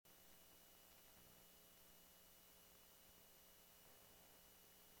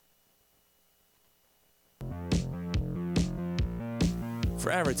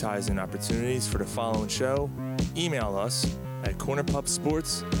For advertising opportunities for the following show, email us at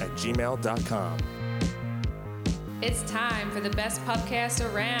cornerpubsports@gmail.com. It's time for the best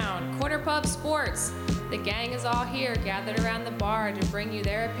pubcast around, Corner Pub Sports. The gang is all here, gathered around the bar to bring you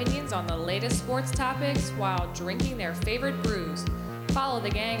their opinions on the latest sports topics while drinking their favorite brews. Follow the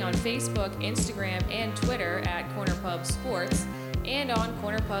gang on Facebook, Instagram, and Twitter at Corner Pub Sports and on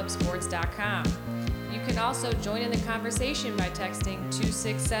cornerpubsports.com. You can also join in the conversation by texting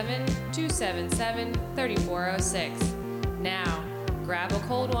 267-277-3406. Now, grab a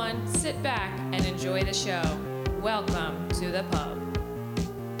cold one, sit back, and enjoy the show. Welcome to the pub.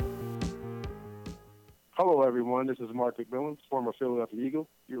 Hello, everyone. This is Mark McMillan, former Philadelphia Eagle.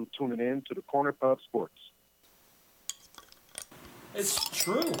 You're tuning in to the Corner Pub Sports. It's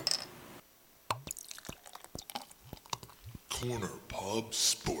true. Corner Pub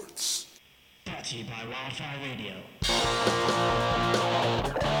Sports. Brought to you by Wildfire Radio.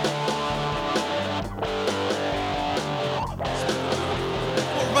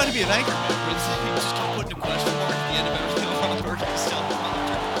 Well, it reminded me of Anchorman, where it's like you just keep putting a question mark at the end of everything on the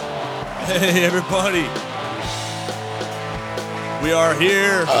Hey, everybody. We are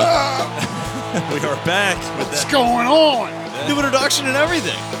here. We are back. What's going on? New introduction and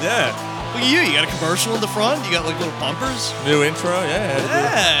everything. Yeah. Look at you. You got a commercial in the front. You got like little bumpers. New intro. Yeah.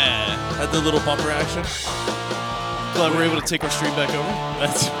 Yeah. Had the little bumper action. Glad we're able to take our stream back over.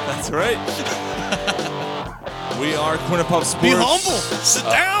 That's right. We are Corner Pub Sports. Be humble. Sit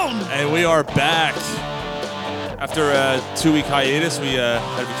down. And we are back. After a 2-week hiatus, we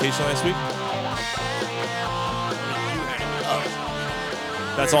had vacation last week.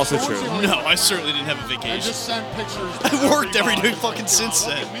 That's also true. No, I certainly didn't have a vacation. I just sent pictures. I worked every day fucking since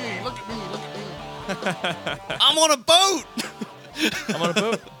then. Look at me. I'm on a boat. I'm on a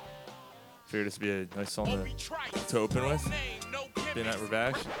boat. Figured this would be a nice song to open with. Being that we're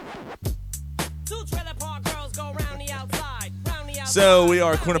back. So we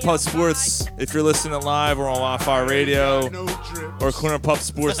are Corner Pub Sports. If you're listening live, we're on Wildfire Radio or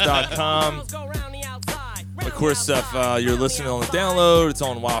cornerpubsports.com. Of course, if you're listening on the download, it's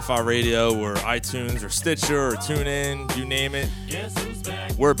on Wildfire Radio or iTunes or Stitcher or TuneIn, you name it.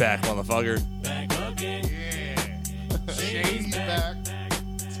 We're back, motherfucker. Shady's back.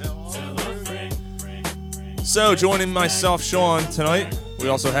 So joining myself, Sean, tonight, we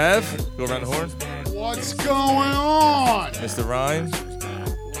also have, go around the horn, What's going on? Mr. Ryan.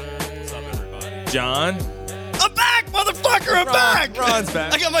 John. I'm back, motherfucker. I'm back. Ron's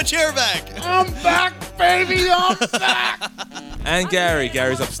back. I got my chair back. I'm back, baby. I'm back. And Gary.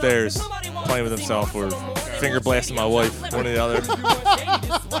 Gary's upstairs playing with himself or finger blasting my wife, one or the other.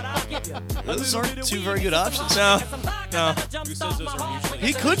 Those aren't two very good options. No.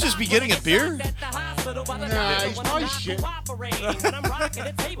 He could just be getting a beer. Nah, he's probably shit.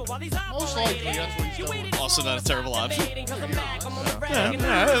 Most likely, that's what he's doing. Also not a terrible option. Yeah, you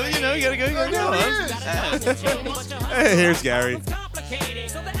know, you gotta go. Hey, here's Gary.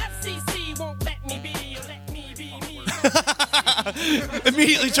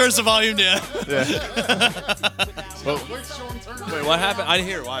 Immediately turns the volume down. Yeah. Wait, what happened? I didn't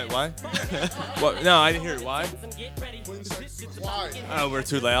hear it. Why? What? No, I didn't hear it. Why? Why? Oh, we're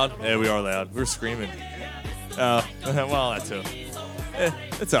too loud? Yeah, we are loud. We're screaming. Oh, well, that too.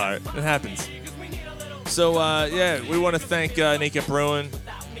 It's all right. It happens. So, yeah, we want to thank Naked Brewing.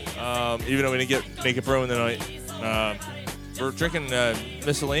 Even though we didn't get Naked Brewing tonight. We're drinking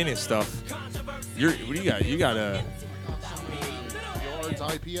miscellaneous stuff. What do you got? You got a... Yards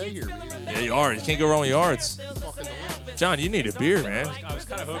IPA here. Yeah, Yards. You can't go wrong with Yards. John, you need a beer, man. I was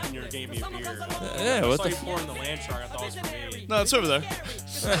kind of hoping you were giving me a beer. Yeah, what the f***? In the land shark, I thought it was for me. No, it's over there.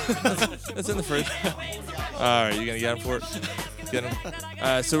 It's in the fridge. All right, you going to get him for it? Get him.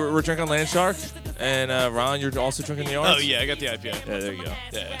 So we're drinking Land Shark. And Ron, you're also drinking the Yards? Oh, yeah, I got the IPA. Yeah, there you go.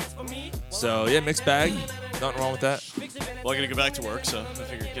 Yeah. So, yeah, mixed bag. Nothing wrong with that. Well, I got to go back to work, so I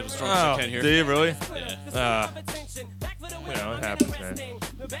figured get as drunk as I can here. Do you really? Yeah. You know, it happens, man.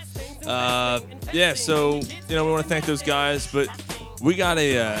 Yeah, so, you know, we want to thank those guys, but we got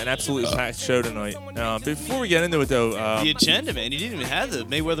an absolutely packed show tonight. Before we get into it, though... the agenda, man. You didn't even have the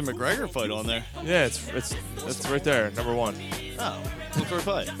Mayweather-McGregor fight on there. Yeah, it's right there, number one. Oh, look for a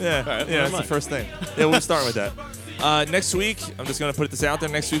fight. Yeah, right, yeah, that's the first thing. Yeah, we'll start with that. Next week, I'm just going to put this out there.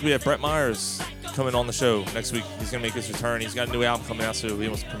 Next week, we have Brett Myers coming on the show. Next week, he's going to make his return. He's got a new album coming out, so he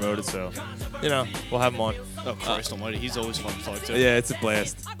wants to promote it. So, you know, we'll have him on. Oh, Christ almighty. He's always fun to talk to. Yeah, it's a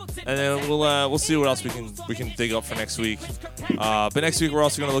blast. And then we'll see what else we can dig up for next week. But next week, we're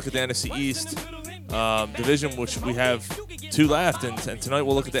also going to look at the NFC East division, which we have two left. And tonight,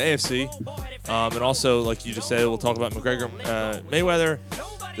 we'll look at the AFC. And also, like you just said, we'll talk about McGregor, Mayweather.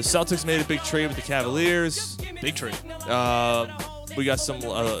 The Celtics made a big trade with the Cavaliers. Big trade. We got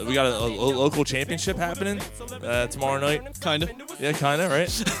a local championship happening tomorrow night. Kind of. Yeah, kind of,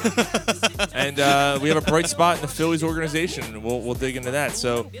 right? And we have a bright spot in the Phillies organization. We'll dig into that.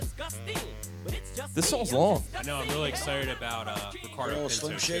 So this song's long. I know. I'm really excited about Ricardo Pinto.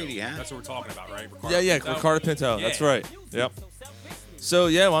 Slim Shady, too. huh? That's what we're talking about, right? Ricardo Yeah, Pinto? Ricardo Pinto. Yeah. That's right. Yep. So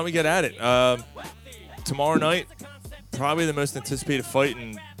yeah, why don't we get at it? Tomorrow night, probably the most anticipated fight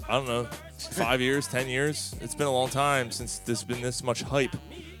in, I don't know, 5 years, 10 years. It's been a long time since there's been this much hype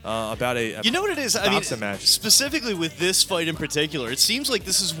about a You know what it is? I mean, boxing match. specifically with this fight in particular, it seems like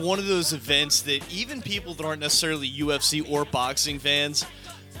this is one of those events that even people that aren't necessarily UFC or boxing fans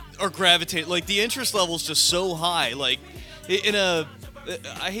are gravitating. Like, the interest level is just so high. Like, in a,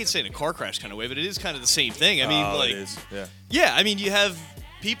 I hate saying a car crash kind of way, but it is kind of the same thing. I mean, like, it is. Yeah. yeah, I mean, you have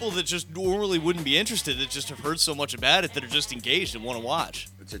people that just normally wouldn't be interested that just have heard so much about it that are just engaged and want to watch.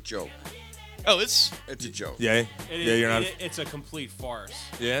 It's a joke. Oh, it's a joke. Yeah. You're not. It's a complete farce.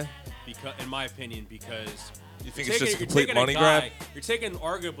 Yeah. Because, in my opinion, because You think it's just a complete money grab? You're taking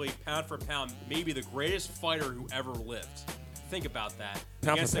arguably pound for pound, maybe the greatest fighter who ever lived. Think about that.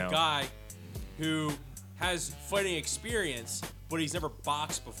 Pound for against a pound. guy who has fighting experience, but he's never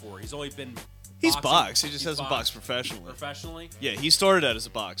boxed before. He's only been. He's boxing. boxed. He just He's hasn't boxed professionally. Professionally? Yeah, he started out as a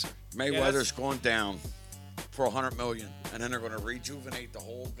boxer. Mayweather's going down for $100 million, and then they're going to rejuvenate the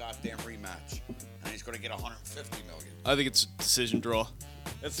whole goddamn rematch, and he's going to get $150 million. I think it's a decision draw.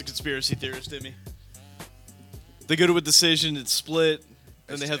 That's the conspiracy theorist in me. They go to a decision, it's split,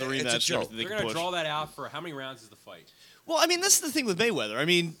 then they have the rematch. It's a joke. and everything they They're can going to push. draw that out for how many rounds is the fight? Well, I mean, that's the thing with Mayweather. I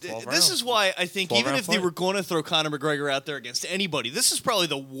mean, 12 this rounds. is why I think 12 even round if they fight. were going to throw Conor McGregor out there against anybody, this is probably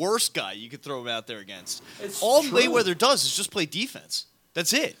the worst guy you could throw him out there against. All Mayweather does is just play defense.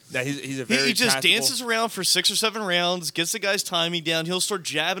 That's it. Yeah, he's a very He just tactical- dances around for 6 or 7 rounds, gets the guy's timing down. He'll start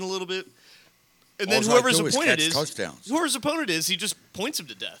jabbing a little bit, and then All I whoever's do is opponent catch is, touchdowns. whoever's opponent is, he just points him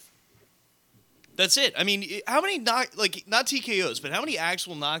to death. That's it. I mean, how many not TKOs, but how many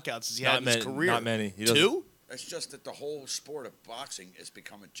actual knockouts has he had in his career? Not many. He doesn't- 2? It's just that the whole sport of boxing has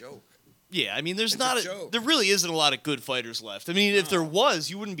become a joke. Yeah, I mean, there's It's not a joke. there really isn't a lot of good fighters left. I mean, if there was,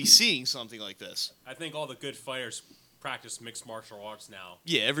 you wouldn't be seeing something like this. I think all the good fighters practice mixed martial arts now.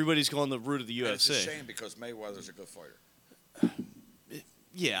 Yeah, everybody's going the route of the And it's a UFC. shame because Mayweather's a good fighter.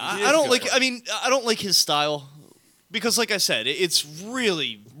 Yeah, He is I don't good like. fighter. I mean, I don't like his style because, like I said, it's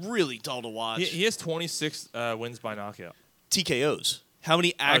really, really dull to watch. He has 26 wins by knockout. TKOs. How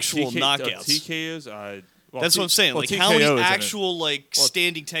many actual knockouts? TKOs. Well, That's what I'm saying. well, Like how many TKOs in it. actual like Well,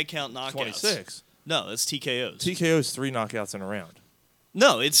 standing 10 count knockouts? 26. No, that's TKOs. TKOs 3 knockouts in a round.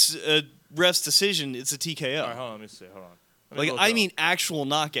 No, it's a ref's decision. It's a TKO. All right, hold on. Let me see. Hold on. Let me Like look I it up. mean, actual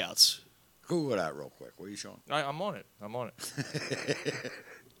knockouts. Google that real quick. What are you showing? I'm on it. I'm on it.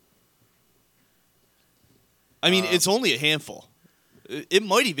 I mean, it's only a handful. It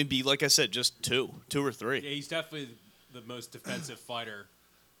might even be, like I said, just two or three. Yeah, he's definitely the most defensive fighter.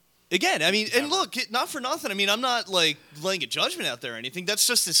 Again, I mean, and look, not for nothing. I mean, I'm not like laying a judgment out there or anything. That's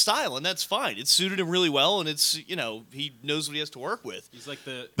just his style, and that's fine. It suited him really well, and it's he knows what he has to work with. He's like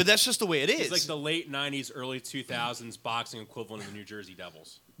the But that's just the way it is. he's like the late '90s, early 2000s boxing equivalent of the New Jersey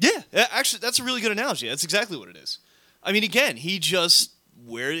Devils. Yeah, actually, that's a really good analogy. That's exactly what it is. I mean, again, he just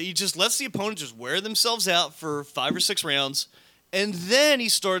lets the opponent just wear themselves out for 5 or 6 rounds, and then he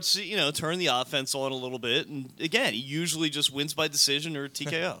starts, turn the offense on a little bit. And again, he usually just wins by decision or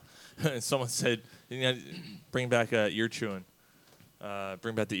TKO. Someone said, bring back ear chewing.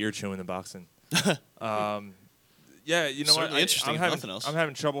 Bring back the ear chewing in boxing. Yeah, you know Certainly what? interesting, if nothing else. I'm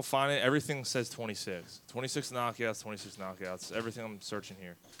having trouble finding it. Everything says 26. 26 knockouts. Everything I'm searching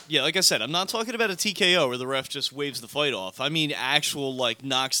here. Yeah, like I said, I'm not talking about a TKO where the ref just waves the fight off. I mean actual,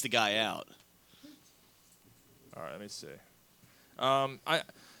 knocks the guy out. All right, let me see.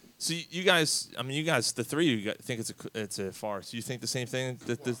 So you guys, the three of you think it's a farce. You think the same thing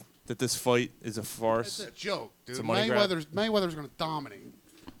that this fight is a farce? It's a joke, dude. It's a money grab? Mayweather's going to dominate.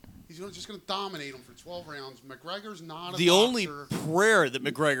 He's just going to dominate him for 12 rounds. McGregor's not a The only boxer. prayer that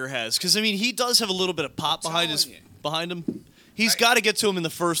McGregor has, because I mean he does have a little bit of pop behind him. He's got to get to him in the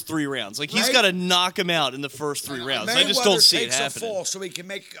first 3 rounds. Like he's Right. got to knock him out in the first 3 rounds. I just Mayweather don't see it takes happening. a fall so he can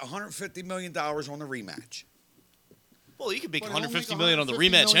make $150 million on the rematch. Well, he could make But he'll make $150 million on the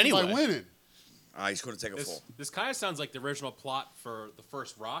rematch $150 million anyway. by winning. He's going to take a fall. This kind of sounds like the original plot for the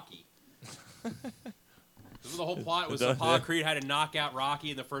first Rocky. The whole plot was Apollo Creed had to knock out Rocky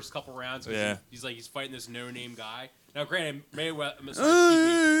in the first couple rounds. Yeah. He's fighting this no-name guy. Now, granted,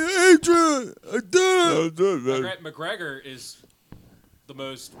 McGregor is the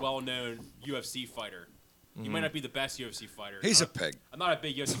most well-known UFC fighter. He might not be the best UFC fighter. He's a pig. I'm not a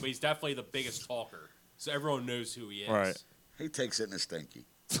big UFC, but he's definitely the biggest talker. So everyone knows who he is. Right. He takes it in a stinky.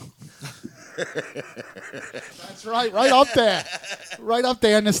 That's right. Right up there. Right up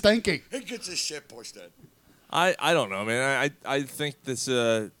there in the stinky. He gets his shit pushed in. I don't know, man. I think this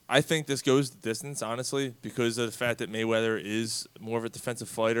goes the distance, honestly, because of the fact that Mayweather is more of a defensive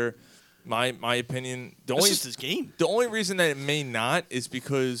fighter. My opinion. That's just his game. The only reason that it may not is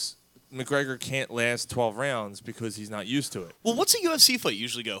because McGregor can't last 12 rounds because he's not used to it. Well, what's a UFC fight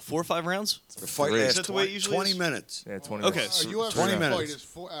usually go? 4 or 5 rounds? The fight Is lasts that the way it usually 20 is? minutes. Yeah, 20 Okay. minutes. A UFC 20 fight minutes. is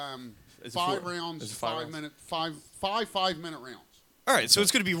 5 Is it rounds, is it 5 rounds? 5-minute rounds. All right, so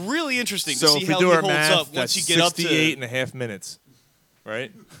it's going to be really interesting So to see if we how do he our holds math, up once that's you get up 68 to and a half minutes,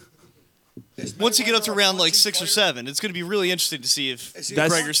 right? once you get up to Mayweather a around like punching 6 or fighter? 7. It's going to be really interesting to see if Is he a McGregor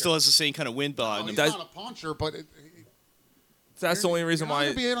puncher? still has the same kind of wind behind He's him. That's- not a puncher, but That's the only reason you're not why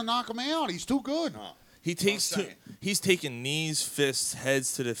gonna be able to knock him out. He's too good. No. he takes I'm saying. he's taking knees, fists,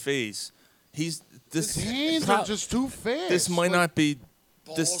 heads to the face. His hands are just too fast. This might not be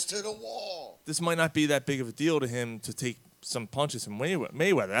Balls to the wall. this might not be that big of a deal to him to take some punches from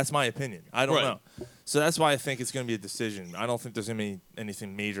Mayweather. That's my opinion. I don't Right. know. So that's why I think it's going to be a decision. I don't think there's going to be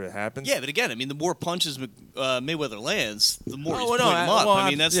anything major that happens. Yeah, but again, I mean, the more punches Mayweather lands, the more he's Oh, no, putting him up. well, I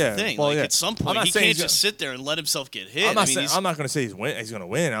mean, that's yeah, the thing. well, like, yeah. at some I'm point, not he saying can't he's just sit there and let himself get hit. I'm not, I mean, I'm not going to say he's going to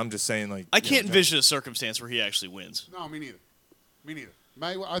win. I'm just saying, like, I you can't know, envision a circumstance where he actually wins. No, me neither. Me neither.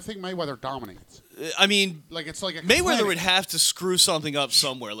 I think Mayweather dominates. I mean, Like it's like a Mayweather clinic. would have to screw something up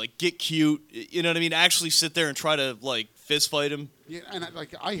somewhere, like get cute. You know what I mean? Actually sit there and try to like fist fight him. Yeah, and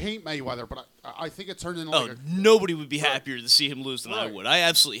I hate Mayweather, but I think it turned into Oh, like nobody would be happier to see him lose than I Right. would. I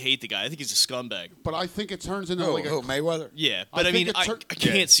absolutely hate the guy. I think he's a scumbag. but I think it turns into Who, like who, Mayweather? Yeah, I but I, think mean, it I tur-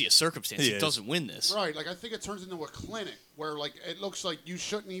 can't see a circumstance He he is. doesn't win this. right. Like I think it turns into a clinic where like it looks like you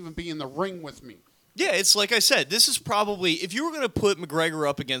shouldn't even be in the ring with me. Yeah, it's like I said. This is probably if you were going to put McGregor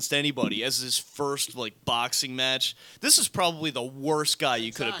up against anybody as his first like boxing match, this is probably the worst guy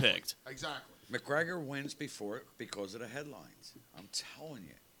you could have picked. Exactly. McGregor wins because of the headlines. I'm telling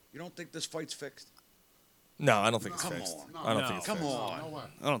you. You don't think this fight's fixed? No, I don't think it's Come fixed. on. I don't No. think it's Come fixed. on. No way.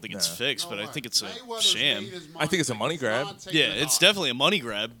 I don't think it's No. fixed, but No I way. think it's a Mayweather's sham. made his mind I think it's a up. money He's grab. not taking Yeah, it it's off. definitely a money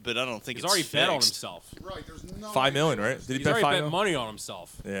grab, but I don't think He's it's already bet on fixed. himself. Right. There's no $5 way million, Mayweather's- right? Did he He's bet already 5 bet million? money on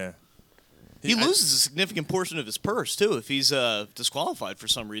himself. Yeah. He loses a significant portion of his purse too if he's disqualified for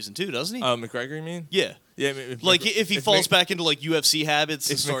some reason too, doesn't he? McGregor, you mean? Yeah. Yeah. I mean, Like if he falls back into like UFC habits,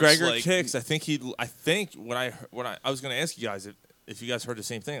 If and starts, McGregor like, kicks, I think what I was going to ask you guys if you guys heard the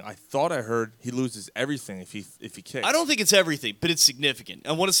same thing. I thought I heard he loses everything if he kicks. I don't think it's everything, but it's significant.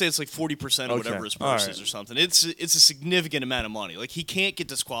 I want to say it's like 40% of Okay. whatever his All purse right. is or something. It's a significant amount of money. Like he can't get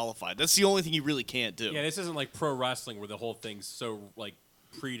disqualified. That's the only thing he really can't do. Yeah, this isn't like pro wrestling where the whole thing's so like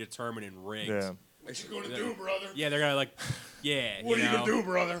predetermined and rigged. Yeah. What you gonna do, brother? Yeah, they're gonna like, yeah. What are you gonna do,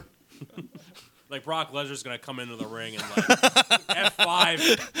 brother? Like Brock Lesnar's gonna come into the ring and like F5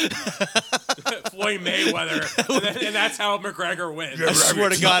 Floyd Mayweather, and that's how McGregor wins. I swear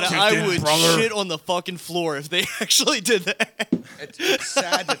to God, I would brother. shit on the fucking floor if they actually did that. It's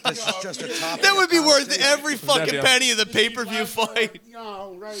sad that this is just a topic. That would be of worth conversation. every fucking be- penny of the pay-per-view fight.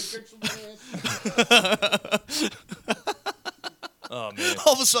 No, right. Get some ass. Oh man.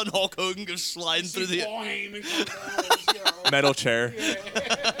 All of a sudden, Hulk Hogan goes sliding through the. Paul Heyman comes down, you know. Metal chair.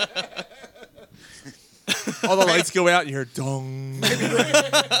 All the lights go out and you hear dong.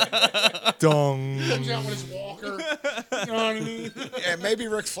 Dong. Comes out with his walker. You know what I mean? Yeah, maybe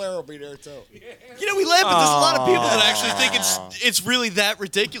Ric Flair will be there too. You know, we laugh, but there's a lot of people that actually think it's really that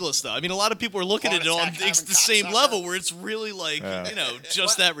ridiculous, though. I mean, a lot of people are looking at it on Heart attack the having same cocksucker. level where it's really like,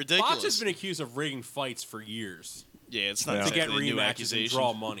 just that ridiculous. Fox has been accused of rigging fights for years Yeah, it's not Yeah. to get exactly a new rematches and accusation.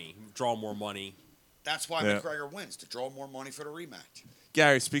 draw more money. That's why Yeah. McGregor wins, to draw more money for the rematch.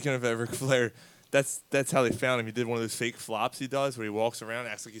 Gary, speaking of Ric Flair, that's how they found him. He did one of those fake flops he does where he walks around,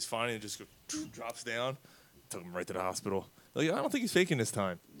 acts like he's fine, and just drops down. Took him right to the hospital. Like, I don't think he's faking this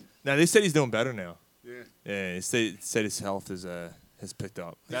time. Now they said he's doing better now. Yeah. Yeah, he said his health has picked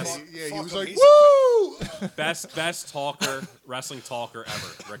up. That's Yeah, he Fuck was him, like, he's woo! best talker, wrestling talker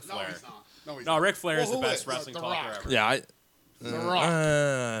ever, Ric No, Flair. he's not. No, he's No, not. Ric Flair is Well, the who best is? wrestling The talker Rock. ever. Yeah, The Rock.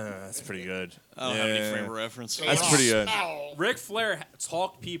 that's pretty good. I don't have any frame of reference. That's pretty good. Ow. Ric Flair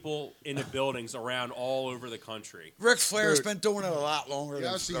talked people into buildings around all over the country. Ric Flair's Dude. been doing it a lot longer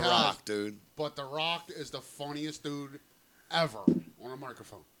Yes, than he The has. Rock, dude. But The Rock is the funniest dude ever on a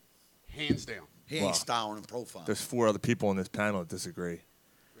microphone. Hands down. He ain't Wow. styling and profiling. There's 4 other people in this panel that disagree.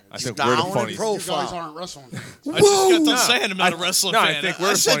 I He's think we're the down and funniest. pro- You guys Profile. aren't wrestling fans. I just got done saying I'm not a wrestling fan. I think we're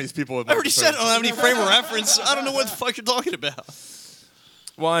the said- funniest people. I already said I don't have any frame of reference. I don't know what the fuck you're talking about.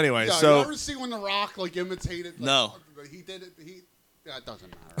 Well, anyway, Yeah, so you ever see when The Rock like imitated? Like, No. He did it. It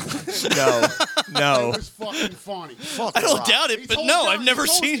doesn't matter. no. It was fucking funny. Fuck I The don't Rock. doubt it, but no, I've never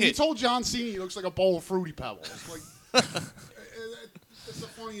seen He it. told John Cena he looks like a bowl of Fruity Pebbles. Like, it's the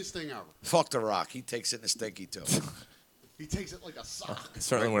funniest thing ever. Fuck The Rock. He takes it in a stinky too. He takes it like a sock. I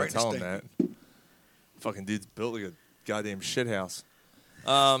certainly Right want to tell him in that. Fucking dude's built like a goddamn shithouse.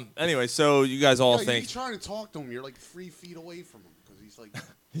 Anyway, so you guys all Yeah, think you're trying to talk to him. You're like 3 feet away from him because he's like,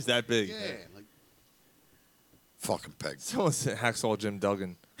 he's that big? yeah, like Fucking peg. Someone said Hacksaw Jim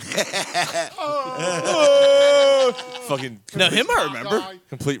Duggan. Fucking Now him I remember. guy.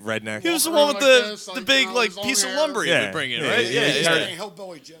 complete redneck. He was the Walking one with around like the this, the like, big you know, like his own piece of hair. lumber he Yeah. would bring in, Yeah, right? yeah, Yeah. he yeah. carried-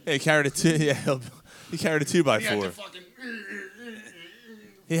 Hillbilly Jim. Yeah, he carried a two. Yeah, he carried a 2x4. He had to fucking.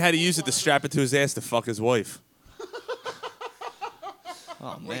 He had to use it to strap it to his ass to fuck his wife.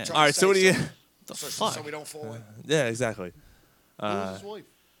 Oh man. All right, so what do you? The So fuck? we don't fall in. Yeah, exactly. Who's his wife?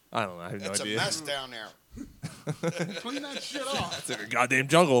 I don't know. I have no It's a idea. mess down there. Clean that shit up. It's like a goddamn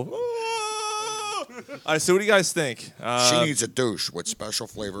jungle. All right, so what do you guys think? She needs a douche with special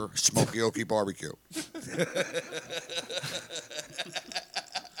flavor, smoky oaky barbecue.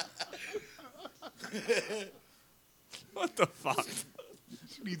 What the fuck?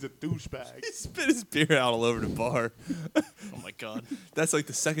 She needs a douchebag. He spit his beer out all over the bar. Oh my god. That's like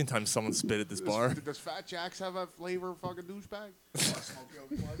the second time someone spit at this bar. Does Fat Jack's have a flavor fucking douchebag?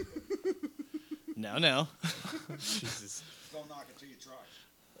 Now. Jesus. Don't knock it till you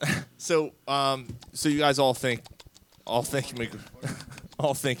try. So, so you guys all think Mayweather,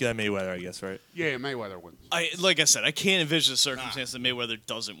 I guess, right? Yeah, Mayweather wins. Like I said, I can't envision a circumstance that Mayweather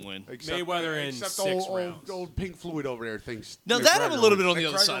doesn't win. Mayweather in except 6 rounds. Old Pink Floyd over there thinks. Now that I'm a little bit on the McGregor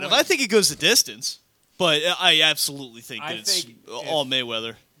other side of. wins. I think it goes the distance, but I absolutely think that I it's think all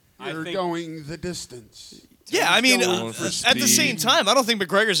Mayweather. You're think- going the distance. Yeah, I mean, going for at the same speed. time, I don't think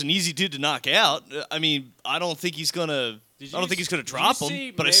McGregor's an easy dude to knock out. I mean, I don't think he's gonna. Did I don't you think he's gonna did drop you him,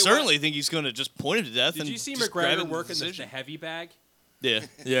 see but I Mayweather- certainly think he's gonna just point him to death. Did and you see just grab McGregor him working the decision. heavy bag? Yeah.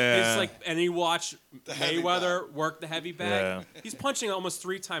 Yeah. It's like, and you watch heavy Mayweather work the heavy bag. Yeah. He's punching almost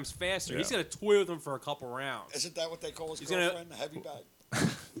 3 times faster. Yeah. He's gonna toy with him for a couple rounds. Isn't that what they call his He's gonna- girlfriend? The heavy bag?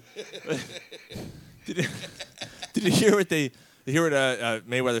 Did you hear what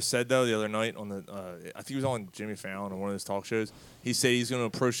Mayweather said though the other night on the? I think he was on Jimmy Fallon on one of his talk shows. He said he's going to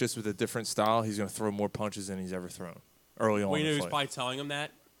approach this with a different style. He's going to throw more punches than he's ever thrown early on. Well, you know in who's the probably fight. telling him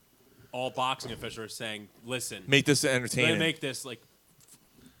that? All boxing officials are saying, "Listen, Make this we're entertaining. gonna make this like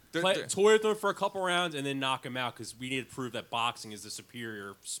They're- play, they're- toy with them for a couple rounds and then knock him out because we need to prove that boxing is the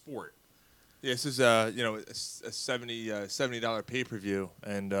superior sport." Yeah, this is a $70 pay per view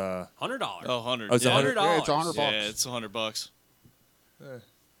and $100. Oh, 100. Oh, it's yeah. $100? Yeah, it's $100 Yeah, bucks. it's $100.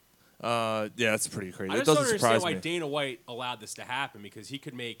 yeah, that's pretty crazy. I It just don't doesn't understand surprise why me. Dana White allowed this to happen because he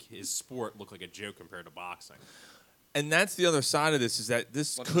could make his sport look like a joke compared to boxing. And that's the other side of this is that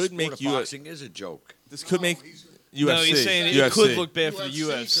this But the could sport make of you. boxing is a joke. This could make he's- UFC. No, he's saying UFC. it could look bad for the could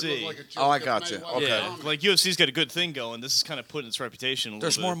look UFC. like a joke Oh, I if gotcha. Mayweather Okay. Yeah, dominated. like UFC's got a good thing going. This is kind of putting its reputation a little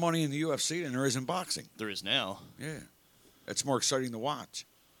There's bit. more money in the UFC than there is in boxing. There is now. Yeah. It's more exciting to watch.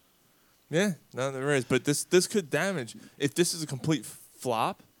 Yeah, no, there is. But this could damage if this is a complete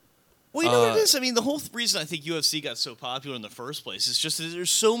flop. Well, you know what it is? I mean, the whole reason I think UFC got so popular in the first place is just that there's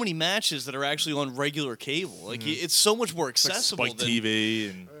so many matches that are actually on regular cable. Like, it's so much more accessible Spike than TV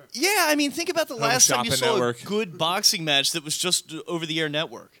and Yeah, I mean, think about the Home last time you Shopping saw Network. a good boxing match that was just over-the-air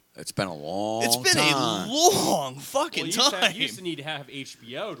network. It's been a long It's been time. a long fucking Well, time. you used to need to have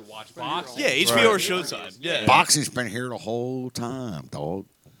HBO to watch boxing. Yeah, HBO or Right. Showtime. Yeah. Boxing's been here the whole time, dog.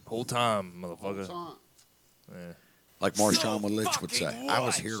 whole time, motherfucker. Son, Like Marshawn Lich would say. fucking I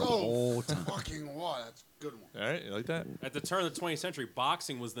was what? here the so whole time. fucking what? That's a good one. All right, you like that? At the turn of the 20th century,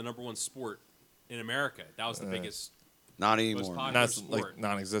 boxing was the #1 sport in America. That was the biggest. Not Most anymore. popular Not sport. like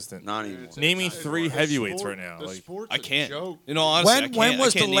non-existent. Not anymore. Name me It's- 3 the heavyweights sport- right now. the Like, sport's I a can't. joke. You know, honestly, I When can't,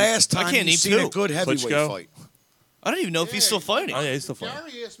 was I can't the name, last I time can't you name seen a two. good heavyweight Klitschko? fight? I don't even know if he's still fighting. oh yeah, he's still fighting.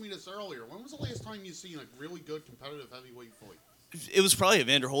 Gary asked me this earlier. When was the last time you seen a really good competitive heavyweight fight? It was probably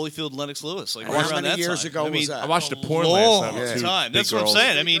Evander Holyfield, Lennox Lewis. Like How right around many that years time. ago I mean, was that? I watched a porn long last night. with two time. big That's what I'm girls.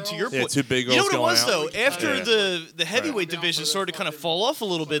 saying. I mean, to your Yeah, point, two big you know girls what it going was out. though? After Yeah. the heavyweight division started to kind of fall off a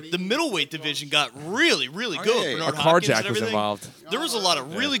little bit, the middleweight division got really, really Oh, good. yeah. Bernard A Hopkins and carjack was everything. involved. There was a lot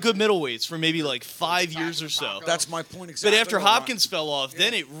of really good middleweights for maybe like 5 years or so. That's my point But exactly. after Hopkins fell off,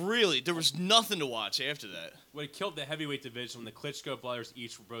 then it really there was nothing to watch after that. What killed the heavyweight division when the Klitschko brothers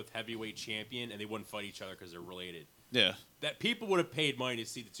each were both heavyweight champion and they wouldn't fight each other because they're related. Yeah. That people would have paid money to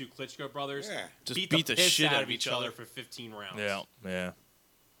see the two Klitschko brothers Yeah. Just beat beat the the piss shit out of each other other. for 15 rounds. Yeah, yeah.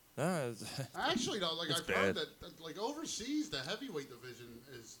 Actually, Actually, though, like I've bad. heard that like overseas, the heavyweight division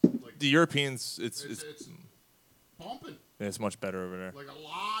is like The Europeans, it's bumping. yeah, it's much better over there. Like a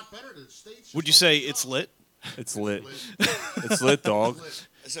lot better than the States. Would you say it's lit? It's lit. It's lit, dog.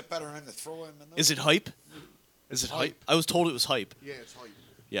 Is it better than to throw him in the Is it hype? Is it hype? I was told it was hype. Yeah, it's hype.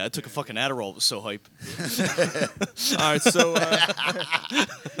 Yeah, I took a fucking Adderall. It was so hype. All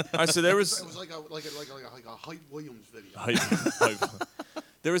right, so there was. It was like a Hype Williams video. Hype.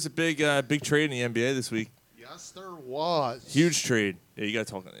 There was a big trade in the NBA this week. Yes, there was. Huge trade. Yeah, you gotta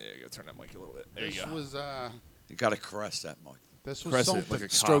talk. Yeah, you gotta turn that mic a little bit. There This you go. was You got to caress that mic. this was Press something. it like a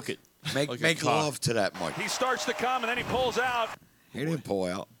cock. Stroke it. Make Like a make cock. love to that mic. He starts to come, and then he pulls out. He didn't pull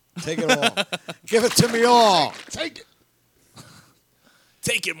out. Take it all. Give it to me all. Take it.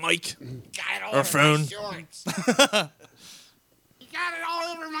 Take it, Mike. Got it all Or phone. shorts. You got it all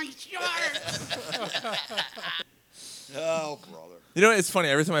over my shirt. Oh, brother. You know, it's funny.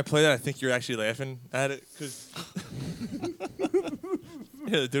 Every time I play that, I think you're actually laughing at it. Cause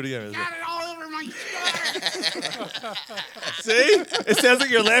yeah, do it again. Got it all over my shirt. See? It sounds like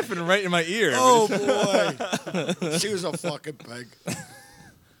you're laughing right in my ear. Oh, boy. She was a fucking pig.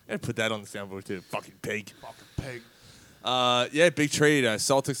 I put that on the soundboard too. Fucking pig. Fucking pig. Yeah, big trade.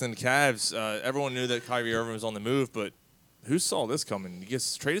 Celtics and the Cavs. Everyone knew that Kyrie Irving was on the move, but who saw this coming? He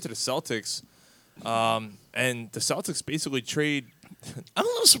gets traded to the Celtics, and the Celtics basically trade. I'm a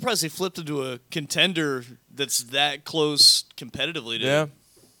little surprised they flipped into a contender that's that close competitively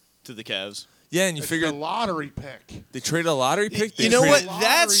to the Cavs. Yeah, and you It's figure the lottery pick. they traded a lottery pick. They You know what? traded-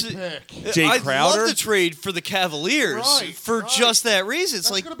 That's pick. Jay I Crowder? love the trade for the Cavaliers Right, for right. just that reason. It's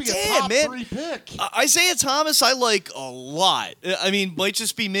That's like, gonna be a damn, top man. 3 pick. Isaiah Thomas, I like a lot. I mean, might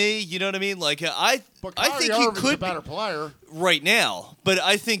just be me. You know what I mean? Like, But I Kyrie think he Irving's could a better player. right now, but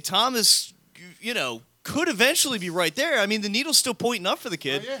I think Thomas, could eventually be right there. I mean, the needle's still pointing up for the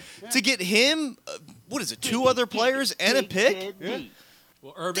kid. Oh, yeah. To get him, what is it, 2 other players and a pick? Yeah.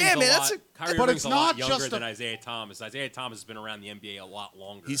 Well, Irving's Damn, a man, lot. that's a- Kyrie But Irving's it's a lot not younger just than a- Isaiah Thomas. Isaiah Thomas has been around the NBA a lot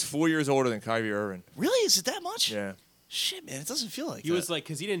longer. He's 4 years older than Kyrie Irving. Really? Is it that much? Yeah. Shit, man, it doesn't feel like He that. was like,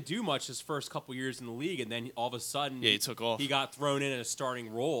 because he didn't do much his first couple years in the league, and then all of a sudden, Yeah, he took off. He got thrown in a starting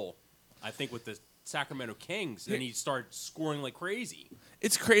role, I think, with the Sacramento Kings, and he started scoring like crazy.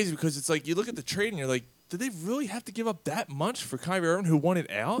 It's crazy because it's like you look at the trade and you're like, did they really have to give up that much for Kyrie Irving, who won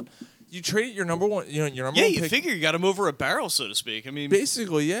it out? You traded your number one, your number Yeah, one you pick. figure you got him over a barrel, so to speak. I mean,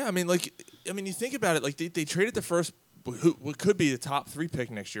 Basically, yeah. I mean, you think about it. Like they traded the first, what could be the top 3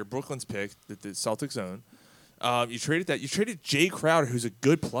 pick next year, Brooklyn's pick that the Celtics own. You traded that. You traded Jay Crowder, who's a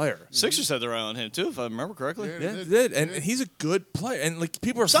good player. Sixers had their eye on him too, if I remember correctly. Yeah, they did, and he's a good player. And like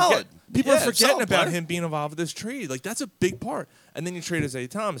people are Solid. People Yeah, are forgetting solid about player. him being involved with this trade. Like that's a big part. And then you trade Isiah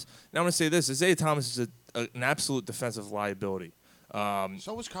Thomas. Now I'm gonna say this: Isiah Thomas is an absolute defensive liability.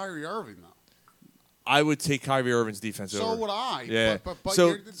 So was Kyrie Irving, though. I would take Kyrie Irving's defense So over. would I. Yeah. But So-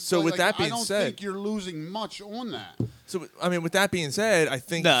 you're- so but, with like, that being I don't said- think you're losing much on that. So I mean, with that being said, I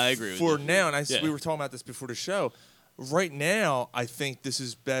think No, I agree with for you. now, and Yeah. we were talking about this before the show. Right now, I think this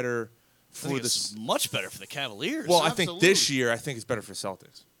is better I for think this. it's much better for the Cavaliers. Well, I think Absolutely. this year, I think it's better for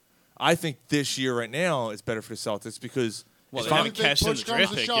Celtics. I think this year, right now, is better for the Celtics because well, if they I'm- haven't cashed in the push comes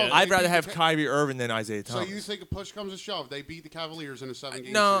draft to pick shove, yet. I'd they rather beat have the Kyrie Irving than Isiah So Thomas. you think if push comes to shove, they beat the Cavaliers in a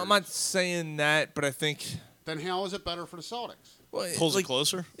 7-game No, series? I'm not saying that, but I think Then how is it better for the Celtics? well, Pulls like, it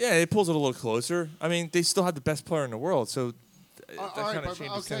closer. Yeah, it pulls it a little closer. I mean, they still have the best player in the world, so that All right, kind of but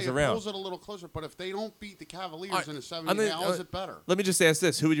changes okay, things it around. pulls it a little closer. But if they don't beat the Cavaliers All right, in a I 7-game, mean, how is it better? Let me just ask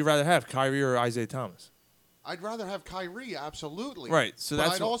this: who would you rather have, Kyrie or Isiah Thomas? I'd rather have Kyrie, absolutely. Right, so but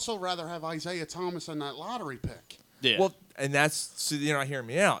that's I'd what- also rather have Isiah Thomas in that lottery pick. Yeah. Well, and that's so you're not hearing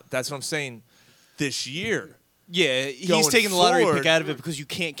me out. That's what I'm saying. This year, yeah, he's going taking the lottery forward- pick out of it because you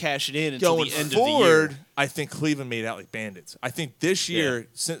can't cash it in until going the end forward, of the year. I think Cleveland made out like bandits. I think this year,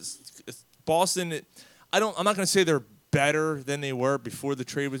 since Boston, I'm not going to say they're better than they were before the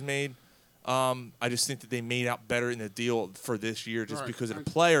trade was made. I just think that they made out better in the deal for this year just Right. because of the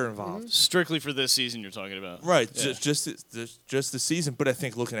player involved. Strictly for this season, you're talking about. Right, Yeah. just the season. But I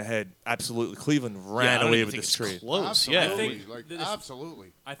think looking ahead, absolutely, Cleveland Yeah, I ran don't away even with think this it's trade. close. Absolutely. Yeah. I think Like, this-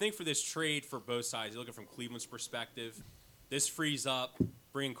 absolutely. I think for this trade for both sides, you're looking from Cleveland's perspective, this frees up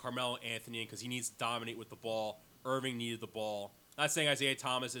bringing Carmelo Anthony in because he needs to dominate with the ball. Irving needed the ball. Not saying Isiah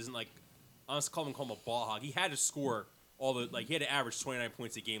Thomas isn't like, I was call him a ball hog. He had to score he had to average 29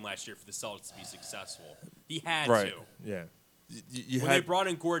 points a game last year for the Celtics to be successful. He had Right, to. yeah. You When they had brought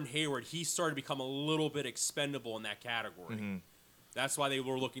in Gordon Hayward, he started to become a little bit expendable in that category. Mm-hmm. That's why they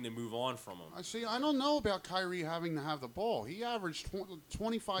were looking to move on from him. I see. I don't know about Kyrie having to have the ball. He averaged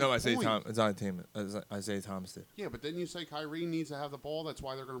 25 no points. Isaiah Thomas did. Yeah, but didn't you say Kyrie needs to have the ball? That's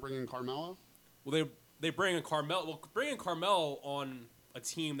why they're going to bring in Carmelo? Well, they bring in Carmelo. Well, bringing Carmelo on a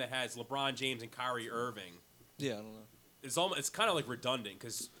team that has LeBron James and Kyrie Irving. Yeah, I don't know. It's kind of like redundant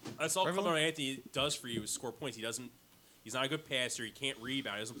because that's all Carmelo Anthony does for you is score points. He's not a good passer. He can't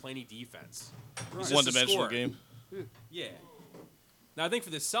rebound. He doesn't play any defense. He's one-dimensional game. Yeah. Now I think for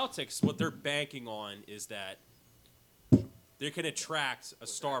the Celtics, what they're banking on is that they can attract a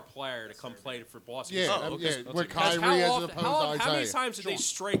star player to come play for Boston. With Kyrie as opposed to Isaiah. How many times did they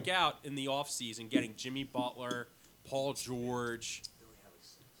strike out in the offseason getting Jimmy Butler, Paul George?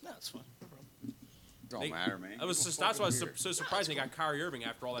 That's fine. Don't matter, man. That's why it's so surprising they got Kyrie Irving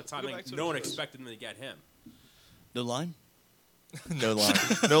after all that time. Like, no one expected them to get him. No line? No line.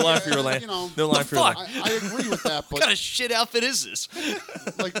 No line for your lane. No line for your lane. I agree with that, but What kind of shit outfit is this?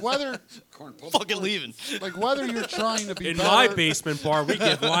 like whether Fucking leaving. like whether you're trying to be In better, my basement bar, we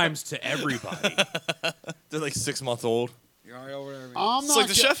give limes to everybody. They're like 6 months old. You're all right over there. I'm It's not like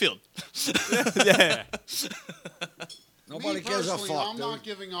the gi- Sheffield. Yeah. Nobody me gives a personally, fuck, I'm dude. not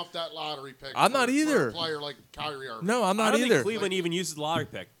giving up that lottery pick. I'm not for either. a player like Kyrie Irving. No, I'm I not don't either. think Cleveland even uses the lottery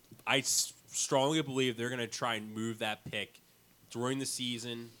pick. I strongly believe they're going to try and move that pick during the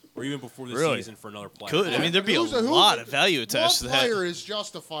season or even before the Really? season for another player. Could. I mean, there'd be a lot of value attached to What that. player is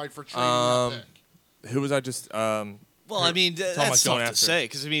justified for trading that pick? Who was I just? Well, I mean, Talking that's about going tough to after. say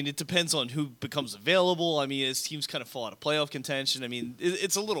because, I mean, it depends on who becomes available. I mean, as teams kind of fall out of playoff contention, I mean,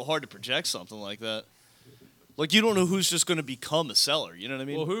 it's a little hard to project something like that. Like, you don't know who's just going to become a seller. You know what I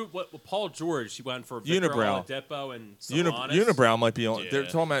mean? Well, Paul George, he went for Victor Unibrow. Oladipo and Sabonis. Unibrow might be on. Yeah. They're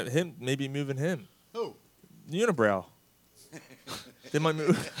talking about him, maybe moving him. Who? Unibrow. They might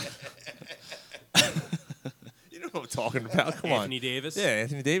move. You know what I'm talking about. Come Anthony on. Davis? Yeah,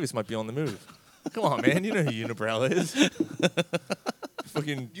 Anthony Davis might be on the move. Come on, man. You know who Unibrow is.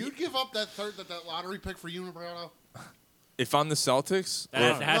 Fucking. You'd give up that lottery pick for Unibrow? If I'm the Celtics,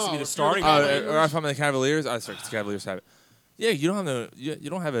 That has to be the starting. or if I'm the Cavaliers, the Cavaliers have it. Yeah, you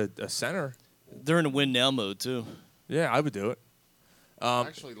don't have a center. They're in a win now mode too. Yeah, I would do it.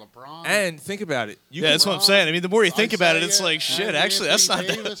 Actually, LeBron. And think about it. That's what I'm saying. I mean, the more you think about it, it's Isaiah, like shit. and Actually, that's not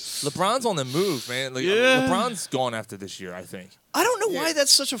Anthony that. Davis. LeBron's on the move, man. Like, Yeah. LeBron's gone after this year, I think. I don't know why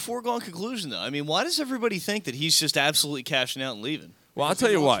that's such a foregone conclusion, though. I mean, why does everybody think that he's just absolutely cashing out and leaving? Well, I'll tell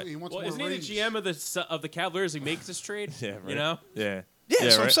you what. He wants Well, more isn't he the rings. GM of the Cavaliers who makes this trade? Yeah, right. You know? Yeah. Yeah,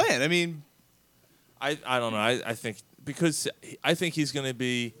 that's what right. I'm saying. I mean, I don't know. I think because I think he's going to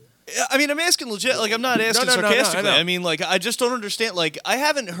be. I'm asking legit. Like, I'm not asking No, sarcastically. I know. I mean, like, I just don't understand. Like, I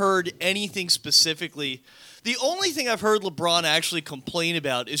haven't heard anything specifically. The only thing I've heard LeBron actually complain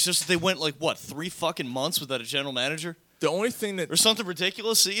about is just that they went, like, what, 3 fucking months without a general manager? The only thing that Or something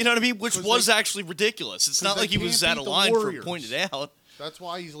ridiculous. You know what I mean? Which was actually ridiculous. It's not they like he was can't out of beat the line for Warriors. pointing it out. That's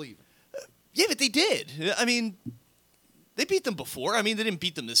why he's leaving. Yeah, but they did. I mean, they beat them before. I mean, they didn't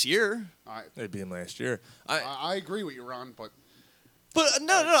beat them this year. they beat him last year. I agree with you, Ron, but But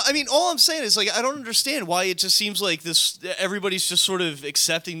no. I mean, all I'm saying is, like, I don't understand why it just seems like this. Everybody's just sort of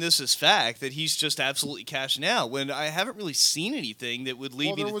accepting this as fact that he's just absolutely cashing out. When I haven't really seen anything that would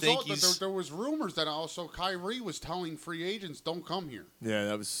lead me to think he's. there was rumors that also Kyrie was telling free agents, "Don't come here."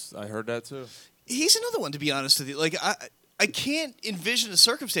 Yeah, I heard that too. He's another one, to be honest with you. Like, I can't envision a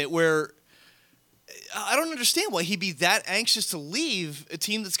circumstance where. I don't understand why he'd be that anxious to leave a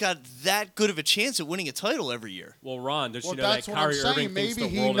team that's got that good of a chance at winning a title every year. Well, Ron, don't Well, you know that that's what Kyrie I'm Irving saying. thinks Maybe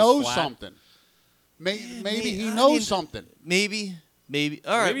the he world knows is flat? something. Maybe he knows something. Maybe.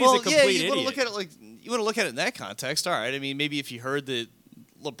 All right. Maybe he's a well, yeah, complete you want to idiot. look at it like you want to look at it in that context. All right. I mean, maybe if you heard that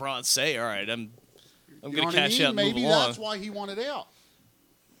LeBron say, "All right, I'm You know going what to I cash mean? out and Maybe move along." that's why he wanted out.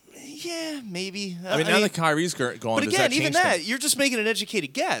 Yeah, maybe. I mean, now that Kyrie's gone, But does again, that even change that, things? you're just making an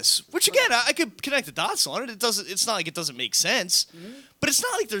educated guess. Which again, I could connect the dots on it. It doesn't. It's not like it doesn't make sense. But it's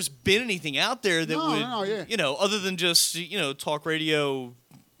not like there's been anything out there that would, yeah. other than just talk radio,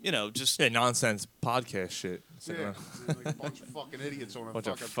 just nonsense podcast shit. So, Yeah, like a bunch of fucking idiots on a Bunch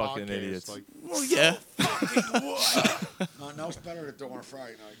of fucking fucking podcast. idiots. Like, well, yeah. No, it's better to do on a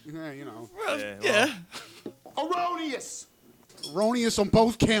Friday night. yeah, Yeah. Erroneous. Erroneous on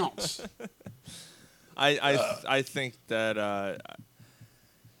both counts. I think that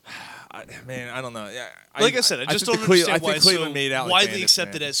man, I don't know. Yeah, Like I said, I just think don't I understand why think it's Cleveland so made out like widely bandits,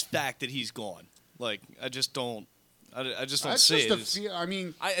 accepted man. as fact that he's gone. Like I just don't. I just don't That's see just it. a I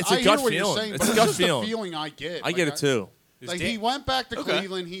mean, it's I a hear gut what you're feeling. saying, It's but a it's gut just feeling. a feeling I get. I get it too. Like he went back to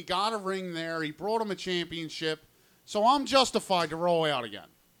Cleveland, he got a ring there, he brought him a championship, so I'm justified to roll out again.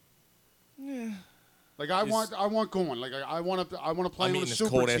 Yeah. Like I want going. Like I want to play I'm with eating a this super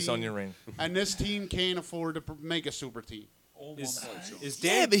cold team, ass onion ring. and this team can't afford to make a super team.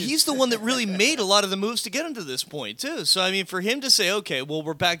 Yeah, but he's the one that really made a lot of the moves to get him to this point too. So I mean, for him to say, okay, well,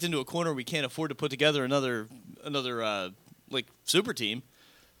 we're backed into a corner, we can't afford to put together another like super team.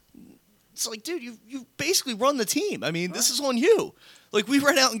 It's like, dude, you basically run the team. I mean, this is on you. Like, we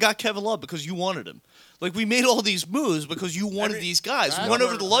ran out and got Kevin Love because you wanted him. Like, we made all these moves because you wanted these guys. We went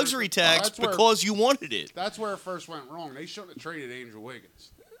over the luxury tax because you wanted it. That's where it first went wrong. They shouldn't have traded Andrew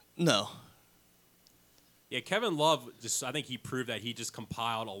Wiggins. No. Yeah, Kevin Love, I think he proved that he just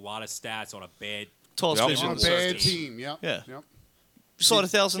compiled a lot of stats on a bad team. Yep. Yeah. Yep. You saw it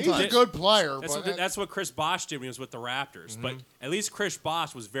 1,000 times. He's a good player. That's what Chris Bosh did when he was with the Raptors. But at least Chris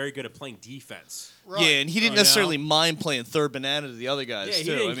Bosh was very good at playing defense. Right. Yeah, and he didn't necessarily mind playing third banana to the other guys, yeah,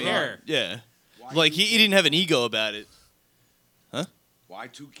 too. He didn't care. Yeah. Like, he didn't have an ego about it. Huh?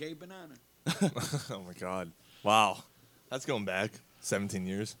 Y2K banana. Oh, my God. Wow. That's going back 17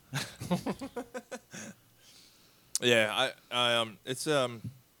 years. Yeah, it's an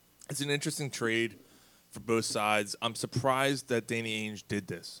interesting trade for both sides. I'm surprised that Danny Ainge did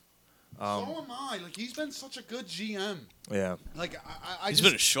this. So am I. Like, he's been such a good GM. Yeah. Like, He's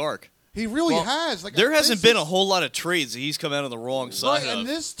been a shark. He really has. Like, there hasn't been a whole lot of trades that he's come out on the wrong side right, of. And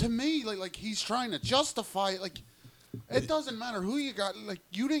this, to me, like he's trying to justify it. Like, it doesn't matter who you got. Like,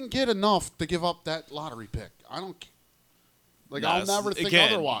 you didn't get enough to give up that lottery pick. I don't. Like, I'll never think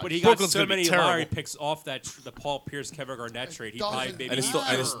otherwise. But he got so many lottery picks off the Paul Pierce, Kevin Garnett trade. He probably maybe.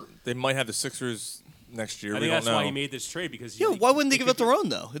 They might have the Sixers next year. I think that's why he made this trade because. Yeah, why wouldn't they give up their own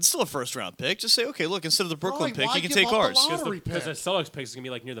though? It's still a first-round pick. Just say, okay, look, instead of the Brooklyn pick, you can take ours. Because the Celtics pick is gonna be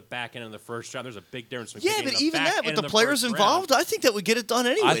like near the back end of the first round. There's a big difference. Yeah, but even that with the players involved, I think that would get it done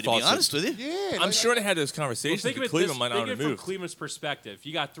anyway. To be honest with you, yeah, I'm sure they had those conversations. Think of Cleveland might not have moved. From Cleveland's perspective,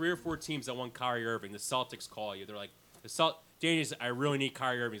 you got 3 or 4 teams that want Kyrie Irving. The Celtics call you. They're like, Danny said, I really need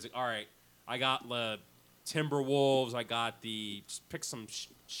Kyrie Irving. He's like, all right, I got the Timberwolves. I got just pick some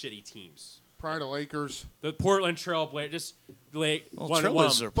shitty teams. Probably the Lakers. The Portland Trailblazers. Just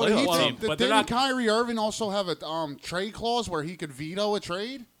Trailblazers are but didn't Kyrie Irving also have a trade clause where he could veto a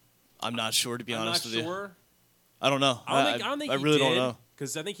trade? I'm not sure, to be honest with you. I don't know. I don't think I he really did, don't know.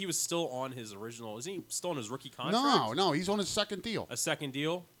 because I think he was still on his original. Isn't he still on his rookie contract? No, he's on his second deal. A second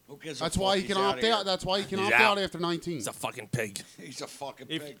deal. That's why he can opt out. That's why he can opt out after 19. He's a fucking pig. He's a fucking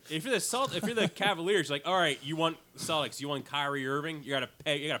pig. If you're the Cavaliers, like, all right, you want Celtics, you want Kyrie Irving, you got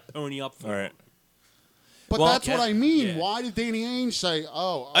to pony up for him. All right. But that's what I mean. Yeah. Why did Danny Ainge say,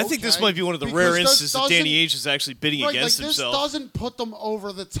 "Oh"? Okay. I think this might be one of the rare instances that Danny Ainge is actually bidding against himself. This doesn't put them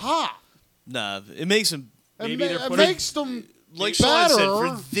over the top. Nah, it makes them. It makes them like Sean said,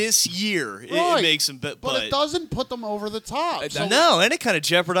 for this year, it makes them. But it doesn't put them over the top. So no, and it kind of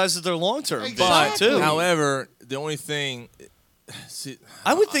jeopardizes their long term. Exactly. Too. However, the only thing. See,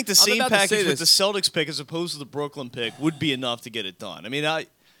 I would think the same package with the Celtics pick as opposed to the Brooklyn pick would be enough to get it done. I mean,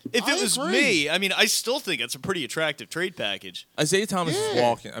 if it was me, I mean, I still think it's a pretty attractive trade package. Isiah Thomas is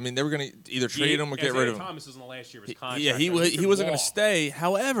walking. I mean, they were going to either trade him or get rid of him. Isiah Thomas was in the last year of his contract. Yeah, he wasn't going to stay.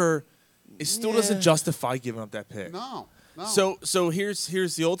 However, it still doesn't justify giving up that pick. No. So here's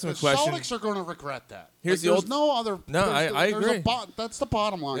the ultimate question. The Celtics are going to regret that. There's no other. No, I agree. That's the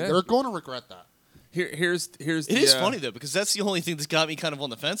bottom line. Yeah. They're going to regret that. Here's it is funny though, because that's the only thing that's got me kind of on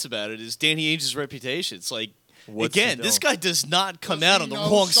the fence about it is Danny Ainge's reputation. It's like, again, this guy does not come out on the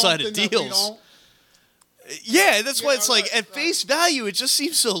wrong side of deals. Yeah, that's why it's like at face value, it just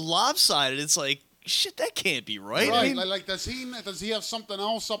seems so lopsided. It's like, shit, that can't be right. Right, I mean, like does he have something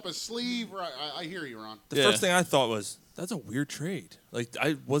else up his sleeve? Right, I hear you, Ron. The first thing I thought was, that's a weird trade. Like,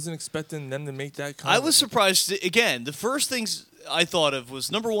 I wasn't expecting them to make that kind I was surprised. Again, the first things I thought of was,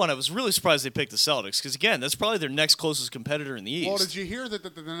 number one, I was really surprised they picked the Celtics because, again, that's probably their next closest competitor in the East. Well, did you hear that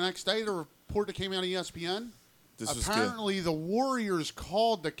the next day the report that came out of ESPN? Apparently, the Warriors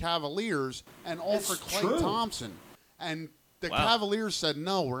called the Cavaliers and offered Klay Thompson, and the Cavaliers said,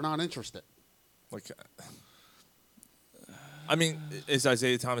 no, we're not interested. Like, I mean, is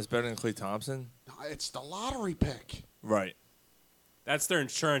Isiah Thomas better than Klay Thompson? It's the lottery pick. Right. That's their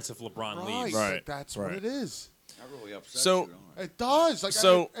insurance if LeBron leaves. Right. That's what it is. That really upsets you, it does. Like,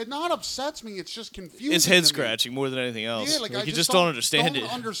 it not upsets me. It's just confusing. It's head scratching more than anything else. Yeah, like I you just don't understand it.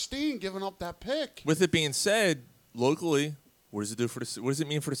 Don't understand giving up that pick. With it being said, locally, what does it do for the? What does it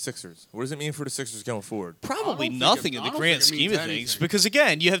mean for the Sixers? What does it mean for the Sixers going forward? Probably nothing in the grand scheme of things, because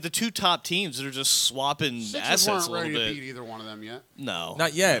again, you have the two top teams that are just swapping assets a little bit. Sixers weren't ready to beat either one of them yet. No,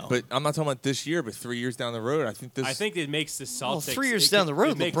 not yet. No. But I'm not talking about this year, but 3 years down the road. I think it makes the Celtics. Well, 3 years down the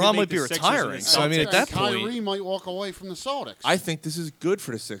road, LeBron might be retiring. So I mean, at that point, Kyrie might walk away from the Celtics. I think this is good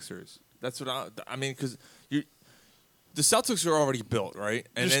for the Sixers. That's what I mean, because the Celtics are already built, right?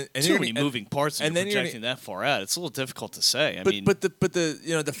 There's too many moving parts, and then projecting that far out. It's a little difficult to say. I mean, but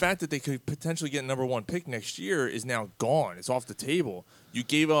the fact that they could potentially get number 1 pick next year is now gone. It's off the table. You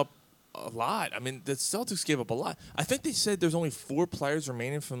gave up a lot. I mean, the Celtics gave up a lot. I think they said there's only 4 players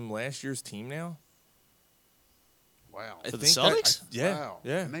remaining from last year's team now. Wow. For the Celtics? Yeah. Wow.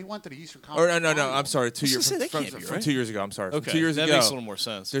 Yeah. And they went to the Eastern Conference. Or no. I'm sorry. 2 years from 2 years ago. I'm sorry. Okay. From 2 years that ago. makes a little more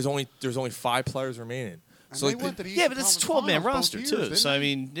sense. There's only 5 players remaining. So they went to the yeah, Eastern but it's a Conference 12-man Finals roster both too. years, So I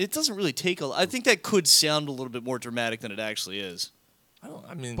didn't mean, it doesn't really take a. I think that could sound a little bit more dramatic than it actually is.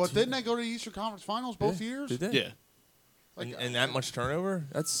 I mean, but didn't they go to the Eastern Conference Finals both years? They did. Yeah. And that much turnover?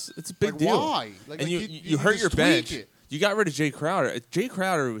 It's a big Like, deal. why? And you hurt just your tweak bench. it. You got rid of Jay Crowder. Jay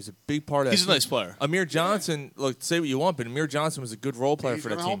Crowder was a big part of that. He's a nice player. Amir Johnson, look, say what you want, but Amir Johnson was a good role player He's for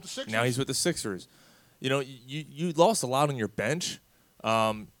that gonna team. help the Sixers. Now he's with the Sixers. You know, you lost a lot on your bench.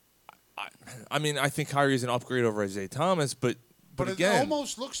 I mean, I think Kyrie's an upgrade over Isiah Thomas, but it again,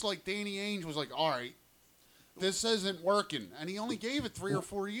 almost looks like Danny Ainge was like, all right, this isn't working. And he only gave it 3 or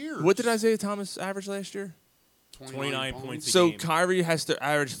 4 years. what did Isiah Thomas average last year? 29 points a So game. Kyrie has to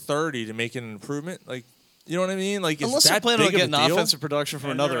average 30 to make an improvement? Like, you know what I mean? Like, Unless is they're that planning on big of a getting deal? offensive production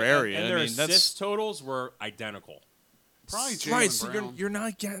from And another their- area. And I their mean, that's assist totals were identical. Probably Jaylen Right, so Brown. you're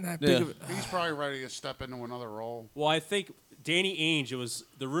not getting that big Yeah. of a... He's probably ready to step into another role. Well, I think Danny Ainge, it was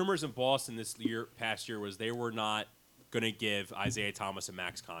the rumors in Boston past year was they were not going to give Isiah Thomas a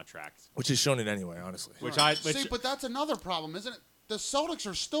max contract. Which has shown it anyway, honestly. See, but that's another problem, isn't it? The Celtics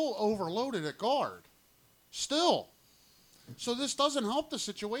are still overloaded at guard. Still. So this doesn't help the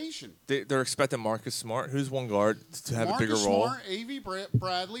situation. They're expecting Marcus Smart, who's one guard, to have Marcus a bigger role. Smart, A.V.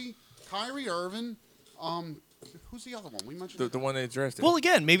 Bradley, Kyrie Irving, who's the other one? We mentioned The one they drafted. well,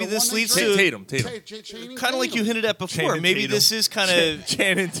 again, maybe The this one they leads drafted. to Tatum. kind of like you hinted at before. Channing Maybe Tatum. this is kind of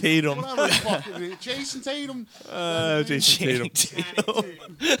Channing Tatum. Whatever the fuck it is. Jason Tatum. Jason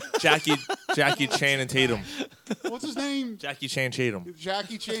Tatum. Jackie Channing Tatum. What's his name? Jackie Chan Tatum.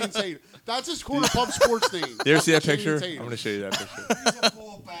 Jackie Chan Tatum. That's his Corner Pub Sports name. You ever see that Channing picture? Tatum. I'm going to show you that picture.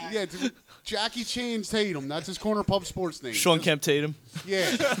 Yeah, dude, Jackie Chan Tatum. That's his Corner Pub Sports name. Sean Kemp Tatum. Yeah.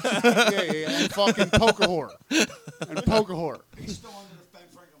 yeah. And fucking Poker Whore. And Poker Whore. He's still under the Ben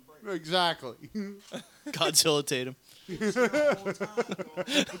Franklin break. Exactly. Godzilla Tatum.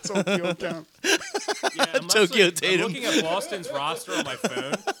 Tokyo count. Yeah, I'm Tokyo I'm Tatum. looking at Boston's roster on my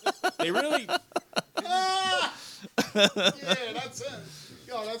phone. They really Yeah, that's it.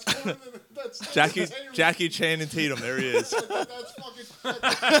 Yo, that's Jackie Chan and Tatum. There he is.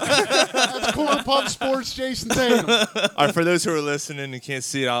 That's Corner Pub Sports Jason Tatum. All right, for those who are listening and can't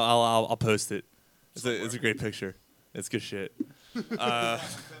see it, I'll post it. It's a great picture. It's good shit.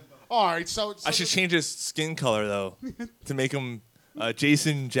 All right, so I should change his skin color though to make him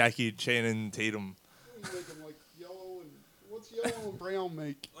Jason Jackie Chan and Tatum. make him like yellow and what's yellow and brown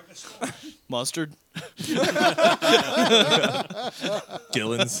make? Like a Mustard.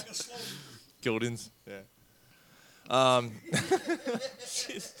 Gildens. Yeah. All right,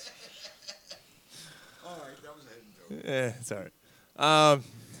 that was a hidden joke. Yeah, it's all right.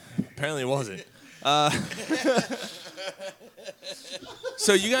 Apparently it wasn't.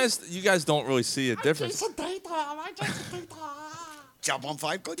 So you guys don't really see a difference. Jump on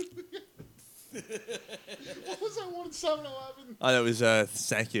 5, good. What was that one at 7-Eleven? Oh, that was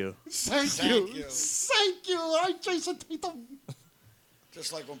thank you. Thank you. I'm Jason Tatum.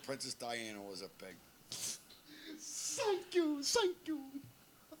 Just like when Princess Diana was a pig. Thank you.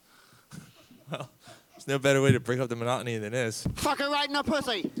 Well, there's no better way to break up the monotony than this. Fuck her right in the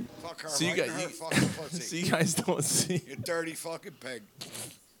pussy. Fuck her So you right in got- her you- fucking pussy. So you guys don't see. You dirty fucking pig.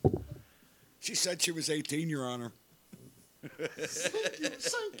 She said she was 18, Your Honor.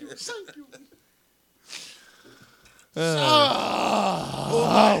 Thank you.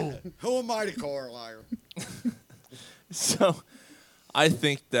 Who am I to call her a liar? So, I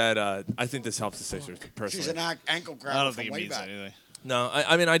think this helps the Sixers personally. She's an ankle grabber I don't from think it way means back. anything. No,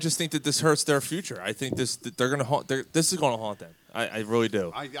 I mean I just think that this hurts their future. I think this is going to haunt them. I really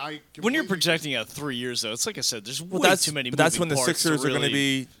do. When you're projecting out 3 years, though, it's like I said, there's Well, way too many. But that's when moving the parts Sixers to are going to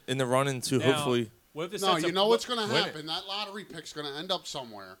really- be in the run into Now, hopefully. what if this No, sets you up- know what's going to win it. happen? That lottery pick's going to end up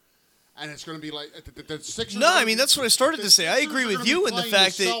somewhere, and it's going to be like the Sixers. No, are I mean that's what I started the to say. I Sixers agree are with gonna be you in the playing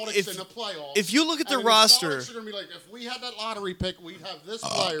fact that Celtics in the playoffs, if you look at and the the roster, Celtics are going to be like, if we had that lottery pick, we'd have this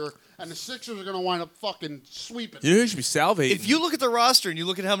player, and the Sixers are going to wind up fucking sweeping. You know who should be salivating? if you look at the roster and you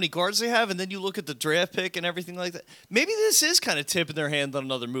look at how many guards they have, and then you look at the draft pick and everything like that, maybe this is kind of tipping their hand on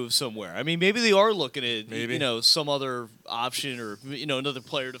another move somewhere. I mean, maybe they are looking at Maybe. some other option or another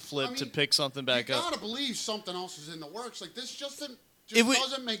player to flip to pick something back you up. gotta believe something else is in the works. Like this It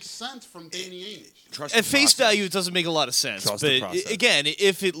doesn't make sense from Danny Ainge. At face value, it doesn't make a lot of sense. Trust the but process. Again,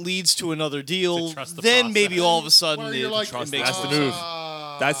 if it leads to another deal, trust the then process. maybe all of a sudden Where it, you're like, it makes That's the sense. move.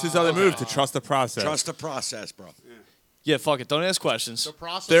 That's his other move, to trust the process. Trust the process, bro. Yeah, fuck it. Don't ask questions. The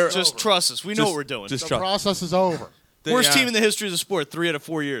process They're- is Just over. trust us. We know what we're doing. Just The trust. process is over. Worst team in the history of the sport, 3 out of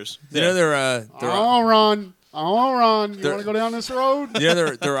 4 years. You know they're I'll run. You want They're- to go down this road? you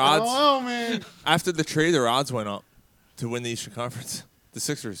know their odds Oh, man. after the trade. Their odds went up to win the Eastern Conference. The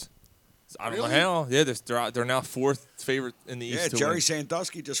Sixers. I don't know Really? how. Yeah, they're now 4th favorite in the Yeah, East. to Jerry win.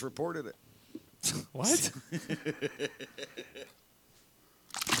 Sandusky just reported it. What?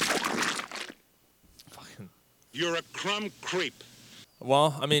 Fucking. You're a crumb creep.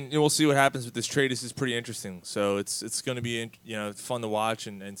 Well, I mean, we'll see what happens with this trade. This is pretty interesting. So it's going to be fun to watch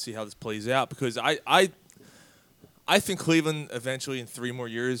and see how this plays out, because I think Cleveland eventually in 3 more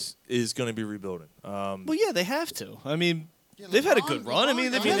years is going to be rebuilding. Well, yeah, they have to. I mean, they've had a good run. I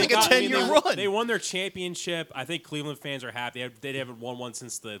mean, they've had like a got- 10-year run. They won their championship. I think Cleveland fans are happy. They haven't won one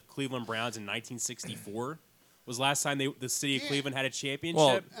since the Cleveland Browns in 1964. Was last time the city of Cleveland had a championship.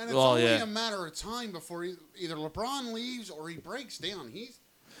 Well, And it's Well, only yeah. a matter of time before either LeBron leaves or he breaks down. He's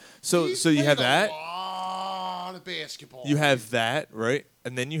So you have played that. a lot of basketball. You have that, right?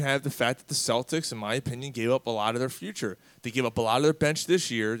 And then you have the fact that the Celtics, in my opinion, gave up a lot of their future. They gave up a lot of their bench this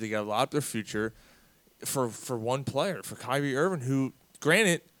year. They got a lot of their future for one player, for Kyrie Irving, who,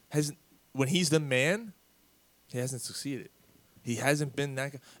 granted, when he's the man, he hasn't succeeded. He hasn't been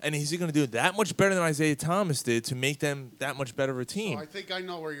that good. And is he going to do that much better than Isiah Thomas did to make them that much better of a team? So I think I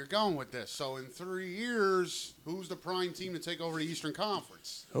know where you're going with this. So in 3 years, who's the prime team to take over the Eastern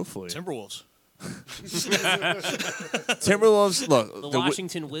Conference? Hopefully. Timberwolves. Timberwolves, look. The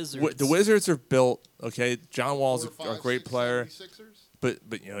Washington Wizards. The Wizards are built, okay? John Wall's 4, a 5, great 6, player. 76ers? But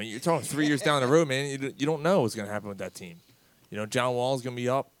you're talking 3 years down the road, man. You don't know what's going to happen with that team. John Wall's going to be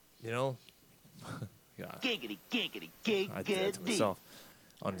up, God. Giggity, giggity, I did that to giggity. myself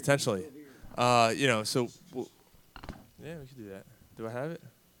unintentionally. So yeah, we could do that. Do I have it?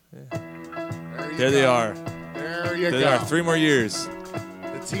 Yeah. There they are. There you There go. they are. 3 more years.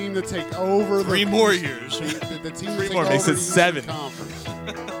 The team to take over. 3 more years. The team to 3 take more over makes the it Eastern 7. Conference.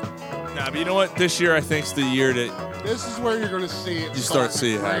 Nah, but you know what? This year I think's the year that. This is where you're going to see it. You start to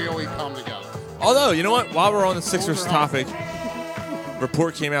seeing it happen. really come together. Although, you know what? While we're on the Sixers topic,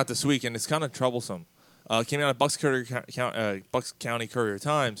 report came out this week, and it's kind of troublesome. Came out of Bucks County Courier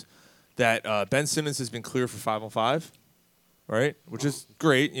Times that Ben Simmons has been cleared for 5-on-5, right? Which is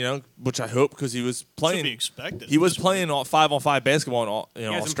great, which I hope, because he was playing. Should be expected. He was playing 5-on-5 basketball in he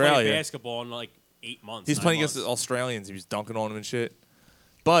hasn't Australia. played basketball in like 8 months. He's 9 playing months. against the Australians. He was dunking on them and shit.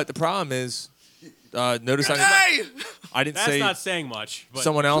 But the problem is, notice I didn't That's say not saying much. But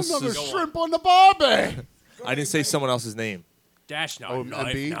someone Another else's. shrimp on the barbie. I didn't say someone else's name. Dash no. Oh, no,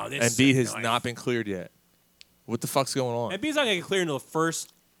 Embiid? no, this Embiid has knife. not been cleared yet. What the fuck's going on? Embiid's not going to get cleared until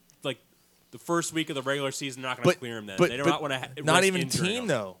the first week of the regular season. They're not going to clear him then. They do not want to. Not even team him.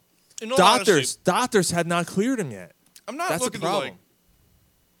 though. In all Doctors honesty, had not cleared him yet. I'm not That's looking the to problem.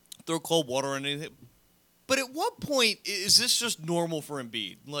 throw cold water on anything. But at what point is this just normal for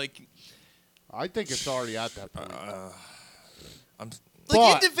Embiid? I think it's already at that point.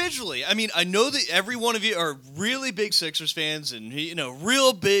 Like individually, I mean, I know that every one of you are really big Sixers fans and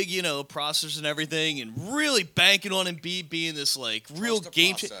real big, processors and everything, and really banking on Embiid being this real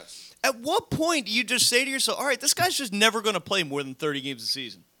game changer. At what point do you just say to yourself, "All right, this guy's just never going to play more than 30 games a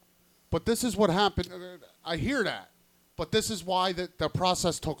season"? But this is what happened. I hear that. But this is why the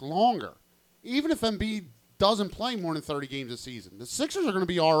process took longer. Even if Embiid doesn't play more than 30 games a season, the Sixers are going to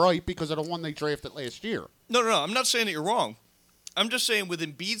be all right because of the one they drafted last year. No. I'm not saying that you're wrong. I'm just saying with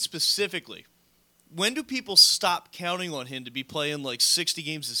Embiid specifically, when do people stop counting on him to be playing 60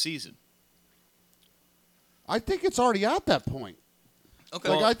 games a season? I think it's already at that point.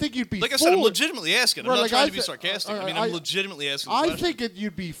 Okay. I think you'd be I foolish. said, I'm legitimately asking. I'm Right, not trying to be thi- sarcastic. I- I'm legitimately asking the I question. think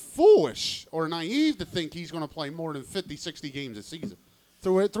you'd be foolish or naive to think he's going to play more than 50, 60 games a season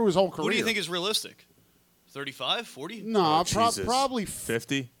through his whole career. What do you think is realistic? 35, 40? No, Jesus. probably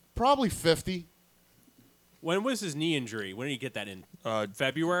 50. Probably 50. When was his knee injury? When did he get that in?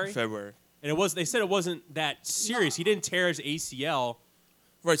 February. February. And they said it wasn't that serious. He didn't tear his ACL.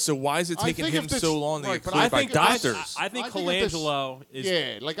 Right. So why is it taking him so long to get But cleared by doctors? I think Colangelo is.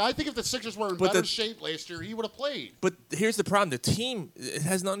 Yeah, I think if the Sixers were in But better the- shape last year, he would have played. But here's the problem: the team. It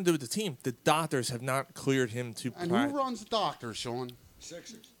has nothing to do with the team. The doctors have not cleared him to And play. who runs the doctors, Sean?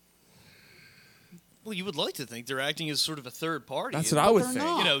 Sixers. Well, you would like to think they're acting as sort of a third party. That's what I would They're think.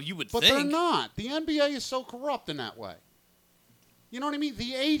 not. You would but think. they're not. The NBA is so corrupt in that way. You know what I mean?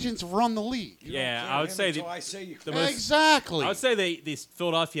 The agents run the league. Yeah, I would say exactly. I would say the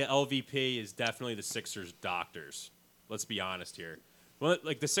Philadelphia LVP is definitely the Sixers doctors. Let's be honest here. Well,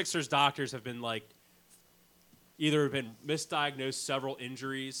 like the Sixers doctors have been like either been misdiagnosed several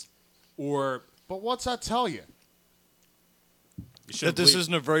injuries, or. But what's that tell you? That this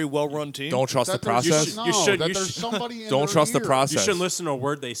isn't a very well-run team. Don't trust the process. There's somebody in don't their trust ear. the process. You shouldn't listen to a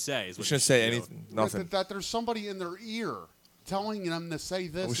word they say. You shouldn't say anything. Nothing. That there's somebody in their ear telling them to say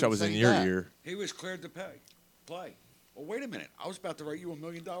this. I wish I was in your ear. He was cleared to play. Well, wait a minute. I was about to write you $1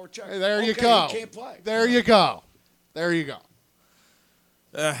 million check. Hey, there you Okay, go. He can't play. There you go. There you go.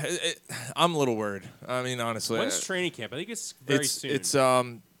 I'm a little worried. I mean, honestly. When's training camp? I think it's very soon. It's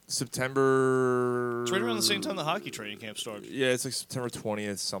September. It's right around the same time the hockey training camp starts. Yeah, it's like September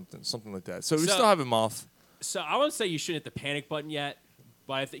 20th, something like that. So we still have him off. So I wouldn't say you shouldn't hit the panic button yet,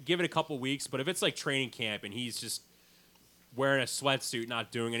 but give it a couple weeks. But if it's like training camp and he's just wearing a sweatsuit,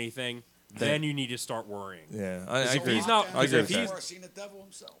 not doing anything, then you need to start worrying. Yeah, I agree. He's not. I agree with He's that. seen the devil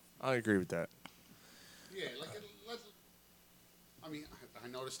himself. I agree with that. Yeah, I mean, I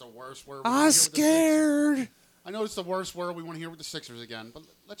noticed the worst word. I'm scared. I noticed the worst word we want to hear with the Sixers again, but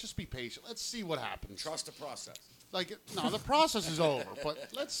let's just be patient. Let's see what happens. Trust the process. Like, no, the process is over, but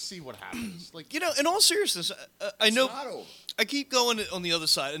let's see what happens. Like, You know, in all seriousness, I know not over. I keep going on the other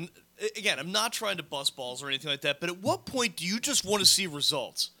side, and again, I'm not trying to bust balls or anything like that, but at what point do you just want to see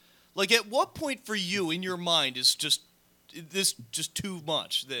results? Like, at what point for you in your mind is just too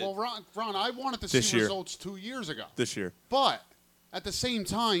much? well, Ron, I wanted to This see year. results 2 years ago, This year. but at the same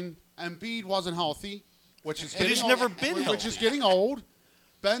time, Embiid wasn't healthy, which is And he's never been which healthy. is getting old.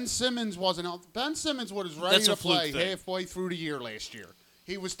 Ben Simmons wasn't healthy. Ben Simmons was ready That's to a fluke play thing. halfway through the year last year.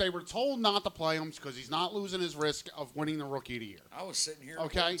 They were told not to play him because he's not losing his risk of winning the Rookie of the Year. I was sitting here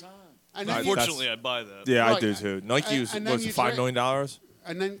Okay, the whole time. and then you- Unfortunately, I buy that. Yeah, I Right. do too. Nike was and then was you it $5 million?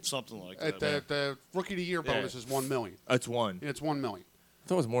 and then Something like that. the Rookie of the Year bonus is $1 million. It's one. It's $1 million. I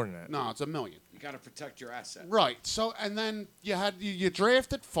thought it was more than that. No, it's $1 million. You got to protect your asset. Right. So, and then you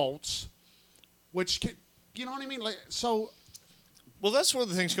drafted Fultz, which you know what I mean. Like, so Well, that's one of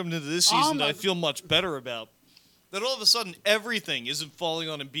the things coming into this season that I feel much better about. That all of a sudden everything isn't falling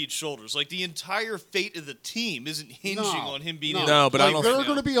on Embiid's shoulders. Like the entire fate of the team isn't hinging on him being able No, to but play I don't they're think-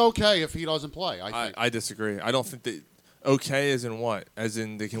 going to be okay if he doesn't play. I think. I disagree. I don't think that. Okay, as in what? As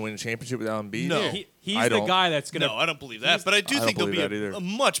in they can win a championship without Embiid? No. He's I the don't. guy that's going to. No, I don't believe that. But I do I think don't they'll be believe that a either.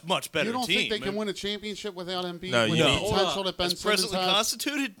 much, much better You don't team. think they can win a championship without Embiid? No, with you the don't. potential that Ben As Simmons presently has?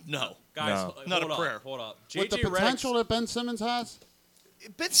 constituted? No. Guys, No. Not hold a up, prayer. Hold up. With the JJ potential Redick's- that Ben Simmons has,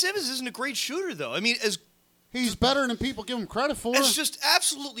 Ben Simmons isn't a great shooter, though. I mean, he's better than people give him credit for. as just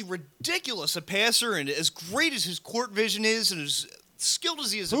absolutely ridiculous a passer and as great as his court vision is and as skilled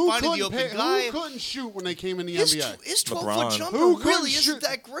as he is at finding the open guy. Who couldn't shoot when they came in the His NBA? his 12-foot LeBron. jumper Who couldn't really shoot- isn't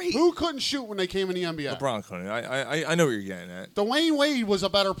that great. Who couldn't shoot when they came in the NBA? LeBron couldn't. I know what you're getting at. Dwayne Wade was a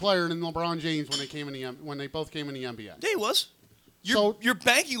better player than LeBron James when they both came in the NBA. Yeah, he was. So- You're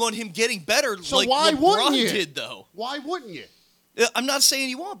banking on him getting better So like why LeBron wouldn't you? did, though. Why wouldn't you? I'm not saying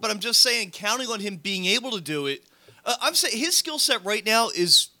you won't, but I'm just saying counting on him being able to do it. I'm saying his skill set right now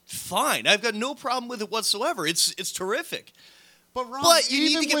is fine. I've got no problem with it whatsoever. It's terrific. But Ron, But you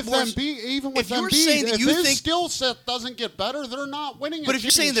even need to get with more. Embiid, even with if you're Embiid, saying that if you his think, skill set doesn't get better, they're not winning. but if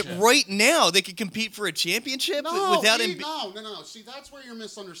you're saying that right now they could compete for a championship without Embiid, no. See, that's where you're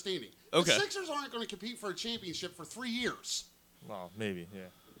misunderstanding. Okay. The Sixers aren't going to compete for a championship for 3 years. Well, maybe, yeah.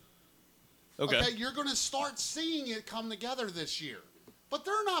 Okay. You're going to start seeing it come together this year. But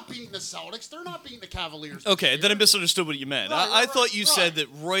they're not beating the Celtics. They're not beating the Cavaliers. Okay, then I misunderstood what you meant. I thought you said that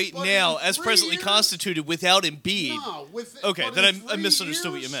right But now, in as 3 presently years- constituted without Embiid. No, Okay, but then in I 3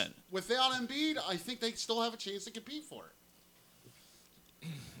 misunderstood what you years, meant. Without Embiid, I think they still have a chance to compete for it.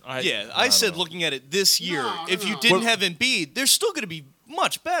 I said looking at it this year, No, if you no. didn't have Embiid, they're still going to be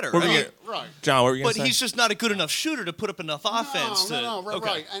much better. What were I you mean, gonna- Right. John, what were you going but to say? he's just not a good enough shooter to put up enough offense to.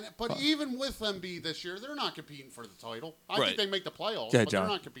 Right. But even with Embiid this year, they're not competing for the title. I Right. think they make the playoffs, Yeah, but John.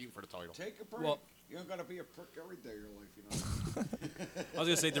 they're not competing for the title. Take a break. Well- you don't got to be a prick every day of your life, you know. I was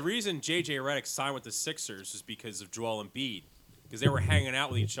going to say, the reason J.J. Redick signed with the Sixers is because of Joel Embiid, because they were hanging out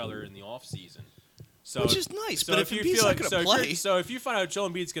with each other in the offseason. So, Which is nice, so but if you Embiid's feel not gonna play- so if you find out Joel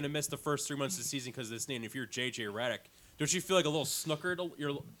Embiid's going to miss the first 3 months of the season because of this knee, and if you're J.J. Redick, don't you feel like a little snookered?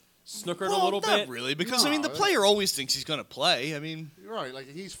 You're snookered a little not bit? really, because I No, mean the player always thinks he's going to play. I mean, You're right. Like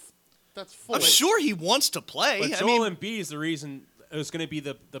that's full. I'm sure he wants to play. But I Joel mean, Embiid is the reason. is going to be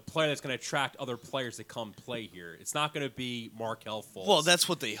the player that's going to attract other players to come play here. It's not going to be Markelle Fultz. Well, that's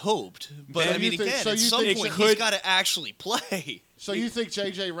what they hoped. But I mean, again, at some point, he's got to actually play. So you think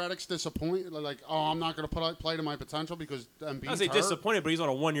J.J. Redick's disappointed? Like, I'm not going to play to my potential because Embiid's I say hurt? disappointed, but he's on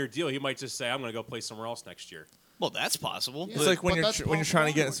a 1-year deal. He might just say, I'm going to go play somewhere else next year. Well, that's possible. It's like when you're trying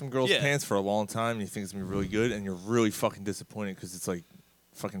to get in some girl's pants for a long time and you think it's going to be really good and you're really fucking disappointed because it's like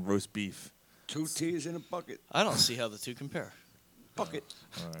fucking roast beef. 2 T's in a bucket. I don't see how the two compare. Bucket.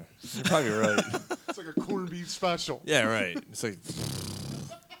 All right. You're probably right. It's like a corned beef special. Yeah, right. It's like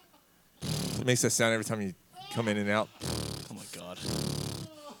it makes that sound every time you come in and out. Oh my god.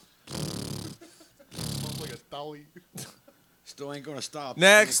 Sounds like a dolly. Still ain't gonna stop.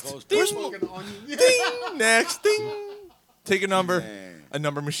 Next. Ding. Ding. Next. Ding. Take a number. Man. A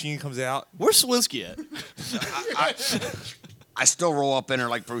number machine comes out. Where's Swinsky at? I still roll up in her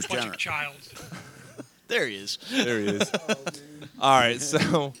like Bruce Bunch Jenner. of child. There he is. There he is. All right,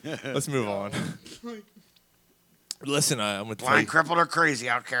 so let's move on. Listen, I'm going to tell Blind, you. crippled, or crazy,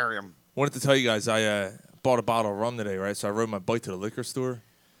 I'll carry him. Wanted to tell you guys, I bought a bottle of rum today, right? So I rode my bike to the liquor store.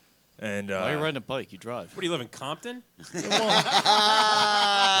 And why are you riding a bike? You drive. What, do you live in Compton? This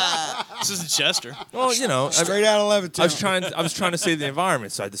isn't Chester. Well, you know. Straight out of Levittown. I was trying to save the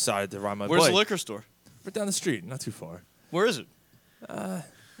environment, so I decided to ride my bike. Where's the liquor store? Right down the street, not too far. Where is it?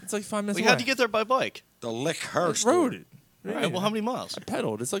 It's like 5 minutes Like, away. how'd you get there by bike? The liquor I store. rode it. All right, well, how many miles? I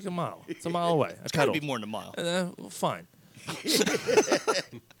pedaled. It's like a mile. It's a mile away. It's got to be more than a mile. Well, fine.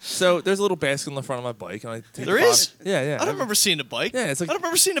 So there's a little basket on the front of my bike, and I take There the is? bottle. Yeah. I don't remember seeing a bike. Yeah, it's like I don't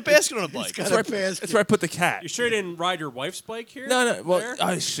remember seeing a basket on a bike. It's where I put the cat. You sure you didn't ride your wife's bike here? No. Well,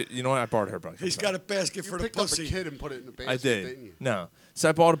 There? you know what? I borrowed her bike. He's got a basket for the picked up pussy. a kid and put it in the basket, I did. didn't you? No. So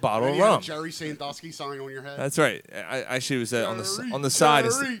I bought a bottle And of you had a rum. Jerry Sandusky sign on your head. That's right. I actually was on the Jerry, side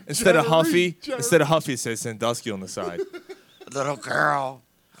Jerry, instead of Jerry, Huffy. Jerry. Instead of Huffy, it says Sandusky on the side. Little girl.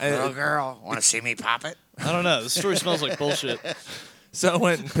 Want to see me pop it? I don't know. This story smells like bullshit. So I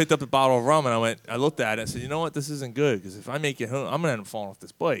went and picked up a bottle of rum, and I looked at it and said, you know what? This isn't good, because if I make it home, I'm going to end up falling off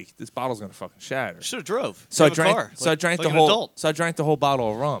this bike. This bottle's going to fucking shatter. Should have drove. So I Have a drank. car. So I drank like the an whole. adult. So I drank the whole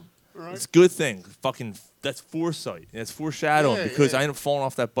bottle of rum. Right. It's a good thing. Fucking, that's foresight. That's foreshadowing, Yeah, because yeah. I ended up falling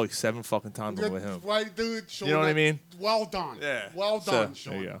off that bike 7 fucking times on the way home. Right, dude. You know what I mean? Well done. Yeah. Well So, done,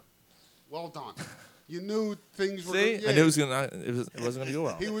 Sean. there you go. Well done. You knew things were. See, Yeah. I knew it wasn't gonna go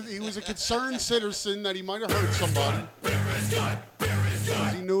well. He was a concerned citizen that he might have hurt somebody.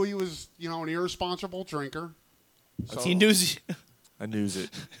 He knew he was, an irresponsible drinker. So He knows. I knew it.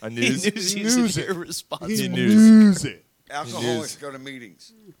 I He knew knows it. he's irresponsible. He knew knew it. Alcoholics go to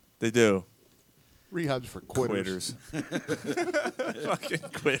meetings. They do. Rehabs for quitters. Fucking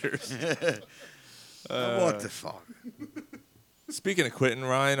quitters. What the fuck? Speaking of quitting,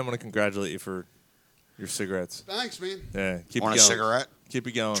 Ryan, I'm gonna congratulate you for your cigarettes. Thanks, man. Yeah, keep Want it a going. cigarette? Keep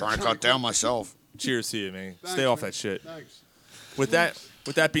it going. Trying to cut down myself. Cheers to you, man. Thanks, Stay off man. that shit. Thanks. With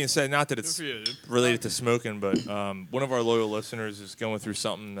that being said, not that it's Good for you, dude. related to smoking, but one of our loyal listeners is going through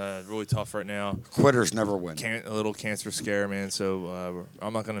something really tough right now. Quitters never win. A little cancer scare, man. So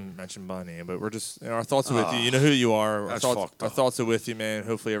I'm not going to mention by name, but we're just our thoughts are with you. You know who you are. That's our fucked up. thoughts are with you, man.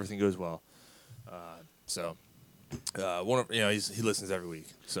 Hopefully everything goes well. He listens every week.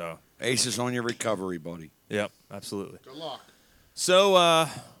 So Ace is on your recovery, buddy. yep, absolutely. Good luck. So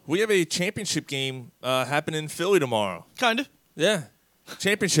we have a championship game happening in Philly tomorrow. Kind of. Yeah,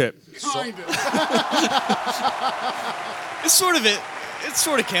 championship. Kind of. It's sort of it. It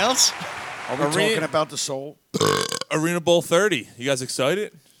sort of counts. Are we talking about the soul? Arena Bowl 30. You guys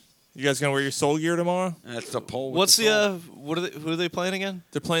excited? You guys gonna wear your soul gear tomorrow? That's the pole. What's the who are they playing again?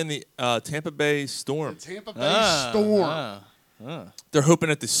 They're playing the Tampa Bay Storm. Tampa Bay Storm. They're hoping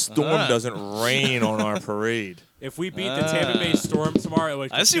that the storm doesn't rain on our parade. If we beat the Tampa Bay Storm tomorrow, it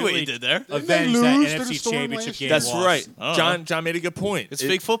would I see what you did there. avenge Didn't that they lose to the NFC Storm Championship last game year? That's loss. right. John made a good point. It's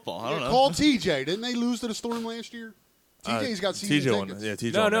fake football. I don't know. Call TJ. Didn't they lose to the Storm last year? TJ's got season TJ won. tickets. Yeah,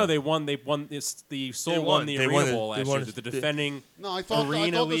 TJ No, won. no, they won. They won. The Soul They won won. the They Arena won it. Bowl They last won year. it. The defending No, I thought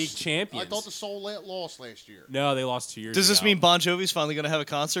Arena the, League champions. I thought the Soul lost last year. No, they lost 2 years Does this ago. mean Bon Jovi's finally going to have a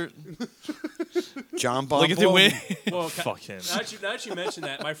concert? John Bon Like if they win Well, Fuck him. Now that you mention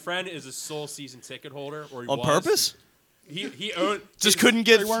that, my friend is a Soul season ticket holder, or he on was. purpose? He owned. Just his- couldn't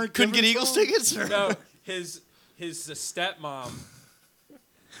get They weren't couldn't get giving Eagles Soul? tickets? Or? No, his stepmom.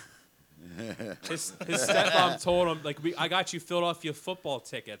 His stepmom told him I got you Philadelphia football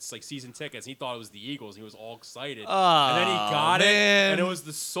tickets, like season tickets. He thought it was the Eagles. He was all excited, and then he got it, man. and it was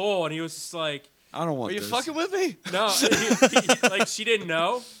the Soul, and he was just like, I don't want Are you this. fucking with me? no, like she didn't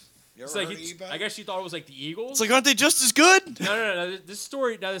know. You It's ever like heard of eBay? I guess she thought it was like the Eagles. It's like, aren't they just as good? No. This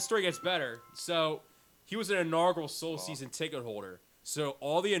story gets better. So He was an inaugural Soul Season ticket holder. So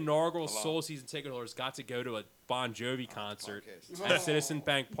all the inaugural Soul Season ticket holders got to go to a Bon Jovi concert at Citizen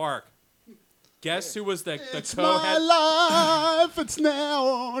Bank Park. Guess who was the my life, it's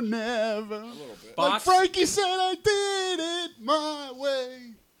now or never. Like Frankie said, I did it my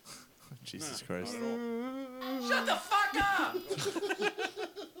way. Jesus Christ. Shut the fuck up!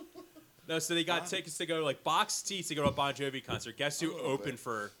 No, so they got tickets to go, like box seats to go to a Bon Jovi concert. Guess who opened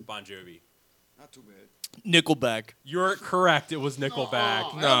for Bon Jovi? Not too bad. Nickelback. You're correct. It was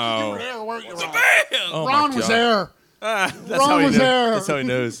Nickelback. No. Oh Ron was there. That's Ron how he was knows. there. That's how he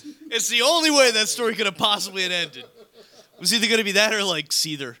knows. It's the only way that story could have possibly had ended. It was either going to be that or like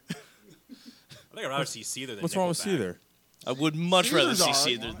Seether. I think I'd rather see Seether than What's wrong with Nickelback. Seether? I would much rather see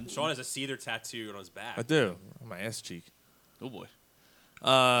Seether's Seether. alright. Sean has a Seether tattoo on his back. I do. On my ass cheek. Oh boy.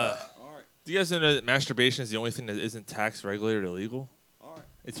 Do you guys know that masturbation is the only thing that isn't tax regulated or illegal? All right.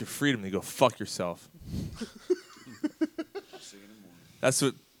 It's your freedom to go fuck yourself. See you in the morning. That's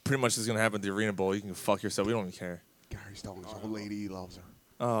what pretty much is going to happen at the Arena Bowl. You can go fuck yourself. We don't even care. Gary's telling his old lady he loves her.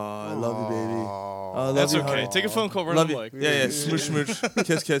 Oh, I love you, baby. Oh, I love That's you, okay. honey. Take a phone call right Love on you. the mic. Yeah, smooch, smooch,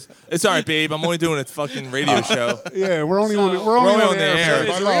 kiss, kiss. It's all right, babe. I'm only doing a fucking radio show. Yeah, we're only on the air.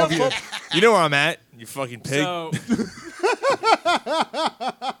 air. I love you. You know where I'm at, you fucking pig. So,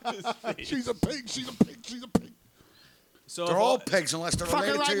 She's a pig. She's a pig. She's a pig. so They're all pigs unless they're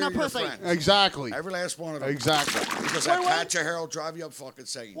Fucking related right to in you the or your pussy. friends. Exactly. Every last one of them. Exactly. Because that patch of hair will drive you up fucking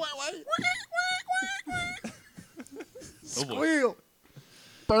insane. Oh boy. Squeal.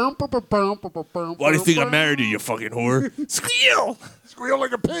 Why do you think I married you, you fucking whore? Squeal! Squeal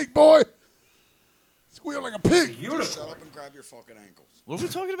like a pig, boy. Squeal like a pig. Just shut up and grab your fucking ankles. What are we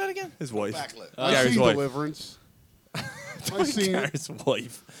talking about again? His wife. Backlip. I Gary's see wife. Deliverance. I seen it. Gary's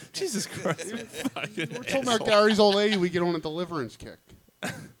wife. Jesus Christ. We're talking about Gary's old lady. We get on a Deliverance kick.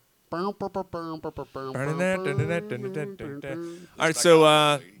 All right,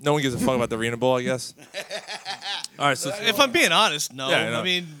 so no one gives a fuck about the Arena Bowl, I guess. All right, so If I'm being honest, no. Yeah, I know. I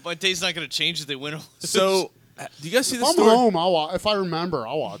mean, my day's not going to change if they win or lose. do you guys see If the I'm story? home, I'll watch. If I remember,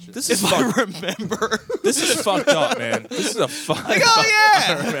 I'll watch it. This is if I fucked. remember. This is fucked up, man. This is a fuck. Like, oh, yeah.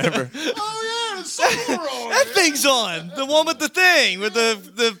 I remember. Oh, yeah. It's so wrong. That thing's on. The one with the thing, with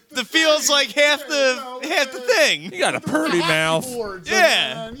the field's like half the thing. You got a purdy mouth.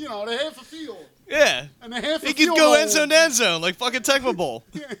 Yeah. And, you know, the half a field. Yeah. And the half a He field. could go goal. end zone to end zone like fucking Tecmo Bowl.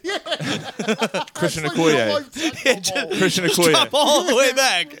 Christian That's like real Okoye. life Tecmo Bowl. Christian Drop Okoye. all the way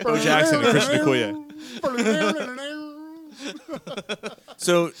back. Bo Jackson and Christian Okoye.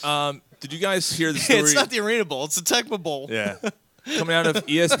 So, did you guys hear the story? It's not the Arena Bowl. It's the Tecmo Bowl. Yeah. Coming out of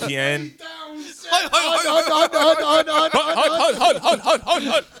ESPN.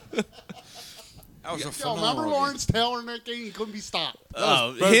 That was a Yo, phenomenal remember game. Lawrence Taylor in that game? He couldn't be stopped.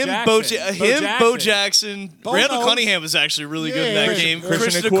 Oh, Bo him, Jackson. Bo Jackson. Bo Randall knows. Cunningham was actually really good in Yeah, that game. Christian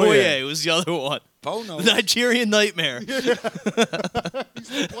Christian Okoye. Okoye was the other one. Bo knows. The Nigerian Nightmare. He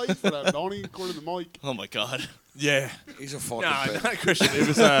still plays for them, don't he? According to Mike. Oh my God. Yeah. He's a fucking No, pig. not Christian. It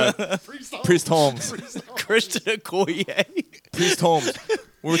was Priest Holmes. Christian Okoye. Priest Holmes.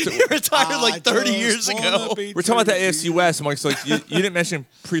 We were He retired like 30 years ago. We're talking about the AFC West. I'm like, you didn't mention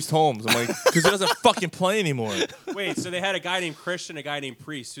Priest Holmes. I'm like, because he doesn't fucking play anymore. wait, so they had a guy named Christian, a guy named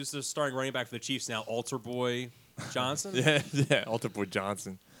Priest. Who's the starting running back for the Chiefs now? Altar Boy Johnson? Yeah, Altar Boy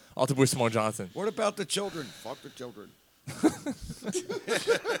Johnson. Altar Boy Simone Johnson. What about the children? Fuck the children.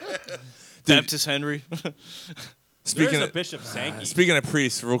 Baptist Henry. Speaking There's a of Bishop Sankey. speaking of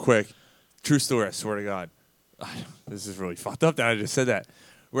priests, real quick, true story. I swear to God, this is really fucked up. That I just said that.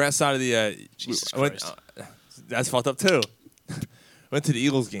 We're outside of the. Jesus Christ. That's fucked up too. Went to the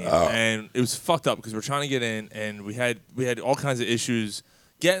Eagles game and it was fucked up because we're trying to get in and we had all kinds of issues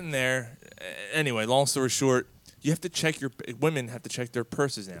getting there. Anyway, long story short, you have to check women have to check their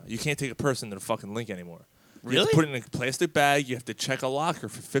purses now. You can't take a purse into the fucking link anymore. You have to put it in a plastic bag. You have to check a locker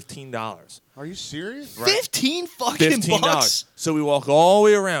for $15. Are you serious? 15 fucking bucks. So we walk all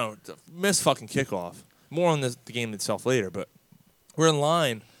the way around. Miss fucking kickoff. More on the game itself later, but we're in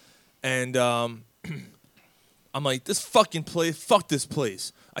line, and I'm like, this fucking place, fuck this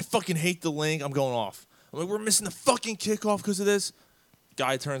place. I fucking hate the link. I'm going off. I'm like, we're missing the fucking kickoff because of this.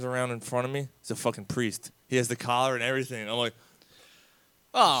 Guy turns around in front of me. It's a fucking priest. He has the collar and everything. I'm like,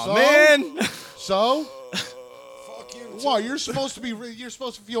 oh, So? man. So? Fuck you. Why? You're supposed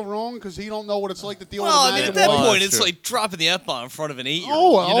to feel wrong because he don't know what it's like to deal Well, with I mean, a at that Well, point, that's it's true. like dropping the F-bomb in front of an 8-year-old.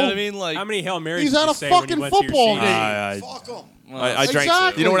 Oh, well. You know what I mean? Like, How many Hail Marys He's did at you a say when you fucking went to your football seat? game. Fuck him. I drank.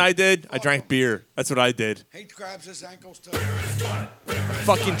 Exactly. You know what I did? I drank beer. That's what I did. He grabs his ankles too.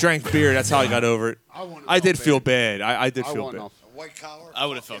 Fucking drank beer. That's how I got over it. I did feel bad. I did feel bad. A white collar. I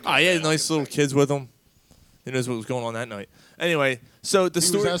would have felt I had nice little kids with him. Who knows what was going on that night? Anyway, so the He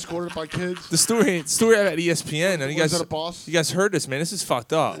story. was escorted by kids. The story about ESPN, and you Was guys, that a boss? you guys heard this, man. This is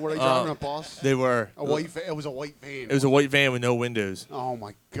fucked up. Were they driving a boss? They were. A white. It was a white van. It was a white van with no windows. Oh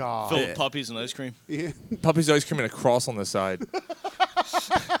my god. Filled with puppies and ice cream. Yeah. Puppies ice cream and a cross on the side.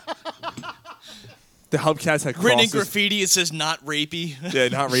 The hubcaps had crosses. Written in graffiti, it says "not rapey." Yeah,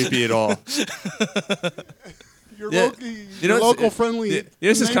 not rapey at all. Your Yeah. local, You your know, local it's- friendly yeah,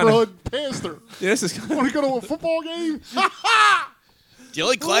 this is kinda- neighborhood pastor. Yeah, this is Want to go to a football game? Do you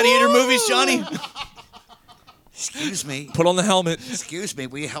like gladiator movies, Johnny? Excuse me. Put on the helmet. Excuse me.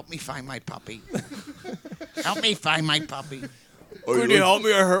 Will you help me find my puppy? Help me find my puppy. Could you help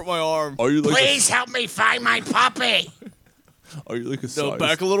me? I hurt my arm. Are you like Please help me find my puppy. Are you like a No, size?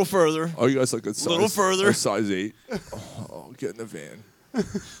 back a little further. Are you guys like a size? Little further. A size 8. Oh, get in the van.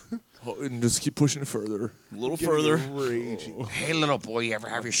 And just keep pushing it further. A little further. Hey, little boy, you ever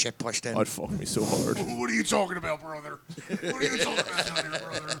have your shit pushed in? I'd fuck me so hard. What are you talking about, brother? What are you talking about down here,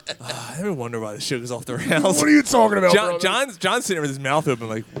 brother? I ever wonder why the show goes off the rails. What are you talking about, brother? John's sitting there with his mouth open,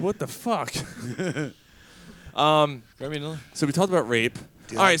 like, what the fuck? Grab me another. So we talked about rape.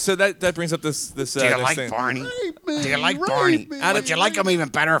 All right, so that brings up this Do you next like thing. Barney? Rape me, Do you like rape Barney? me. Would you like him even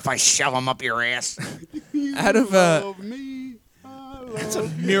better if I shove him up your ass? Out of Love me. It's a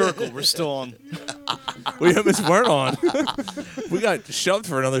miracle we're still on. we almost weren't on. We got shoved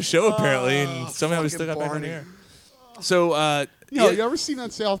for another show apparently, and somehow we still got back on the air. So, Yo, yeah, you ever seen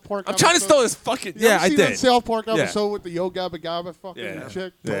that South Park I'm episode? trying to steal this fucking. You Yeah, ever I seen did. that South Park Yeah. episode with the Yo Gabba Gabba fucking Yeah.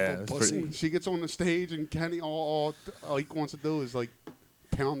 chick? Yeah, Purple it's pussy. pretty- She gets on the stage and Kenny all Ike wants to do is like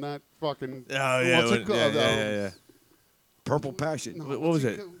pound that fucking. Oh yeah, what's it called? yeah. Purple passion. No, What what's was he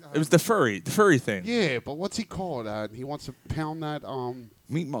it? called? It was the furry thing. Yeah, but what's he called? He wants to pound that.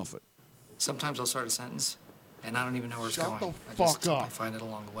 Meat muffin. Sometimes I'll start a sentence, and I don't even know where it's Shut going. the I just fuck up. I find it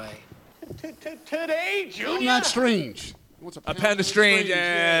along the way. Today, Pound that strange. He wants to A pound of strange.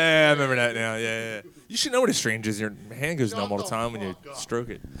 Yeah, I remember that now. Yeah. You should know what a strange is. Your hand goes numb all the time when you stroke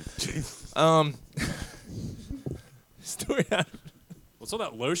it. Story out. What's all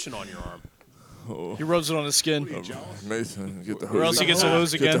that lotion on your arm? Oh. He rubs it on his skin. Mason, get the hose. Or else he gets a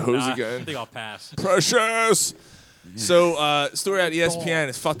hose Get again. the hose Nah, I again. think I'll pass. Precious. So, story at ESPN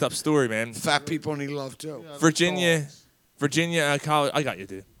is fucked up story, man. Fat people need love too. Virginia college. I got you,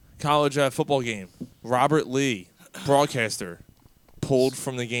 dude. College football game. Robert Lee, broadcaster, pulled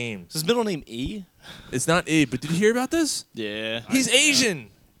from the game. Is his middle name E? It's not E, but did you hear about this? Yeah. He's Asian,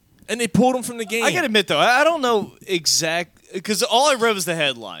 and they pulled him from the game. I gotta admit though, I don't know because all I read was the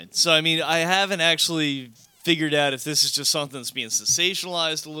headline. So I mean, I haven't actually figured out if this is just something that's being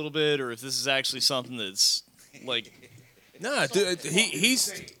sensationalized a little bit, or if this is actually something that's like. Nah, dude, he's.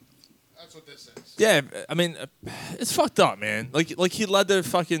 That's what this is. Yeah, I mean, it's fucked up, man. Like he led the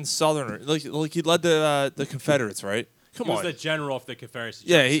fucking Southern, like he led the Confederates, right? Come He was on. the general of the Confederacy.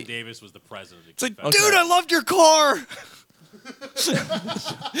 Yeah, Jefferson he- Davis was the president. Of It's the like, Confederacy. dude, I loved your car.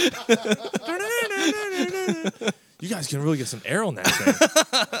 You guys can really get some air on that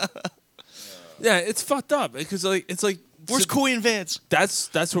thing. Yeah, it's fucked up because it's like Where's Coy and Vance?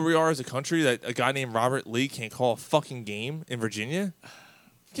 that's where we are as a country. That a guy named Robert Lee can't call a fucking game in Virginia.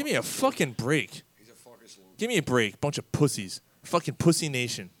 Give me a fucking break. Give me a break. Bunch of pussies. Fucking pussy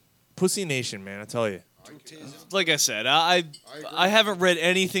nation. Pussy nation, man. I tell you. Like I said, I haven't read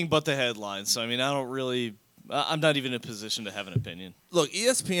anything but the headlines. So I mean, I don't really. I'm not even in a position to have an opinion. Look,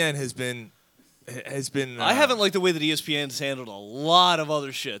 ESPN has been. I haven't liked the way that ESPN's handled a lot of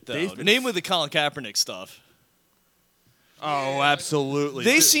other shit, though. They've been- Namely the Colin Kaepernick stuff. Oh, absolutely.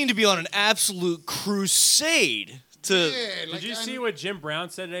 They seem to be on an absolute crusade to. Did you see what Jim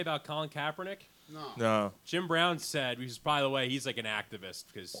Brown said today about Colin Kaepernick? No. Jim Brown said, because by the way, he's like an activist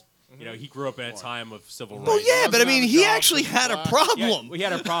because he grew up in a time of civil rights. Well, yeah, but I mean, he actually had a problem. Yeah, he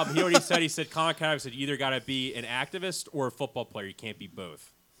had a problem. He already said. He said Colin Kaepernick said you either got to be an activist or a football player. You can't be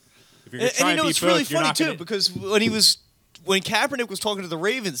both. If you're And trying you know, to be it's both, really you're funny not too gonna- because when Kaepernick was talking to the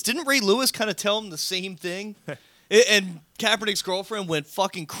Ravens, didn't Ray Lewis kind of tell him the same thing? And Kaepernick's girlfriend went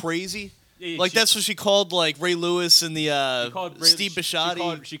fucking crazy. Yeah, Like that's what she called like Ray Lewis and the Steve She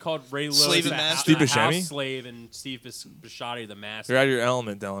Bisciotti. called Ray Lewis Slave and a master. Steve Buscemi? house slave and Steve Bisciotti the master. You're out of your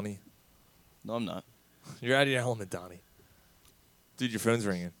element, Delaney. No, I'm not. You're out of your element, Donnie. Dude, your phone's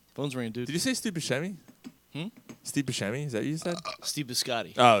ringing. Phone's ringing, dude. Did you say Steve Buscemi? Steve Buscemi? Is that what you said? Steve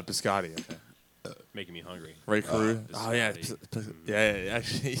Biscotti. Oh, Biscotti. Okay. Making me hungry. Ray Carew. Oh, yeah. Biscotti. Yeah.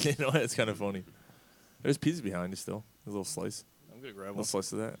 Actually, you know what? It's kind of funny. There's pizza behind you still. A little slice. I'm gonna grab A one. little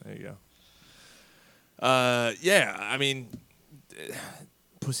slice of that. There you go. Yeah, I mean,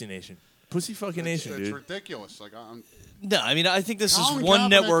 pussy nation. Pussy fucking nation, It's dude. ridiculous. Like No, I mean, I think this Colin is one Kaepernick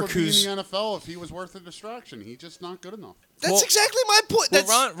network would be who's in the NFL if he was worth a distraction. He's just not good enough. That's exactly my point.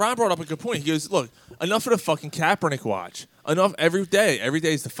 Well, Ron brought up a good point. He goes, look, enough of the fucking Kaepernick watch. Enough every day. Every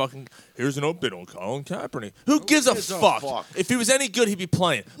day is the fucking, here's an update on Colin Kaepernick. Who gives a fuck? If he was any good, he'd be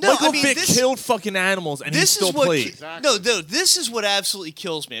playing. No, Michael I mean, Vick killed fucking animals, and he still played. No, this is what absolutely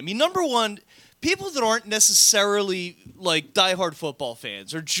kills me. I mean, number one, people that aren't necessarily like diehard football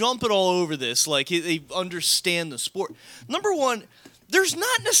fans are jumping all over this like they understand the sport. Number one, there's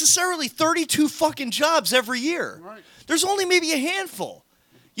not necessarily 32 fucking jobs every year. Right. There's only maybe a handful.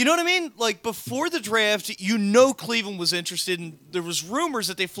 You know what I mean? Like, before the draft, you know Cleveland was interested, and there was rumors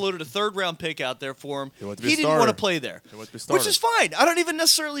that they floated a third-round pick out there for him. He didn't want to play there, which is fine. I don't even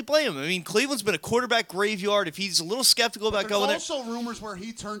necessarily blame him. I mean, Cleveland's been a quarterback graveyard. If he's a little skeptical about going there. There's also rumors where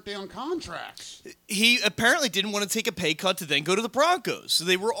he turned down contracts. He apparently didn't want to take a pay cut to then go to the Broncos. So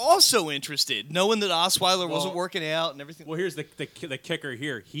they were also interested, knowing that Osweiler wasn't working out and everything. Well, here's the kicker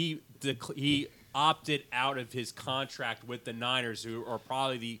here. He opted out of his contract with the Niners, who are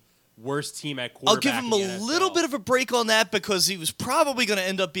probably the worst team at quarterback. I'll give him a little bit of a break on that because he was probably going to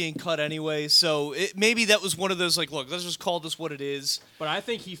end up being cut anyway. So maybe that was one of those, like, look, let's just call this what it is. But I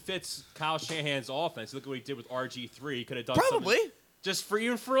think he fits Kyle Shanahan's offense. Look at what he did with RG3. He could have done probably something just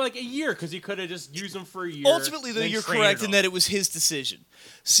for like a year, because he could have just used him for a year. Ultimately, though, you're correct in that it was his decision.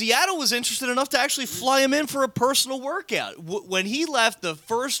 Seattle was interested enough to actually fly him in for a personal workout. When he left, the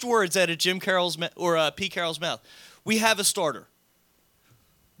first words out of Pete Carroll's mouth, "We have a starter."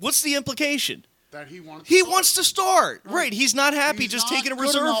 What's the implication? That he wants to start. Right. He's not happy just taking a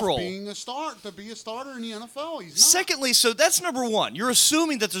reserve role. Being a to be a starter in the NFL. He's not. Secondly, so that's number one. You're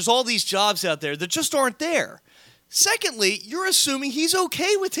assuming that there's all these jobs out there that just aren't there. Secondly, you're assuming he's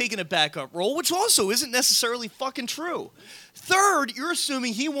okay with taking a backup role, which also isn't necessarily fucking true. Third, you're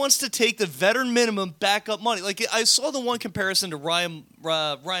assuming he wants to take the veteran minimum backup money. Like, I saw the one comparison to Ryan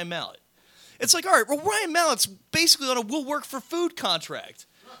Mallett. It's like, all right, well, Ryan Mallett's basically on a will work for food contract.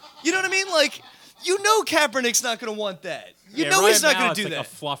 You know what I mean? Like, you know Kaepernick's not going to want that. You know Ryan he's not going Mallett's to do like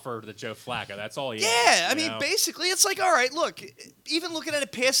that. a fluffer to Joe Flacco. That's all he is. Yeah, I mean, basically, it's like, all right, look, even looking at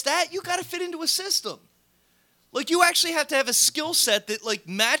it past that, you got to fit into a system. Like, you actually have to have a skill set that, like,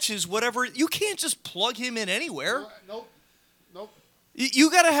 matches whatever. You can't just plug him in anywhere. Nope.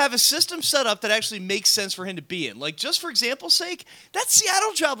 You got to have a system set up that actually makes sense for him to be in. Like, just for example's sake, that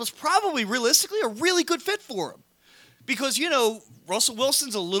Seattle job was probably, realistically, a really good fit for him. Because, you know, Russell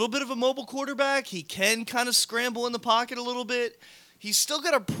Wilson's a little bit of a mobile quarterback. He can kind of scramble in the pocket a little bit. He's still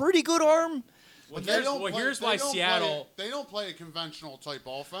got a pretty good arm. Here's why Seattle... They don't play a conventional type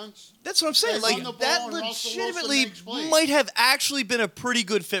offense. That's what I'm saying. Like, that legitimately might have actually been a pretty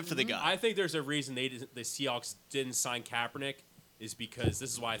good fit for the guy. I think there's a reason the Seahawks didn't sign Kaepernick, is because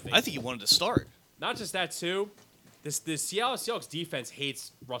this is why I think... I think he wanted to start. Not just that, too. The Seattle Seahawks defense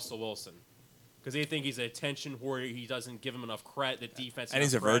hates Russell Wilson because they think he's an attention whore. He doesn't give him enough credit. The defense... And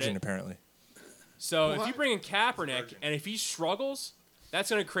he's a virgin, apparently. So if you bring in Kaepernick, and if he struggles... That's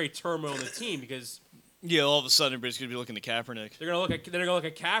going to create turmoil in the team because all of a sudden everybody's going to be looking to Kaepernick. They're going to look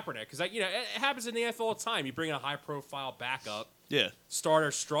at Kaepernick because it happens in the NFL all the time. You bring in a high profile backup. Yeah.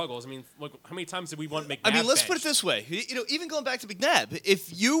 Starter struggles. I mean, look, how many times did we want McNabb? I mean, let's put it this way. Even going back to McNabb, if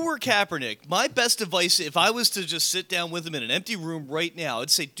you were Kaepernick, my best advice, if I was to just sit down with him in an empty room right now, I'd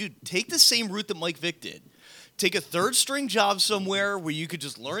say, dude, take the same route that Mike Vick did. Take a third string job somewhere where you could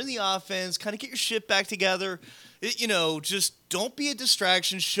just learn the offense, kind of get your shit back together. Just don't be a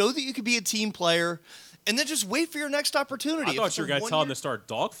distraction. Show that you could be a team player, and then just wait for your next opportunity. I thought you were going to tell him to start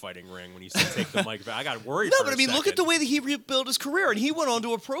a dogfighting ring when you said take the mic. I got worried. No, but I mean, look at the way that he rebuilt his career, and he went on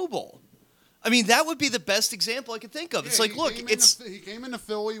to a Pro Bowl. I mean, that would be the best example I could think of. It's like, look, he came into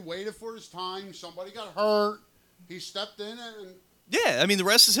Philly, waited for his time. Somebody got hurt. He stepped in and. Yeah, I mean, the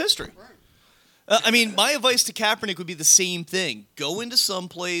rest is history. Right. I mean, my advice to Kaepernick would be the same thing. Go into some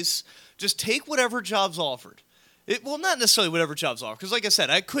place, just take whatever job's offered. Not necessarily whatever job's offered, because like I said,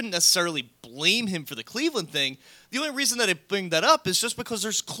 I couldn't necessarily blame him for the Cleveland thing. The only reason that I bring that up is just because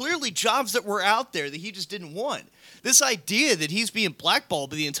there's clearly jobs that were out there that he just didn't want. This idea that he's being blackballed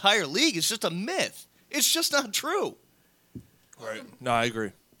by the entire league is just a myth. It's just not true. Right. No, I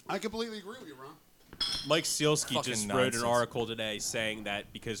agree. I completely agree with you, Ron. Mike Sealski Fucking just nonsense. wrote an article today saying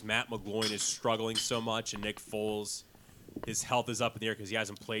that because Matt McGloin is struggling so much and Nick Foles, his health is up in the air because he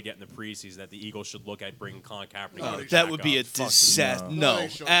hasn't played yet in the preseason, that the Eagles should look at bringing Colin Kaepernick. That would be a disaster. No,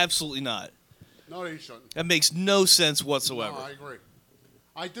 absolutely not. No, they shouldn't. That makes no sense whatsoever. No, I agree.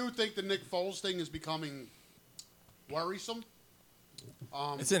 I do think the Nick Foles thing is becoming worrisome.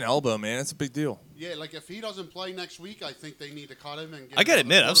 It's an elbow, man. It's a big deal. Yeah, like if he doesn't play next week, I think they need to cut him. And I got to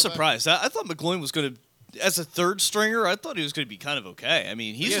admit, I'm surprised. I thought McGloin was going to as a third stringer, I thought he was going to be kind of okay. I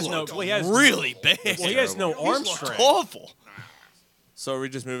mean, he's looked has really bad. Well, he has no arm strength. Awful. So are we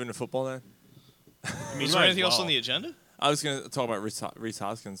just moving to football then? I mean, is there anything else on the agenda? I was going to talk about Reese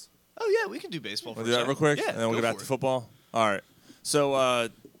Hoskins. Oh, yeah, we can do baseball for We'll do that real quick, Yeah, and then we'll get back to football. All right. So,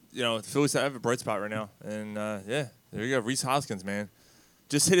 the Phillies have a bright spot right now. And, there you go. Reese Hoskins, man.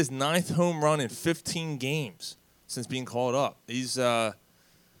 Just hit his 9th home run in 15 games since being called up. He's got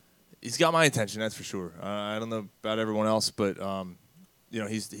my attention, that's for sure. I don't know about everyone else, but,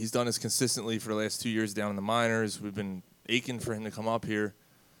 he's done this consistently for the last 2 years down in the minors. We've been aching for him to come up here.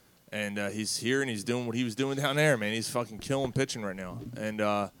 And he's here, and he's doing what he was doing down there, man. He's fucking killing pitching right now. And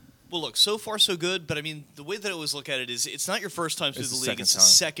well, look, so far so good, but I mean, the way that I always look at it is it's not your first time through the league, it's the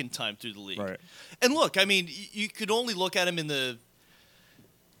second time through the league. Right. And look, I mean, you could only look at him in the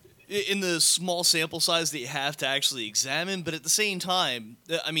small sample size that you have to actually examine, but at the same time,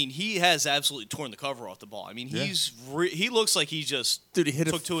 I mean, he has absolutely torn the cover off the ball. I mean, he looks like he just Dude, he hit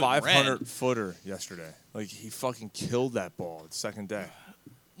took a to it and ran. 500-footer yesterday. Like, he fucking killed that ball the second day.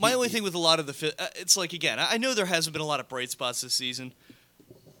 My only thing with a lot of it's like, again, I know there hasn't been a lot of bright spots this season,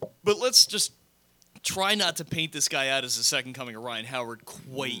 but let's just try not to paint this guy out as the second coming of Ryan Howard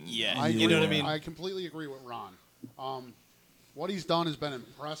quite yet. You know what I mean? I completely agree with Ron. What he's done has been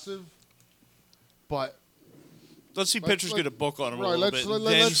impressive, but let's see pitchers get a book on him a little bit, and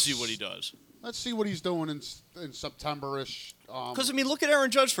then see what he does. Let's see what he's doing in September-ish. Because, I mean, look at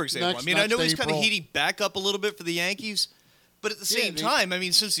Aaron Judge, for example. I know he's kind of heating back up a little bit for the Yankees. But at the same time, I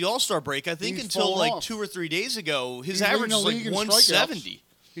mean, since the All-Star break, I think until like 2 or 3 days ago, his average was like 170.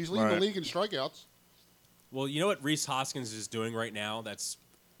 He's leading the league in strikeouts. Well, you know what Reese Hoskins is doing right now that's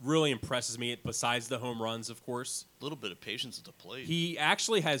really impresses me, besides the home runs, of course? A little bit of patience at the plate. He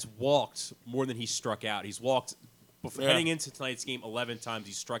actually has walked more than he struck out. He's walked, heading into tonight's game, 11 times.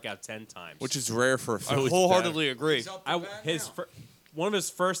 He struck out 10 times. Which is rare for a Phillies. I wholeheartedly agree. One of his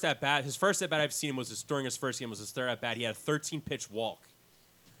first at bat I've seen him was during his first game was his third at bat. He had a 13-pitch walk,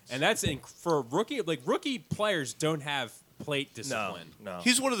 and that's for a rookie. Like rookie players don't have plate discipline. No.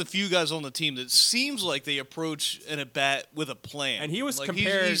 He's one of the few guys on the team that seems like they approach an at bat with a plan. And he was like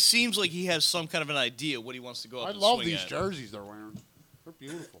compared. He seems like he has some kind of an idea what he wants to go up. I and love swing these at. jerseys they're wearing. They're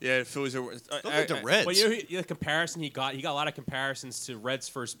beautiful. Yeah, Phillies are. Look like the Reds. But you know the comparison he got a lot of comparisons to Reds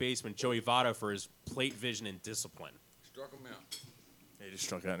first baseman Joey Votto for his plate vision and discipline. Struck him out. Yeah, he just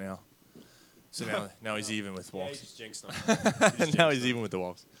struck out now. So now he's even with walks. Yeah, he just jinxed him. Now he's even with the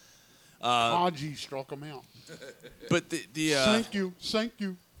walks. Haji struck him out. But the thank you.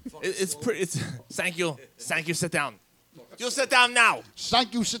 It's pretty. It's thank you. Sit down. You sit down now.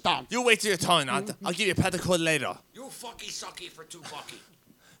 Thank you. Sit down. You wait till your turn. I'll give you a pedicle later. You fucky sucky for $2.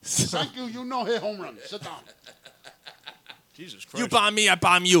 Thank you. You know hit home run. Sit down. Jesus Christ. You bomb me, I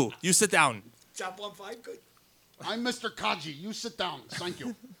bomb you. You sit down. Chop 1-5, good. I'm Mr. Kaji. You sit down. Thank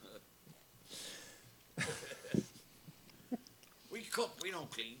you. We cook. We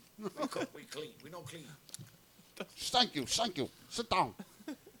don't clean. We cook. We clean. We don't clean. Thank you. Sit down.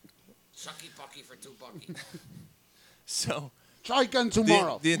 Sucky pucky for $2. So try again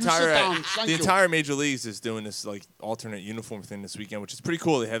tomorrow. The You sit down. entire major leagues is doing this like alternate uniform thing this weekend, which is pretty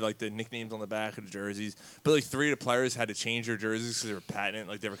cool. They have like the nicknames on the back of the jerseys, but like 3 of the players had to change their jerseys because they were patent,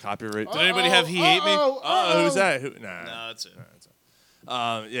 like they were copyright. Did anybody have He Hate Me? Who's that? Nah, that's it.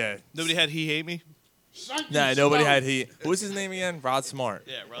 Yeah. Nobody had He Hate Me? Nah, nobody had he. What was his name again? Rod Smart.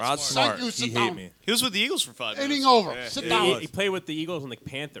 Yeah, Rod Smart. Thank you, He sit hate down. me. He was with the Eagles for 5 minutes. Inning over. Yeah. Sit Yeah, down. He played with the Eagles and the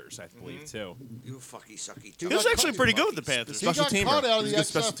Panthers, I believe, too. You fucky sucky. He was actually pretty good with the Panthers. He got Special teamer. cut out of He the was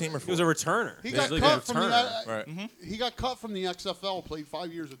a good special XFL. teamer. He was a returner. He He got was like a cut from the returner. Right. He got cut from the XFL. Played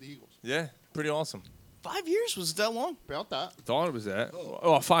 5 years with the Eagles. Yeah, pretty awesome. 5 years? Was it that long? About that. Thought it was that.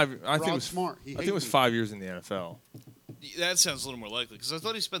 Oh, 5. I think it Rod was Smart. I think it was 5 years in the NFL. That sounds a little more likely because I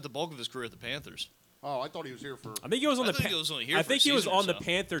thought he spent the bulk of his career at the Panthers. Oh, I thought he was here for. I think he was on I the. thought he was only here I for think a he was season or on the so.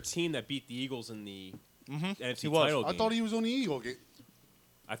 Panther team that beat the Eagles in the NFC He was. title I game. thought he was on the Eagle game.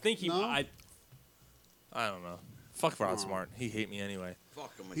 I think he. No? I don't know. Fuck Rod Smart. He hate me anyway.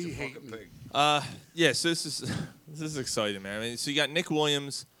 Fuck him. He It's a hate fucking me. pig. Yeah. So this is exciting, man. I mean, so you got Nick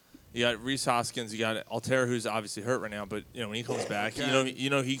Williams, you got Reese Hoskins, you got Altera, who's obviously hurt right now, but you know when he comes back, you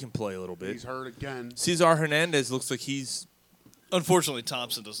know he can play a little bit. He's hurt again. Cesar Hernandez looks like he's Unfortunately,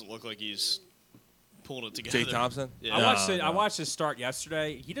 Thompson doesn't look like he's pulling it together. Jay Thompson. Yeah. I watched his start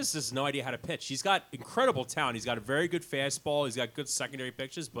yesterday. He just has no idea how to pitch. He's got incredible talent. He's got a very good fastball. He's got good secondary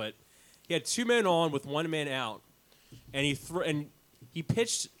pitches, but he had 2 men on with 1 man out, and he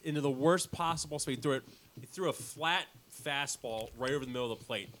pitched into the worst possible. So he threw a flat fastball right over the middle of the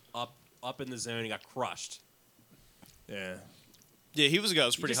plate, up in the zone. He got crushed. Yeah. Yeah, he was a guy I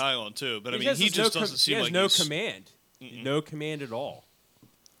was pretty high on too, but I mean, he has just doesn't seem like no command. No command at all.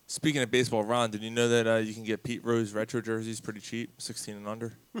 Speaking of baseball, Ron, did you know that you can get Pete Rose retro jerseys pretty cheap, 16 and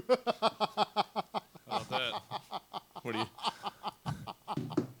under? How about that? What do you?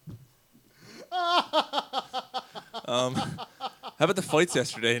 How about the fights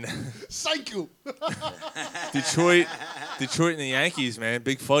yesterday? Thank you. Detroit and the Yankees, man.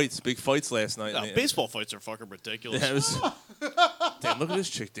 Big fights last night. No, baseball fights are fucking ridiculous. Yeah, it was, damn, look at this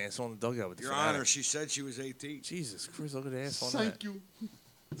chick dancing on the dugout with the Your Fanatic. Honor, she said she was 18. Jesus Christ, look at the ass on Thank that. you.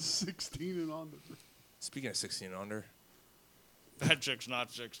 16 and under. Speaking of 16 and under. That chick's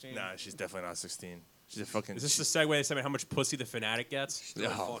not 16. Nah, she's definitely not 16. She's a fucking... Is this the segue to say how much pussy the Fanatic gets?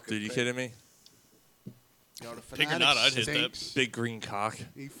 Oh, dude, you kidding me? Yo, the Pig or not, I'd hit that. Big green cock.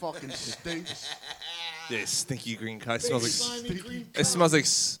 He fucking stinks. Yeah, stinky green cock. It smells like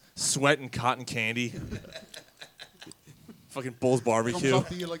sweat and cotton candy. Fucking Bull's Barbecue. Comes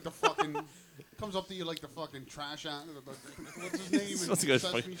up to you like the fucking trash out. What's his name? Smells like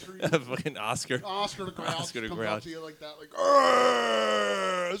Sesame Street? fucking Oscar. Oscar the Grouch. Oscar the comes Grouch. up to you like that,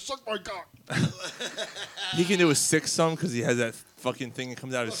 like, suck my cock. He can do a six-some because he has that fucking thing that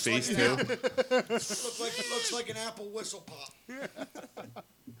comes out of his face, too. looks like an apple whistle pop.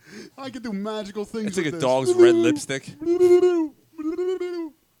 I can do magical things. It's like with a this. dog's red lipstick. Suck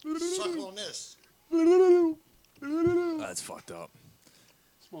on this. That's fucked up.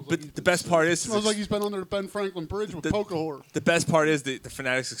 Smells But like the best part is... smells like he's been under the Ben Franklin Bridge with Pocahor. The best part is the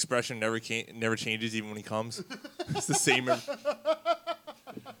Fanatic's expression never changes even when he comes. It's the same.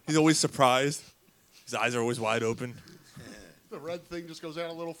 He's always surprised. His eyes are always wide open. The red thing just goes out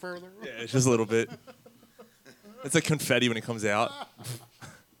a little further. Yeah, it's just a little bit. It's like confetti when it comes out.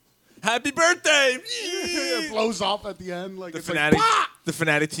 Happy birthday! It blows up at the end like The it's Fanatic, like, the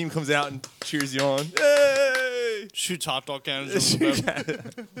Fanatic team comes out and cheers you on. Yay! Shoots hot dog cannons. See,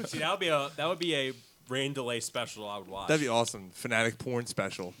 that would be a rain delay special I would watch. That'd be awesome. Fanatic porn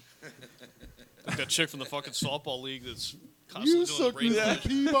special. Like that chick from the fucking softball league that's you constantly doing suck the rain delay. Mr.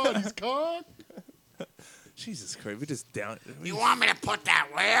 Peabody's cock. Jesus Christ, we just down. You want me to put that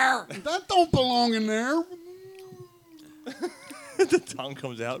where? That don't belong in there. The tongue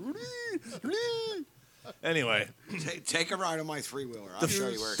comes out. Anyway, Take a ride on my three-wheeler. I'll show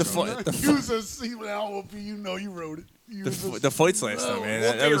you where it the goes. Use a semen LOP. You know you wrote it. the fights last night, man.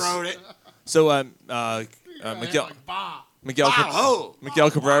 That Whoopi was wrote it. so.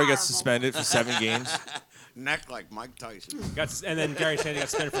 Miguel Cabrera gets suspended for 7 games. Neck like Mike Tyson. And then Gary Sanchez got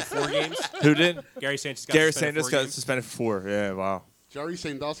suspended for 4 games. Who did? Gary Sanchez got Gary suspended Sanders for 4 got games. suspended for 4. Yeah, wow. Jerry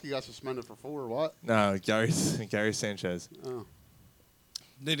Sandusky got suspended for 4. What? No, Gary Sanchez. Oh.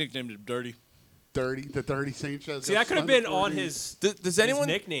 They nicknamed him Dirty. The Dirty Sanchez. See, that could have been on his, Does anyone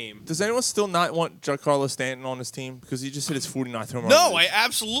nickname. Does anyone still not want Giancarlo Stanton on his team because he just hit his 49th home run? No, I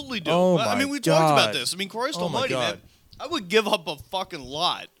absolutely do. Oh I my mean, we talked about God. this. I mean, Christ Oh my almighty, God. man. I would give up a fucking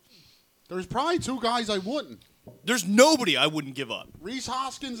lot. There's probably 2 guys I wouldn't. There's nobody I wouldn't give up. Reese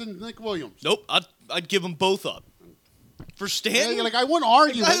Hoskins and Nick Williams. Nope, I'd give them both up. For Stanton? Yeah, like I wouldn't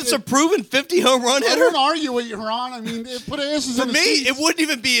argue. That's a proven 50 home run I hitter. wouldn't argue with you, Ron. I mean, put asses For in the me, seats. it wouldn't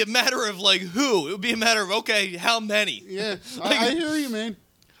even be a matter of like who. It would be a matter of okay, how many. Yeah, Like- I hear you, man.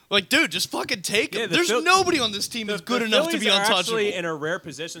 Like, dude, just fucking take him. Yeah, There's nobody on this team that's good enough to Phillies be are untouchable. actually in a rare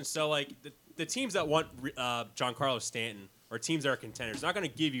position. So, like, the teams that want Giancarlo Stanton or teams that are contenders, not going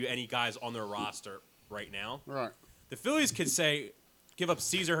to give you any guys on their roster right now. Right. The Phillies could say, give up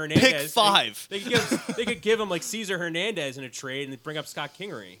Cesar Hernandez. Pick 5. They could give him like Cesar Hernandez in a trade and bring up Scott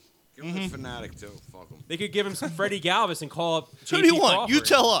Kingery. Give him the Fanatic, too. Fuck him. They could give him some Freddie Galvis and call up Who JT do you want? Crawford. You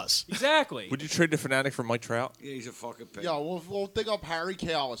tell us. Exactly. Would you trade the Fanatic for Mike Trout? Yeah, he's a fucking pig. Yeah, we'll dig up Harry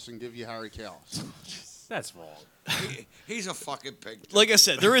Kalas and give you Harry Kalas. That's wrong. He's a fucking pig. Like I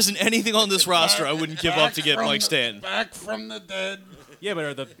said, there isn't anything on this roster I wouldn't give up to get Mike Stanton. Back from the dead. Yeah, but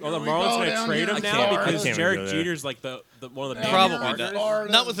are the we Marlins go going to down trade here him in now Florida. because I can't Derek even go there. Jeter's like the one of the main Probably partners? not.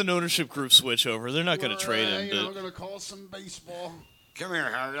 Not with an ownership group switch over. They're not going to trade him. You know, But going to call some baseball. Come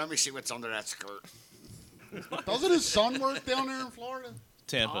here, Harry. Let me see what's under that skirt. Doesn't his son work down there in Florida?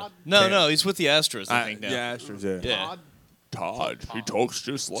 Tampa. Todd? No, he's with the Astros, I think now. Yeah, Astros, yeah. Yeah. Todd. He talks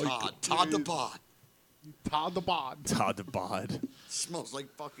just like Todd the Bod. Todd the Bod. Todd the Bod. Smells like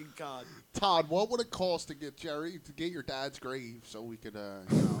fucking God. Todd, what would it cost to get your dad's grave so we could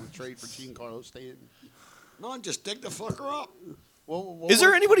trade for Giancarlo Stanton? No, just dig the fucker up. Is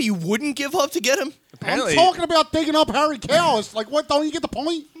there anybody you wouldn't give up to get him? Apparently, I'm talking about digging up Harry Kalas. Like, what? Don't you get the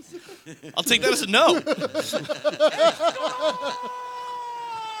point? I'll take that as a no.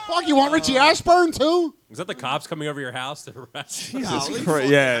 Fuck, you want Richie Ashburn too? Is that the cops coming over your house to arrest you? Jesus leave Christ.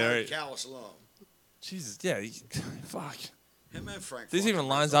 fucking Yeah, Harry right. Kalas alone. Jesus, yeah. Fuck. Him and Frank. These even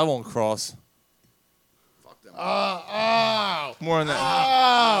lines I won't cross. Fuck them. More on that.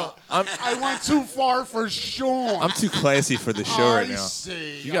 I went too far for Sean. I'm too classy for the show right now.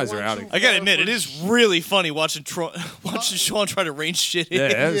 See. You guys are out. I gotta admit, it is really funny watching Sean try to rein shit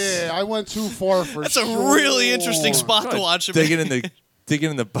in. Yeah, I went too far for That's a really interesting spot to watch him. Digging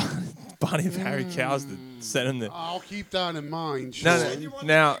in the body of Harry Cowles to send him the. I'll keep that in mind. Sean.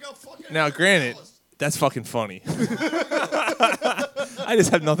 Now, granted, that's fucking funny. I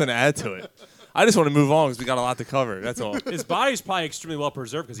just have nothing to add to it. I just want to move on because we got a lot to cover. That's all. His body's probably extremely well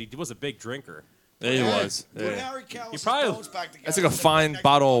preserved because he was a big drinker. Yeah, he was. Put Yeah. Harry Cowles' He probably- bones back together. That's like a fine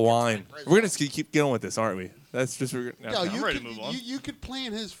bottle of wine. We're gonna keep going with this, aren't we? That's just. Yo, I'm ready to move on. You could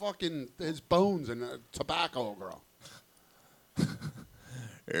plant his bones in tobacco, girl.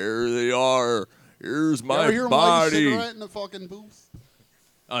 Here they are. Here's You my ever hear him light a body. cigarette in the fucking booth?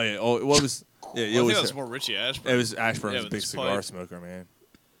 Oh yeah. Oh, what was? Yeah, I it think was. that was more Richie Ashburn. It was Ashburn. Yeah, Was a with big his cigar pipe. smoker, man.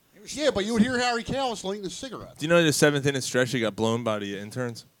 Yeah, but you would hear Harry Cowles lighting a cigarette. Do you know the 7th inning stretch he got blown by the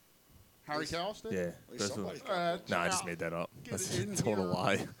interns? Harry Cowles did? Yeah. That's what, nah, I just made that up. That's a total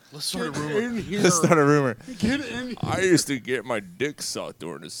lie. Let's start a Get rumor. in here. Let's start a rumor. Get in here. I used to get my dick sucked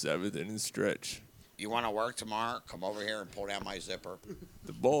during the 7th inning stretch. You want to work tomorrow? Come over here and pull down my zipper.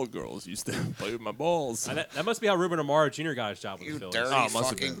 The ball girls used to play with my balls. That must be how Ruben Amaro Jr. got his job with You the Phillies. dirty Oh, it must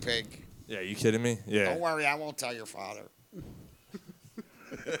have fucking been. pig. Yeah, you kidding me? Yeah. Don't worry, I won't tell your father.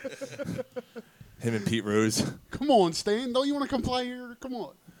 Him and Pete Rose. Come on, Stan. Don't you want to come play here? Come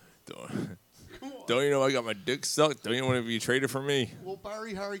on. Don't you know I got my dick sucked? Don't you want to be traded for me? We'll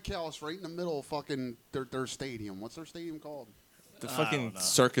bury Harry Cowles right in the middle of fucking their stadium. What's their stadium called? The fucking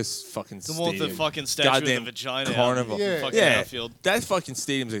circus fucking The stadium. one with the fucking statue of the Goddamn vagina. carnival. Out in the fucking Yeah. outfield. That fucking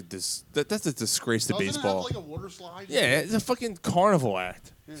stadium's like this. That's a disgrace to Doesn't baseball. it have like a water slide? Yeah, it's a fucking carnival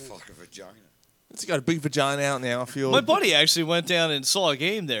act. Fucking vagina. It's got a big vagina out in the outfield. My buddy actually went down and saw a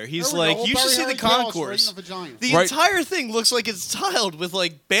game there. He's There we like, go. We'll you should bury see Harry the Cowles concourse. right in the vagina. The Right. entire thing looks like it's tiled with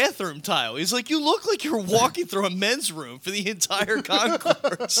like bathroom tile. He's like, you look like you're walking through a men's room for the entire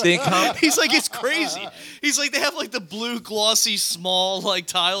concourse. He's like, it's crazy. He's like, they have like the blue glossy small like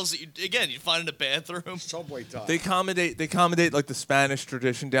tiles that you find in a bathroom. Subway tile. They accommodate like the Spanish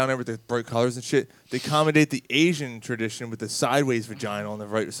tradition down there with the bright colors and shit. They accommodate the Asian tradition with the sideways vagina on the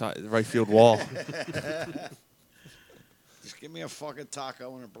right field wall. Just give me a fucking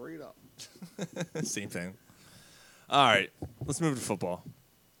taco and a burrito. Same thing. All right, let's move to football.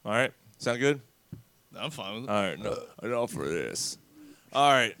 All right, sound good? I'm fine with it. All right, enough for this.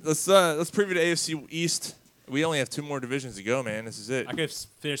 All right, let's preview the AFC East. We only have 2 more divisions to go, man. This is it. I could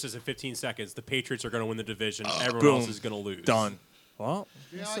finish this in 15 seconds. The Patriots are going to win the division. Everyone Boom. else is going to lose. Done. Well,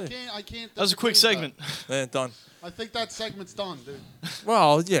 Yeah, I can't. That was a quick disagree with segment. done. that. I think that segment's done, dude.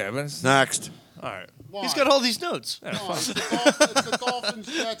 Well, yeah, but it's, Next. all right. Why? He's got all these notes. No, it's the Dolphins,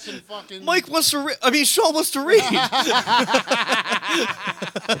 Jets, and fucking. Mike wants to read. I mean, Sean wants to read.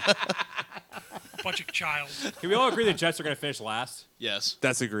 Bunch of child. Can we all agree the Jets are going to finish last? Yes.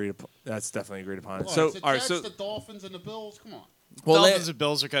 That's agreed upon. That's definitely agreed upon. What, So, it's the all right, Jets, so the Dolphins, and the Bills. Come on. well, Dolphins and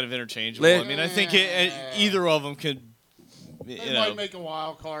Bills are kind of interchangeable. I mean, I think either of them could. They might make a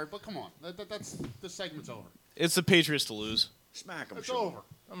wild card, but come on. That's the segment's over. It's the Patriots to lose. Smack him, It's Sean. over.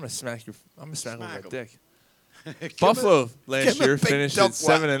 I'm gonna smack over Smack that 'em. dick. Give Buffalo him last a year big finished dope at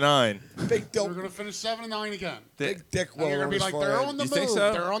 7-9. Big They're dope. going to finish 7-9 again. Big dick And you're roll going to be like, they're on the You move. think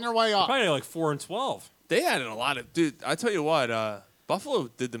so? They're on their way up. Probably like 4-12. They added a lot of dude. I tell you what, Buffalo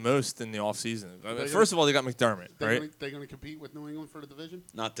did the most in the offseason. I mean, They're first of all, they got McDermott, right? They're going to compete with New England for the division?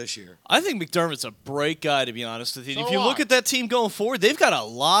 Not this year. I think McDermott's a bright guy, to be honest with you. So If you do look I. at that team going forward, they've got a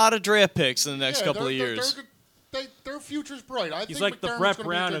lot of draft picks in the next couple of years. Their future's bright. I He's think like the McDermott's Brett gonna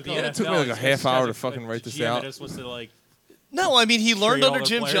Brown be a of good the coach. NFL. It took me like a He's half just hour a to fucking write this GM that out. just wants to like. No, I mean he learned Trade all under their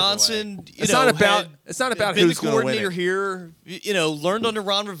Jim players Johnson. You It's know, not about. had It's not about been who's the going to win coordinator it. here. You know, learned under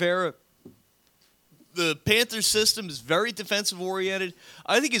Ron Rivera. The Panthers system is very defensive oriented.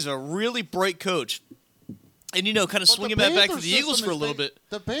 I think he's a really bright coach. And, you know, kind of But swinging the that back to Panther the Eagles system for a is little bit.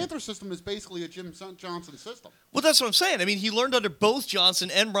 The Panther system is basically a Jim Johnson system. Well, that's what I'm saying. I mean, he learned under both Johnson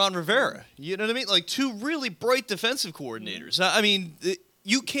and Ron Rivera. You know what I mean? Like two really bright defensive coordinators. I mean,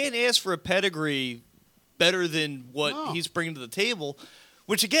 you can't ask for a pedigree better than what he's bringing to the table.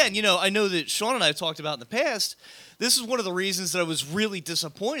 Which, again, you know, I know that Sean and I have talked about in the past. This is one of the reasons that I was really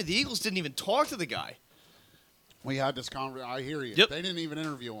disappointed. The Eagles didn't even talk to the guy. We had this conversation. I hear you. Yep. They didn't even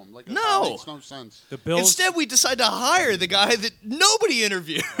interview him. Like, No. That makes no sense. The Bills. Instead, we decided to hire the guy that nobody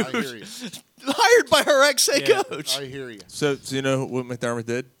interviewed. I hear you. Hired by our ex-head Yeah. coach. I hear you. So you know what McDermott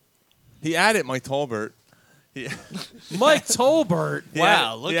did? He added Mike Tolbert. Yeah. Mike Tolbert.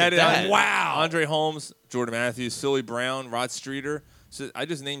 Wow, look at that. Wow. Andre Holmes, Jordan Matthews, Philly Brown, Rod Streeter. So I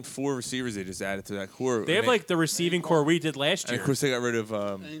just named 4 receivers they just added to that core. They have like the receiving core we did last year. And of course they got rid of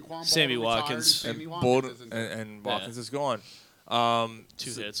Sammy Watkins. and Watkins is gone. 2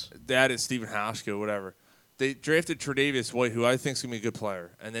 hits. They added Stephen Hauschka, whatever. They drafted Tre'Davious White, who I think is going to be a good player,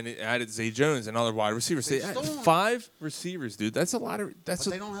 and then they added Zay Jones, another wide receiver. So they added 5 receivers, dude. That's a lot of. But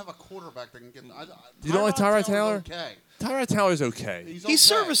they don't have a quarterback that can get. You don't like Tyrod Taylor? Okay. Tyrod Taylor's okay. He's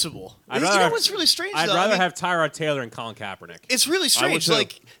serviceable. I'd You rather know have- what's really strange? I'd though? rather I mean, have Tyrod Taylor and Colin Kaepernick. It's really strange. too.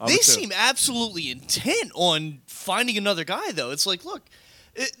 Like I they would too. seem absolutely intent on finding another guy, though. It's like, look,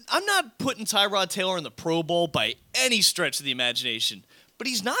 I'm not putting Tyrod Taylor in the Pro Bowl by any stretch of the imagination, but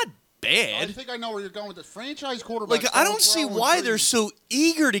he's not bad. I think I know where you're going with this. Franchise quarterback. Like, I don't see why they're so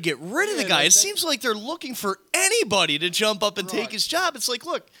eager to get rid of the guy. It seems like they're looking for anybody to jump up and take his job. It's like,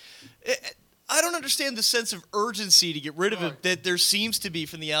 look, I don't understand the sense of urgency to get rid of him that there seems to be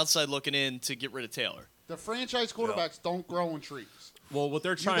from the outside looking in to get rid of Taylor. The franchise quarterbacks don't grow in trees. Well, what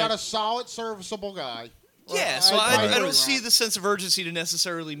they're trying You got a solid, serviceable guy. Yeah, so I don't see the sense of urgency to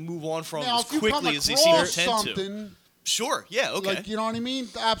necessarily move on from him as quickly as they seem intent to. Sure, yeah, okay. Like, you know what I mean?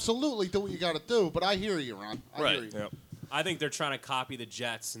 Absolutely do what you got to do, but I hear you, Ron. I hear you. Yep. I think they're trying to copy the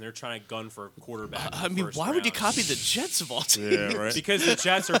Jets, and they're trying to gun for a quarterback. I mean, why would you copy the Jets of all teams? Yeah, right. Because the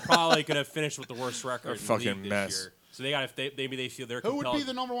Jets are probably going to finish with the worst record A in the fucking league this mess. year. So they got maybe they feel they're Who compelled. would be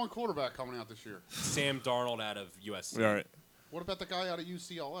the number 1 quarterback coming out this year? Sam Darnold out of USC. All right. What about the guy out of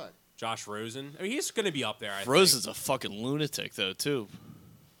UCLA? Josh Rosen. I mean, he's going to be up there. I Rosen's think. a fucking lunatic, though, too.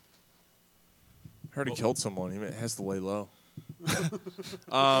 Heard he killed someone. He has to lay low.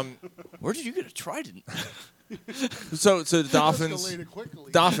 Where did you get a trident? So the Dolphins, Escalated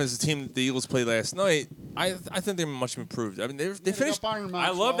quickly. the team the Eagles played last night. I think they're much improved. I mean they finished. I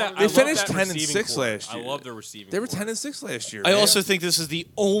love that. They finished 10-6 last year. I love their receiving. They were core. 10-6 last year. I man. also think this is the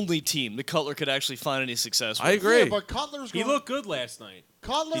only team that Cutler could actually find any success with. I agree. Yeah, but Cutler's He gonna, looked good last night.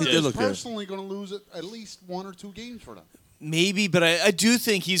 Cutler He did is look good. personally going to lose at least 1 or 2 games for them. Maybe, but I do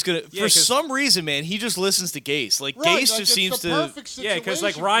think he's going to... Yeah, for 'cause- some reason, man, he just listens to Gase. Like, Right, Gase like, just it's seems the to... perfect Yeah, because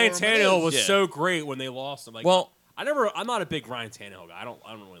like situation Ryan for him. It Tannehill is. was Yeah. so great when they lost him. Like, Well- I'm not a big Ryan Tannehill guy. I don't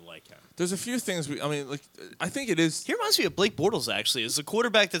really like him. There's a few things. I think it is. He reminds me of Blake Bortles, actually, as a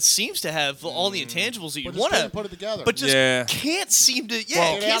quarterback that seems to have all the intangibles that you But just want can't to... put it together. But just Yeah. can't seem to... Yeah,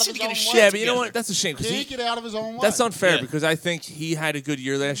 Well, get can't out seem of to get his his own shit way. Yeah, but you know together. what? That's a shame. 'cause Can't get out of his own way. That's unfair Yeah. because I think he had a good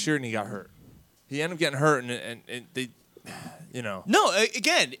year last year and he got hurt. He ended up getting hurt and they, you know. No,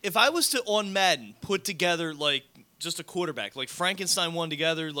 again, if I was to, on Madden, put together, like, just a quarterback, like Frankenstein one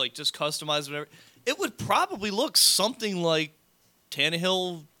together, like, just customize whatever, it would probably look something like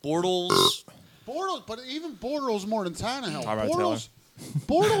Tannehill, Bortles. Bortles, but even Bortles more than Tannehill. How about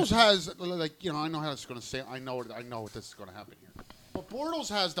Bortles has, like, you know, I know how it's going to say. I know what this is going to happen here. But Bortles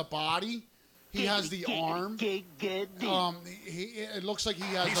has the body. He has the arm. It looks like he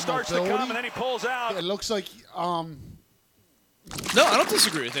has the starts mobility. to come and then he pulls out. It looks like No, I don't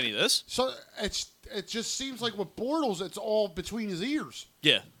disagree with any of this. so. It just seems like with Bortles, it's all between his ears.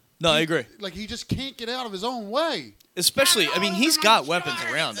 Yeah. No, I agree. Like he just can't get out of his own way. Especially, I mean, he's got weapons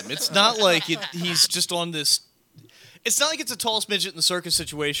around him. It's not like he's just on this. It's not like it's a tallest midget in the circus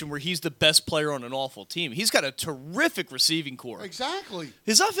situation where he's the best player on an awful team. He's got a terrific receiving core. Exactly.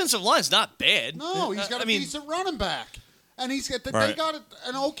 His offensive line's not bad. No, he's got I a mean, decent running back, and he's got they Right. got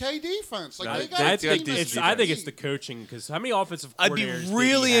an okay defense. Like they got I a think team that's it's the coaching because how many offensive I'd be coordinators did he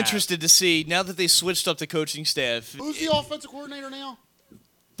really have? interested to see now that they switched up the coaching staff. Who's the offensive coordinator now?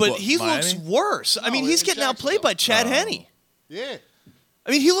 But What, he looks Miami? worse. I No, mean, he's in getting outplayed by Chad Henne. Yeah.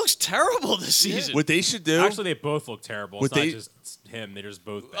 I mean, he looks terrible this season. What they should do. Actually, they both look terrible. It's What not they- just him. They're just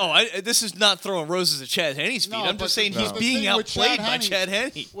both bad. Oh, this is not throwing roses at Chad Henne's feet. No, I'm but just saying he's the being thing with outplayed by Henne- Chad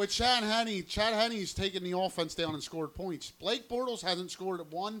Henne. With Chad Henne's taken the offense down and scored points. Blake Bortles hasn't scored at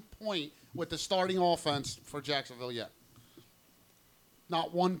 1 point with the starting offense for Jacksonville yet.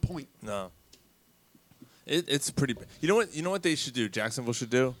 Not 1 point. No. It's pretty. You know what they should do. Jacksonville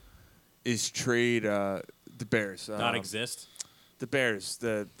should do, is trade the Bears. Not exist. The Bears.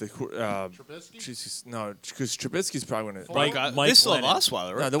 Trubisky? Jesus, no, because Trubisky's probably going to. They still have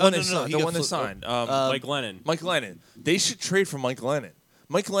Osweiler, right? No, the one no, they no, signed. he The got one they flipped. signed. Mike Lennon. Mike Lennon. They should trade for Mike Lennon.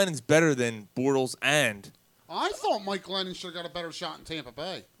 Mike Lennon's better than Bortles and. I thought Mike Lennon should have got a better shot in Tampa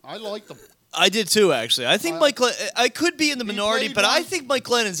Bay. I liked him. I did too, actually. I think I could be in the minority, played but I one- think Mike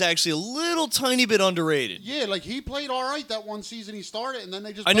Lennon's actually a little tiny bit underrated. Yeah, like he played all right that one season he started, and then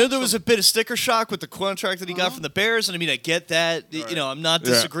they just. I know benched there was him. a bit of sticker shock with the contract that he got from the Bears, and I mean, I get that. You know, I'm not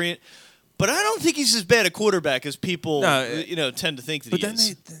disagreeing. But I don't think he's as bad a quarterback as people tend to think that he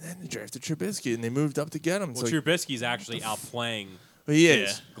is. But then they drafted Trubisky, and they moved up to get him. Well, Trubisky's actually outplaying. But he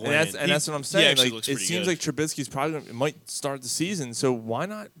is, Glenn. and that's what I'm saying. Like, looks it pretty seems good. like Trubisky's probably might start the season. So why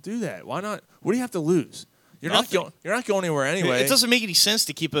not do that? Why not? What do you have to lose? You're not going anywhere anyway. It doesn't make any sense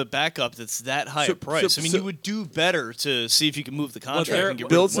to keep a backup that's that high a price. You would do better to see if you can move the contract and get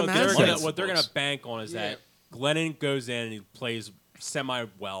build rid of some assets. What they're going to bank on is that Glennon goes in and he plays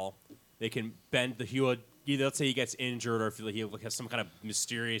semi-well. They can bend the heel. Either let's say he gets injured or if he has some kind of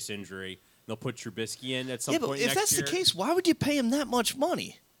mysterious injury, they'll put Trubisky in at some point but if that's the case, why would you pay him that much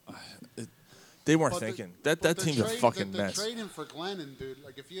money? They weren't thinking. That team's a fucking mess. The trading for Glennon, dude,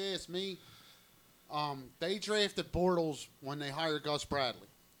 like if you ask me, they drafted Bortles when they hired Gus Bradley.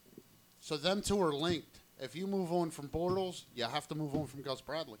 So them two are linked. If you move on from Bortles, you have to move on from Gus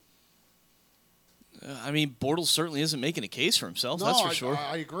Bradley. I mean, Bortles certainly isn't making a case for himself, that's for sure.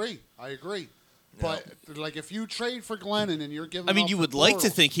 I agree. But like, if you trade for Glennon and you're giving, I mean, you would like to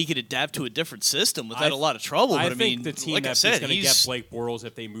think he could adapt to a different system without a lot of trouble. But I think the team like that's I said, going to get Blake Bortles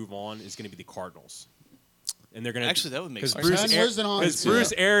if they move on is going to be the Cardinals. And they're going to actually that would make sense. Because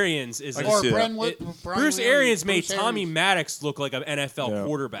Bruce Arians is Bruce Arians made Tommy Maddox look like an NFL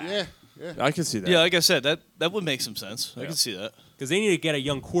quarterback. Yeah. I can see that. Yeah, like I said, that would make some sense. I can see that. Because they need to get a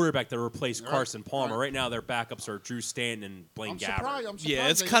young quarterback to replace Carson Palmer. Right now, their backups are Drew Stanton and Blaine Gabbert. Yeah,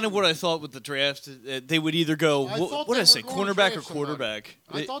 it's kind of what I thought with the draft. They would either go, what did I say, cornerback or quarterback?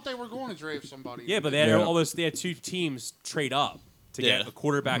 I thought they were going to draft somebody. Yeah, but they had they had two teams trade up to get a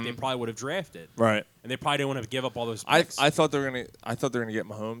quarterback they probably would have drafted. Right. And they probably didn't want to give up all those picks. I thought they were gonna get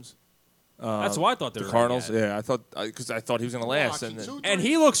Mahomes. That's what I thought they were the Cardinals. Yeah, I thought because I thought he was going to last, and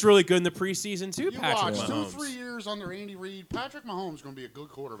he looks really good in the preseason too. Patrick Mahomes. 2-3 years under Andy Reid, Patrick Mahomes is going to be a good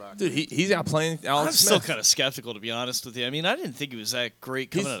quarterback. Dude, he's out playing Alex I'm Smith. still kind of skeptical, to be honest with you. I mean, I didn't think he was that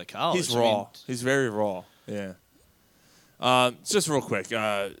great coming out of college. He's raw. He's very raw. Yeah. Just real quick,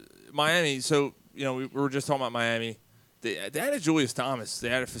 Miami. So we were just talking about Miami. They added Julius Thomas. They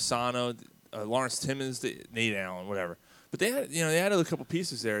added Fasano, Lawrence Timmons, Nate Allen, whatever. But they added a couple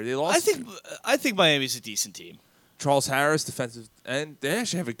pieces there. They lost. I think Miami's a decent team. Charles Harris, defensive, and they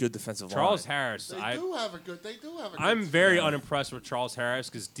actually have a good defensive line. Charles Harris, They do have a good. I'm very unimpressed with Charles Harris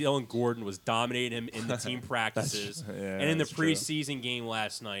because Dylan Gordon was dominating him in the team practices, and in the preseason game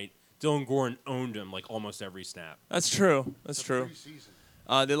last night, Dylan Gordon owned him like almost every snap. That's true.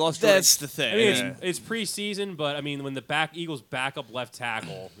 They lost. That's the thing. I mean, it's preseason, but I mean, when the Eagles' backup left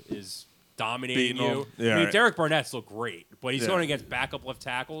tackle is dominating you. Yeah, I mean, Derek Barnett's look great, but he's going against backup left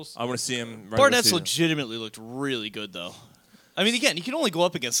tackles. I want to see him. Barnett's legitimately looked really good, though. I mean, again, you can only go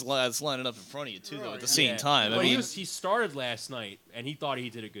up against the lads lining up in front of you, too, though, at the same time. But I mean, he started last night, and he thought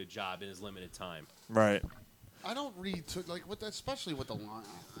he did a good job in his limited time. Right. I don't read especially with the line.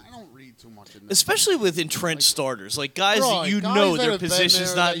 I don't read too much in this. Especially with entrenched starters, like guys that know their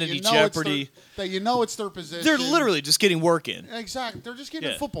position's not in any jeopardy. That it's their position. They're literally just getting work in. Exactly. They're just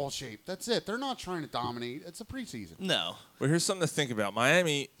getting in football shape. That's it. They're not trying to dominate. It's a preseason. No. Well, here's something to think about.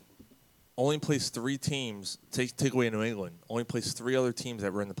 Miami only plays 3 teams. Take away New England. Only plays 3 other teams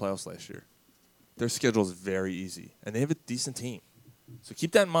that were in the playoffs last year. Their schedule is very easy, and they have a decent team. So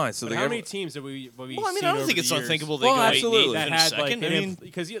keep that in mind. So how many teams have we? Well, I mean, I don't think it's unthinkable they go absolutely. 8 that had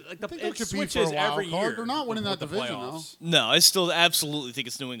because it could switches be for a wild every card. year. They're not winning that division, though. No, I still absolutely think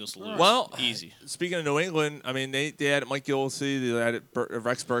it's New England's to lose. Well, easy. Speaking of New England, I mean, they added Mike Gillespie, they added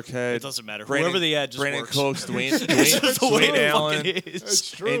Rex Burkhead. It doesn't matter. Whoever they add just Brandon works. Cooks, Dwayne Allen,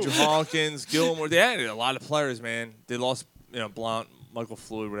 Andrew Hawkins, Gilmore. They added a lot of players, man. They lost, Blount, Michael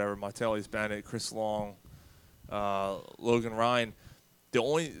Floyd, whatever, Martellus Bennett, Chris Long, Logan Ryan. The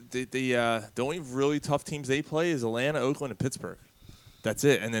only really tough teams they play is Atlanta, Oakland, and Pittsburgh. That's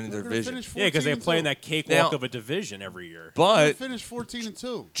it, and then their division. Yeah, because they play in that cakewalk of a division every year. But they finished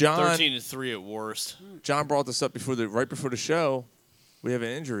 14-2. 13-3 at worst. John brought this up right before the show. We have an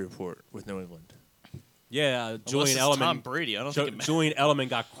injury report with New England. Yeah, Julian Edelman. Tom Brady. I don't think Julian Edelman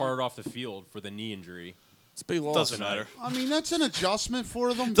got carted off the field for the knee injury. It's a big loss. Doesn't matter. I mean, that's an adjustment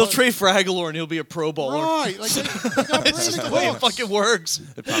for them. They'll trade for Aguilar and he'll be a Pro Bowler. Right. Like they got It's just the way it fucking works.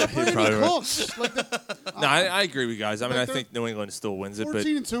 No, I agree with you guys. I mean, I think New England still wins it.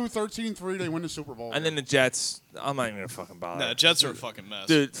 14-2, 13-3, they win the Super Bowl. And then the Jets, I'm not even going to fucking bother. No, Jets are a fucking mess.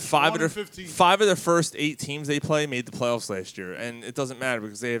 Dude, 5 of their first 8 teams they play made the playoffs last year. And it doesn't matter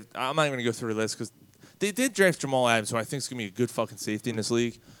because they have – I'm not even going to go through the list because they did draft Jamal Adams, who I think is going to be a good fucking safety in this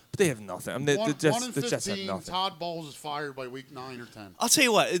league. But they have nothing. I mean, the Jets have nothing. Todd Bowles is fired by week 9 or 10. I'll tell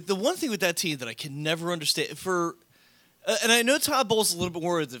you what. The one thing with that team that I can never understand and I know Todd Bowles is a little bit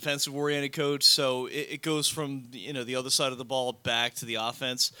more of a defensive-oriented coach, so it goes from the other side of the ball back to the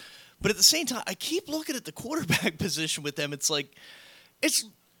offense. But at the same time, I keep looking at the quarterback position with them. It's like, it's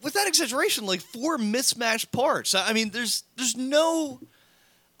without exaggeration, like 4 mismatched parts. I mean, there's no.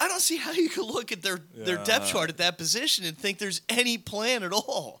 I don't see how you could look at their depth chart at that position and think there's any plan at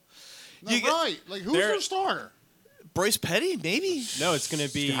all. No, right. Like, who's their starter? Bryce Petty, maybe? No, it's going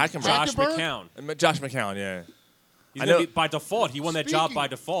to be Josh McCown. Josh McCown, yeah. He's gonna be, by default. He won that job by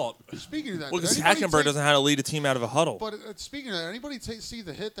default. Speaking of that, well, because Hackenberg doesn't know how to lead a team out of a huddle. But speaking of that, anybody see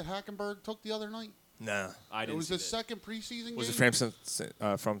the hit that Hackenberg took the other night? No. I didn't. It was the second preseason game. Was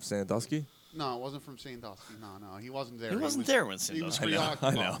it from Sandusky? No, it wasn't from Sandusky. No, he wasn't there. He wasn't there when Sandusky. He was I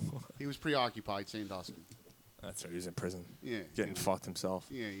preoccupied. know. He was preoccupied, Sandusky. That's right. He was in prison. Yeah. Getting fucked himself.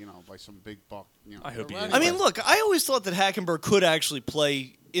 Yeah, by some big buck. I hope he is. I mean, look, I always thought that Hackenberg could actually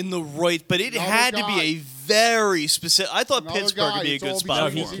play in the right, but it had to be a very specific. I thought Pittsburgh would be a good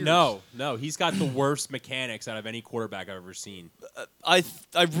spot for him. No, he's got the worst mechanics out of any quarterback I've ever seen. I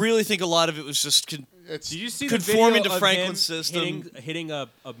really think a lot of it was just Did you see conforming the video to of Franklin's him system, hitting a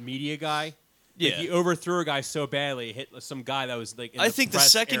media guy? Yeah, like he overthrew a guy so badly, he hit some guy that was like. In I think the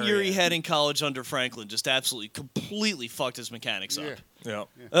press second area. year he had in college under Franklin just absolutely, completely fucked his mechanics up. Yeah.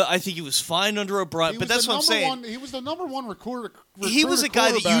 I think he was fine under O'Brien, but that's what I'm saying. He was the number one recruiter. He was a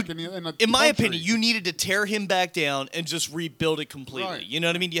guy that in my opinion, you needed to tear him back down and just rebuild it completely. Right. You know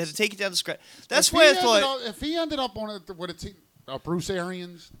what I mean? You had to take it down to scratch. That's why I thought. If he ended up on a team, Bruce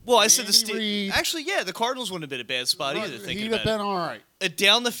Arians. Well, I said Reed, actually, yeah, the Cardinals wouldn't have been a bad spot either. He'd have been all right. A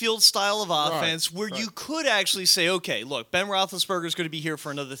down the field style of offense where you could actually say, okay, look, Ben Roethlisberger is going to be here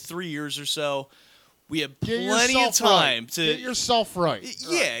for another 3 years or so. We have plenty of time to get yourself right.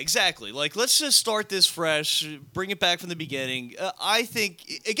 Yeah, exactly. Like, let's just start this fresh, bring it back from the beginning. I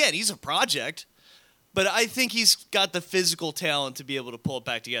think, again, he's a project, but I think he's got the physical talent to be able to pull it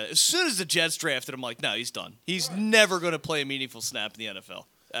back together. As soon as the Jets drafted him, like, no, he's done. He's never going to play a meaningful snap in the NFL,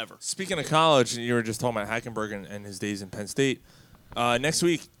 ever. Speaking of college, you were just talking about Hackenberg and his days in Penn State. Next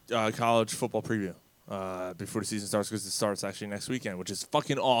week, college football preview before the season starts, because it starts actually next weekend, which is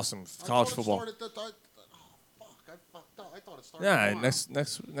fucking awesome. College football. I thought it started Yeah, tomorrow.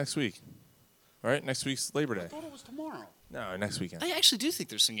 next week. Right? Next week's Labor Day. I thought it was tomorrow. No, next weekend. I actually do think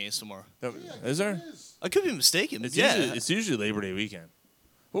there's some games tomorrow. Is there? I could be mistaken. It's usually Labor Day weekend.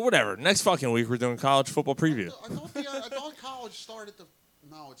 Well, whatever. Next fucking week, we're doing college football preview. I thought college started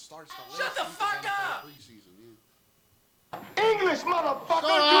it starts the last week of NFL preseason. Yeah. English,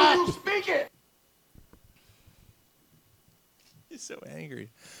 motherfucker, do you speak it? You're so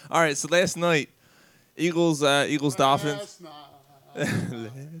angry. All right, so last night, Eagles Dolphins.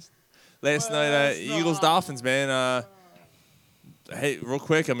 Last night, Eagles Dolphins, man. Hey, real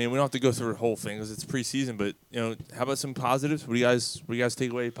quick. I mean, we don't have to go through the whole thing because it's preseason. But how about some positives? What do you guys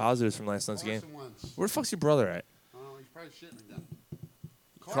take away positives from last night's game? Where the fuck's your brother at? He's probably shitting again.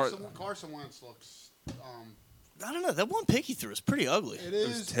 Carson Wentz looks. I don't know. That one pick he threw is pretty ugly. It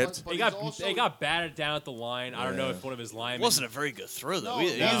is. Tipped. But He got batted down at the line. I don't know if one of his linemen. It wasn't a very good throw, though. No,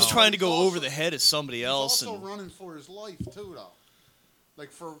 he no. was trying to go He's over the head of somebody else. He's also running for his life too, though. Like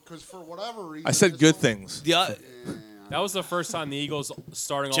because for whatever reason. I said good things. Yeah. That was the first time the Eagles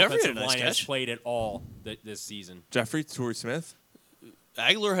starting Jeffrey had a offensive nice line has catch. played at all this season. Jeffrey, Torrey Smith.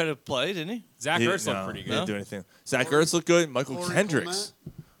 Aguilar had a play, didn't he? Zach Ertz looked pretty He good. didn't do anything. Zach Ertz looked good. Michael Corey Kendricks.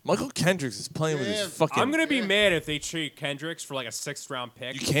 Michael Kendricks is playing with his fucking. I'm gonna be mad if they trade Kendricks for like a 6th-round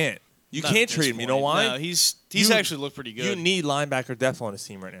pick. You can't. You Not can't at this trade him. You know point. why? No, he's You- actually looked pretty good. You need linebacker depth on his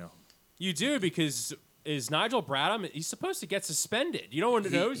team right now. You do, because is Nigel Bradham? He's supposed to get suspended. You don't want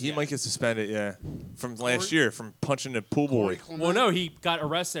to know. He might get suspended, yeah, from last year from punching the pool boy. Well, no, he got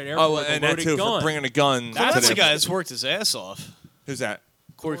arrested at airport Oh, with a and that loaded too gun. for bringing a gun. That's to a guy that's worked his ass off. Who's that?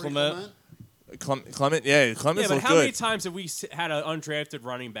 Corey Clement. Clement, yeah, Clement's but looked how many good. times have we had an undrafted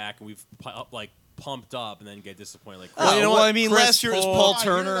running back and we've pumped up and then get disappointed? Like, Oh, you know well, what? I mean, Chris last year it was Paul, Paul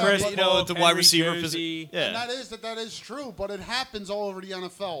Turner, Chris you know, Paul, at the Henry wide receiver Josie. position. And Yeah. that is true, but it happens all over the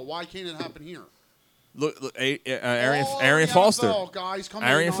NFL. Why can't it happen here? Look, All Arian the Foster. NFL guys come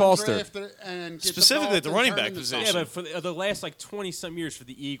Arian in Foster. undrafted and get Specifically at the developed and running turn back into position. yeah, stars. but for the last 20-some years for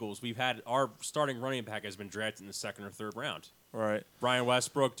the Eagles, we've had our starting running back has been drafted in the 2nd or 3rd round. Right. Brian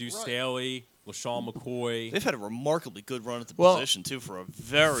Westbrook, Deuce Staley, LaShawn McCoy. They've had a remarkably good run at the Well, position, too, for a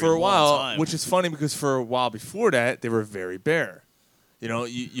very For a long while, time. which is funny because for a while before that, they were very bare. You know,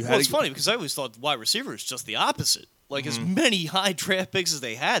 you had Well, it's to, funny because I always thought wide receiver is just the opposite. Like, as many high draft picks as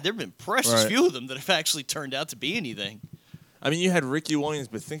they had, there have been precious Right. few of them that have actually turned out to be anything. I mean, you had Ricky Williams,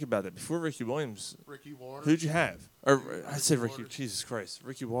 but think about that. Before Ricky Williams, Ricky Waters. who'd you have? Or I said Ricky. Jesus Christ,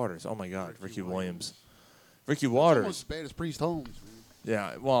 Ricky Waters. Oh my God, Ricky Williams. Ricky Almost Waters. as bad as Priest Holmes.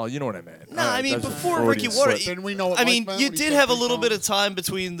 Yeah, well, you know what I meant. No, I mean, before Ricky Waters, Then we know what I Mike mean, meant you when he did said have a 3 little bit times. of time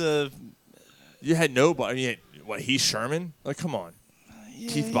between the. You had nobody. You had, what, Heath Sherman? Like, come on.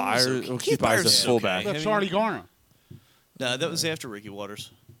 Keith Byers. okay. Well, Keith Keith Byers Byers is is a fullback. okay. That's Charlie Garner. No, that was after Ricky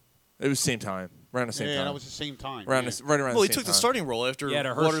Waters. It was same time. Around the same time. Yeah, that was the same time. Right around yeah. the same Well, he time. took the starting role after Yeah, to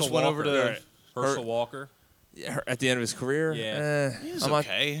Waters Herschel went Walker. over to. Right. Herschel Walker. Yeah, at the end of his career. Yeah. He was I'm not-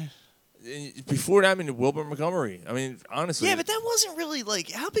 okay. Before that, I mean, Wilbur Montgomery. I mean, honestly. Yeah, but that wasn't really like.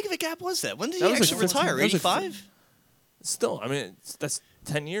 How big of a gap was that? When did That he was actually like 15 retire? that was like 85? Still, I mean, that's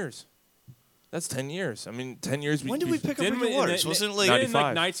 10 years. That's 10 years. I mean, 10 years. When did we pick up Didn't Ricky we- Waters? Wasn't it like. Didn't, 95.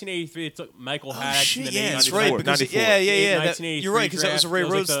 like 1983, it took Michael Oh, Haddock shit, in the yeah, that's 94, right. Because 94. yeah. That, 1983 you're right, because that was a Ray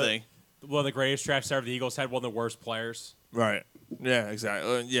draft. It Rhodes was like thing. One of the greatest drafts ever. The Eagles had one of the worst players. Right. Yeah,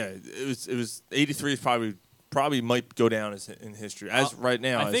 exactly. Yeah, it was 83 is probably might go down as in history as right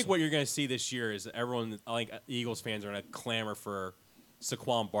now. I think what you're going to see this year is everyone, I think Eagles fans are going to clamor for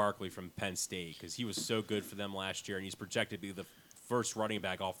Saquon Barkley from Penn State because he was so good for them last year, and he's projected to be the first running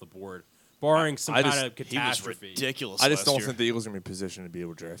back off the board, barring some kind of catastrophe. He was ridiculous. I just last don't year. think the Eagles are going to be positioned to be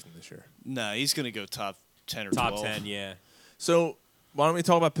able to draft him this year. No, he's going to go top 10 or Top 12. 10, yeah. So why don't we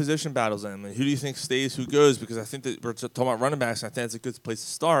talk about position battles then? Like, who do you think stays, who goes? Because I think that we're talking about running backs, and I think that's a good place to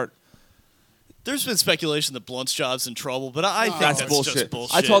start. There's been speculation that Blunt's job's in trouble, but I think That's that's bullshit. just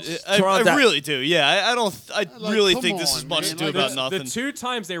bullshit. I talked I really do. Yeah, I don't. I Like, really come think this is on, much man. ado Like, about The nothing. 2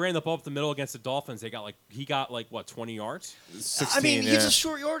 times they ran the ball up the middle against the Dolphins, he got like what 20 yards. 16, I mean, yeah. he's a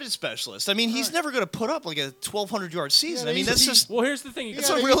short yardage specialist. I mean, he's never going to put up like a 1,200 yard season. Yeah, I mean, that's just. Well, here's the thing. He It's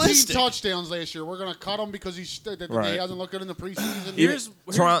had 18 unrealistic. touchdowns last year. We're going to cut him because he Right. hasn't looked good in the preseason. Here's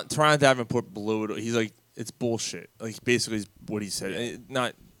Teron Davenport blew it. He's like, it's bullshit. Like, basically is what he said.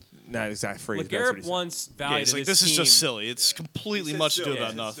 Not exact phrase. but that's what he LeGarrette said. Blunt's Yeah, value it's to like this this is team. just silly. It's completely much ado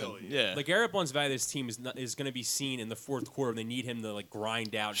about nothing. Yeah. LeGarrette Blunt's value to this team is going to be seen in the fourth quarter. They need him to like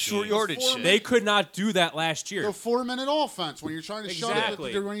grind out Short games. yardage shit. They could not do that last year. The 4-minute offense when you're trying to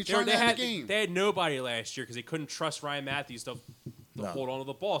Exactly. shut it, when you're trying to end had, the game. They had nobody last year because they couldn't trust Ryan Matthews to hold on to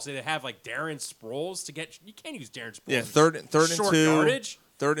the ball. So they have like Darren Sproles to get. You can't use Darren Sproles. Yeah, third and Short 2. yardage.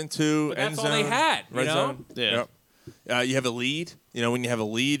 3rd and 2. But End that's all they zone, had, you red know? zone. Yeah. Yep. You have a lead. You know, when you have a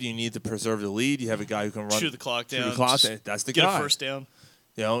lead, you need to preserve the lead. You have a guy who can run. Shoot the clock down. Shoot the clock. just That's the get guy. a first down.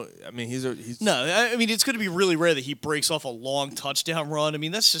 You know, I mean, he's No, I mean it's going to be really rare that he breaks off a long touchdown run. I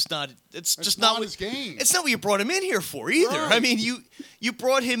mean that's just not. It's just not what, his game. It's not what you brought him in here for either. Right. I mean you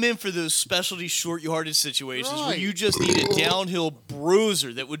brought him in for those specialty short yardage situations where Right. you just need a downhill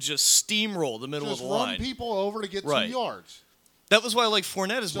bruiser that would just steamroll the middle Just of the run line. people over to get Right. 2 yards. That was why I like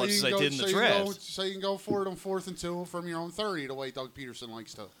Fournette as So much you as can I go, did in so the you can draft. go, so you can go for it on 4th and 2 from your own 30 the way Doug Peterson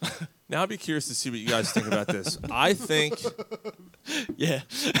likes to. Now I'd be curious to see what you guys think about this. I think Yeah.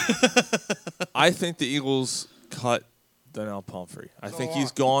 I think the Eagles cut Donnell Pumphrey. I think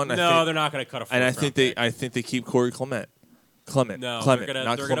he's gone. No, I think, they're not going to cut a fourth and I round think pick. I think they keep Corey Clement. Clement. No, Clement, they're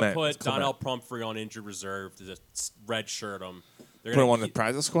not gonna Clement. put It's Clement. Donnell Pumphrey on injured reserve to just red shirt him. They're Put him gonna on the keep-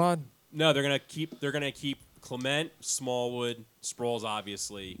 practice squad. No, they're gonna keep Clement, Smallwood, Sproles,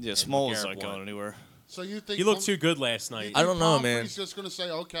 obviously. Yeah, and Small is LeGarrette not Blount. going anywhere. So you think He looked too good last night. I don't know, man. Pumphrey's just going to say,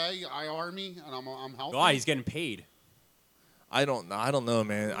 okay, IR me, and I'm healthy. Why? He's getting paid. I don't know,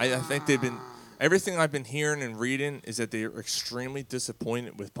 man. I think they've been everything I've been hearing and reading is that they're extremely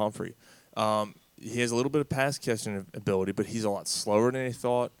disappointed with Pumphrey. He has a little bit of pass catching ability, but he's a lot slower than they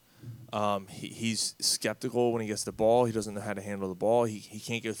thought. He's skeptical when he gets the ball. He doesn't know how to handle the ball. He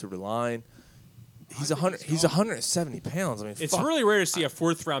can't go through the line. He's 170 pounds. I mean, It's fuck. really rare to see a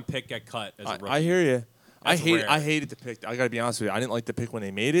fourth round pick get cut as a rookie. I hear you. That's rare. I hated the pick. I got to be honest with you. I didn't like the pick when they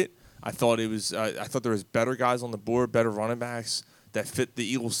made it. I thought it was. I thought there was better guys on the board, better running backs that fit the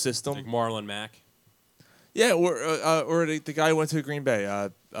Eagles system. Like Marlon Mack. Yeah, or the guy who went to Green Bay.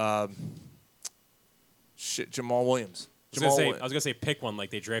 Jamal Williams. I was gonna say pick one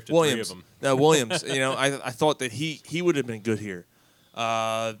like they drafted Williams. 3 of them. No, Williams. You know, I thought that he would have been good here.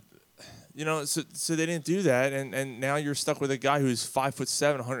 You know, so they didn't do that, and now you're stuck with a guy who's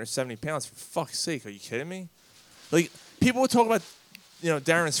 5'7", 170 pounds. For fuck's sake, are you kidding me? Like people would talk about,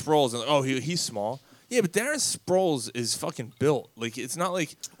 Darren Sproles and he's small. Yeah, but Darren Sproles is fucking built. Like it's not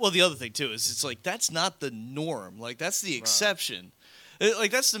like. Well, the other thing too is it's like that's not the norm. Like that's the exception.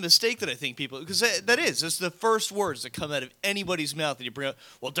 Like that's the mistake that I think people because that is it's the first words that come out of anybody's mouth that you bring up.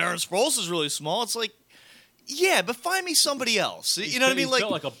 Well, Darren Sproles is really small. It's like. Yeah, but find me somebody else. You know what I mean? He's Like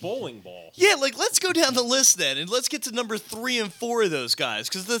built like a bowling ball. Yeah, like let's go down the list then, and let's get to number 3 and 4 of those guys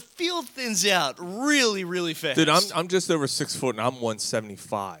because the field thins out really, really fast. Dude, I'm just over 6 foot and I'm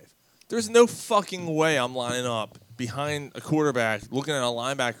 175. There's no fucking way I'm lining up behind a quarterback, looking at a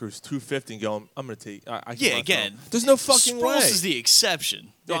linebacker who's 250 and going, I'm going to take. I can run again, there's no fucking Sproles way. is the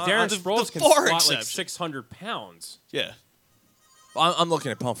exception. Yeah, Darren Sproles can far squat exception. like 600 pounds. Yeah. I'm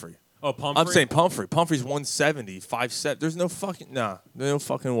looking at Pumphrey. Oh, Pumphrey? I'm saying Pumphrey. Pumphrey's 170, 5'7". There's no fucking no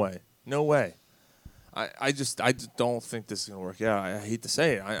fucking way. No way. I just don't think this is gonna work out. I hate to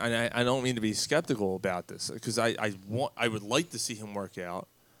say it. I don't mean to be skeptical about this because I would like to see him work out.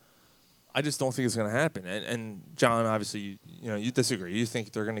 I just don't think it's gonna happen. And John, obviously, you disagree. You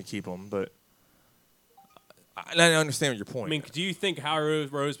think they're gonna keep him, but I understand your point. I mean, do you think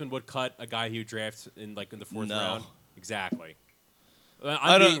Howard Roseman would cut a guy who drafts in the fourth round? Exactly.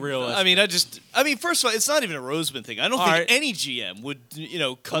 I'm being realistic. I mean, first of all, it's not even a Roseman thing. I don't think any GM would,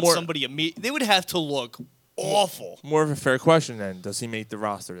 cut somebody immediately. They would have to look awful. More of a fair question then. Does he make the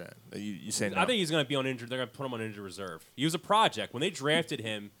roster then? You say no. I think he's going to be on injured. They're going to put him on injured reserve. He was a project. When they drafted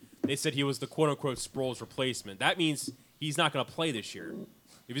him, they said he was the quote-unquote Sproles replacement. That means he's not going to play this year.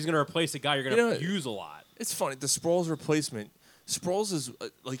 If he's going to replace a guy you're going to use a lot. It's funny. The Sproles replacement, Sproles is,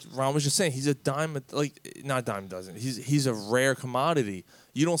 like Ron was just saying, he's a dime, not a dime dozen. He's a rare commodity.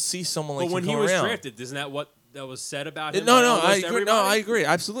 You don't see someone like him when come he was around. drafted, isn't that what that was said about him? I agree. No, I agree.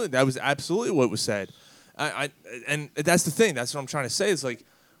 Absolutely. That was absolutely what was said. And that's the thing. That's what I'm trying to say. Is like,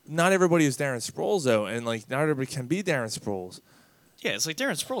 not everybody is Darren Sproles, though, and like not everybody can be Darren Sproles. Yeah, it's like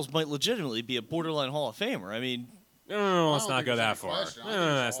Darren Sproles might legitimately be a borderline Hall of Famer. I mean, no, let's not go that far. Let's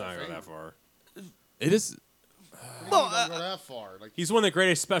not go that far. It is. Well, don't go that far. He's one of the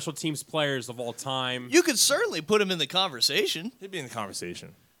greatest special teams players of all time. You could certainly put him in the conversation. He'd be in the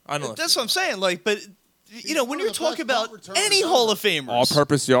conversation. I don't know. That's what I'm saying. But when you're talking about any Hall of Famers,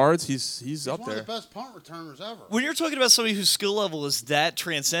 all-purpose yards, he's up one there. of the best punt returners ever. When you're talking about somebody whose skill level is that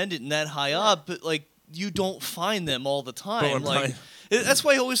transcendent and that high up, but you don't find them all the time. That's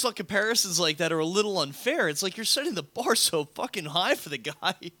why I always thought comparisons like that are a little unfair. It's like you're setting the bar so fucking high for the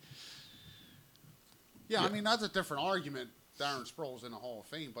guy. Yeah, I mean, that's a different argument. Darren Sproles in the Hall of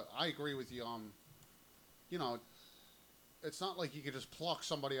Fame, but I agree with you. It's not like you could just pluck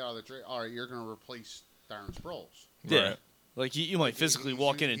somebody out of the draft. All right, you're going to replace Darren Sproles. Yeah. Right. Like, you might physically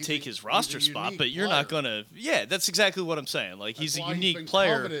walk in and take his roster spot, but you're not going to... Yeah, that's exactly what I'm saying. Like, he's a unique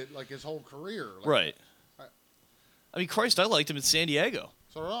player. Coveted, his whole career. Right. I mean, Christ, I liked him in San Diego.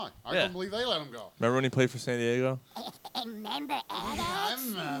 So did I. I couldn't believe they let him go. Remember when he played for San Diego? Remember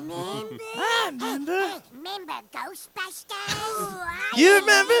Adults? Remember Ghostbusters? You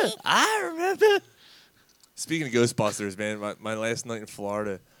remember? I remember. Speaking of Ghostbusters, man, my last night in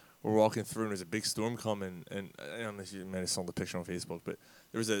Florida, we're walking through and there's a big storm coming, and I don't know if you might have saw the picture on Facebook, but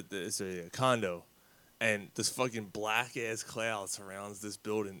it's a condo, and this fucking black ass cloud surrounds this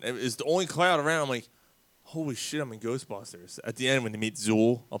building. It's the only cloud around. I'm like, holy shit, I'm in Ghostbusters. At the end, when they meet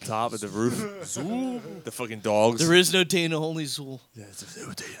Zool up top at the roof, Zool, the fucking dogs. There is no Dana, only Zool. Yeah, there's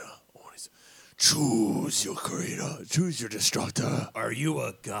no Dana. Choose your creator. Choose your destructor. Are you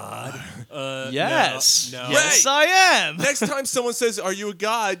a god? Yes. No. Yes, I am. Next time someone says, "Are you a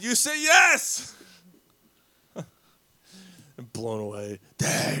god?" you say yes. And blown away.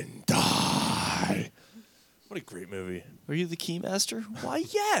 Then die. What a great movie. Are you the Keymaster? Why,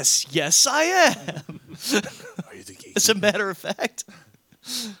 yes. Yes, I am. Are you the gatekeeper? As a matter of fact.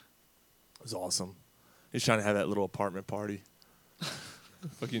 It was awesome. He's trying to have that little apartment party.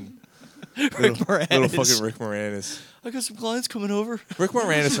 Fucking... Rick Moranis. Little fucking Rick Moranis. I got some clients coming over. Rick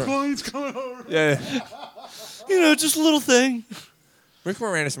Moranis. Clients coming over. Yeah. Just a little thing. Rick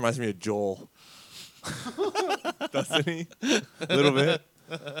Moranis reminds me of Joel. Doesn't he? A little bit.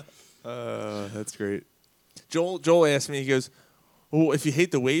 That's great. Joel asked me, he goes, well, if you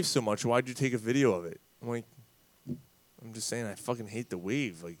hate the wave so much, why'd you take a video of it? I'm like, I'm just saying I fucking hate the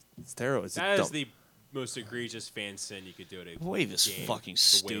wave. Like, it's terrible. That is the most egregious fan sin you could do at a wave is game. Fucking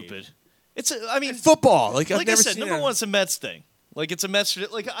stupid. It's football. Like I've I never said, seen number one, it's a Mets thing. Like it's a Mets.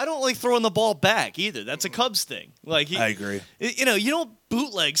 Like I don't like throwing the ball back either. That's a Cubs thing. Like I agree. You don't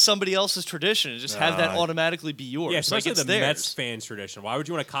bootleg somebody else's tradition and just have that automatically be yours. Yeah, especially it's the Mets fans tradition. Why would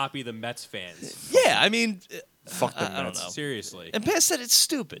you want to copy the Mets fans? Yeah, I mean, fuck the Mets. I don't know. Seriously. And Pat said it's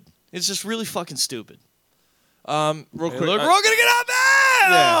stupid. It's just really fucking stupid. Real quick, look, we're all gonna get up,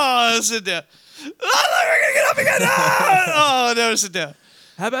 man. Yeah. Oh, sit down. Oh, look, we're gonna get up again. Oh, no, sit down.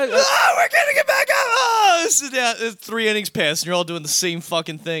 How about? Oh, we're gonna get back up. Oh, sit down. 3 innings passed, and you're all doing the same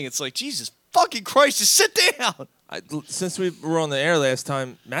fucking thing. It's like Jesus fucking Christ, just sit down. Since we were on the air last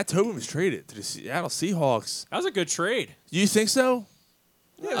time, Matt Tobin was traded to the Seattle Seahawks. That was a good trade. You think so?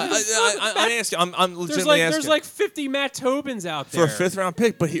 Yeah, I'm asking. I'm legitimately asking. There's like 50 Matt Tobins out for there a 5th round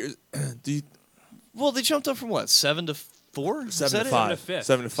pick. But here, Well, they jumped up from what, 7 to 4? 7 to 5. 7 to 5.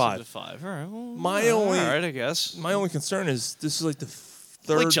 7 to 5. All right. Well, All right, I guess. My only concern is this is like the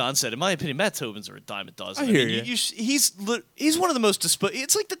third. Like John said, in my opinion, Matt Tobin's are a dime a dozen. I hear mean, you. He's one of the most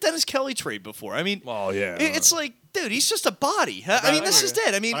it's like the Dennis Kelly trade before. I mean, yeah. It's like, dude, he's just a body. I mean, this is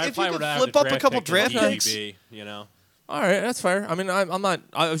it. I mean, if you could flip up a couple draft picks, you know. All right, that's fair. I mean, I'm not.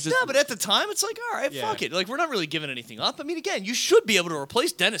 I was just. No, but at the time, it's like, all right, fuck it. Like, we're not really giving anything up. I mean, again, you should be able to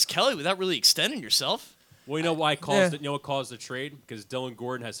replace Dennis Kelly without really extending yourself. Well, you know why you know what caused the trade? Because Dylan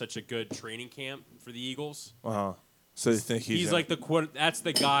Gordon has such a good training camp for the Eagles. So you think he's like that's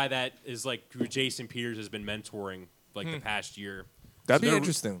the guy that is like who Jason Peters has been mentoring like the past year. That'd be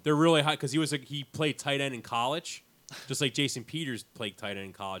interesting. They're really high because he played tight end in college, just like Jason Peters played tight end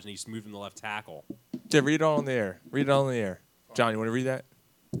in college, and he's moved him to left tackle. Yeah, read it all in the air. Read it all in the air. John, you want to read that?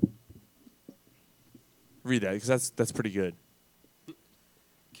 Read that because that's pretty good.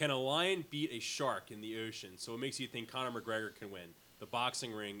 Can a lion beat a shark in the ocean? So it makes you think Conor McGregor can win. The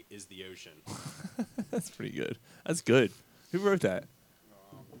boxing ring is the ocean. That's pretty good. That's good. Who wrote that?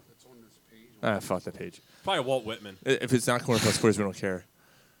 It's on this page. Fuck that page. Probably Walt Whitman. If it's not Corner Plus Sports, we don't care.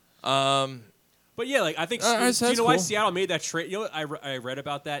 But yeah, like I think. Do you know why Seattle made that trade? You know what I read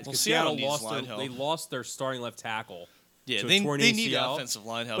about that? Well, Seattle Seattle lost their starting left tackle. Yeah, to they torn need ACL. offensive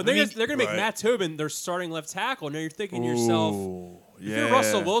line help. But they're going to make Matt Tobin their starting left tackle. And now you're thinking to yourself, if you're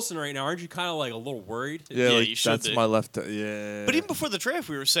Russell Wilson right now, aren't you kind of like a little worried? Yeah, like, you should that's be. my left. Yeah. But even before the draft,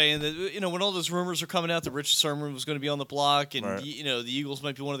 we were saying that when all those rumors are coming out that Richard Sherman was going to be on the block, and the Eagles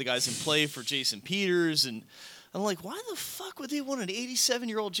might be one of the guys in play for Jason Peters, and I'm like, why the fuck would they want an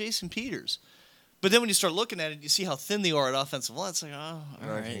 87-year-old Jason Peters? But then when you start looking at it, you see how thin they are at offensive line. It's like, oh, all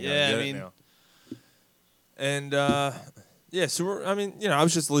right, yeah, I mean, and. Yeah, so I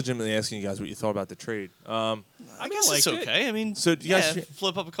was just legitimately asking you guys what you thought about the trade. I guess it's okay. I mean, so do you guys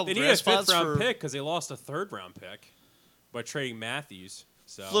flip up a couple they need draft a fifth spots round pick because they lost a third round pick by trading Matthews.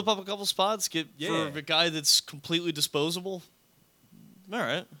 So flip up a couple spots, for a guy that's completely disposable. All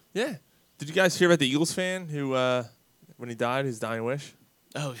right. Yeah. Did you guys hear about the Eagles fan who, when he died, his dying wish?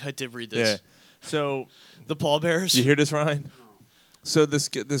 Oh, I did read this. Yeah. So the pallbearers. You hear this, Ryan? So this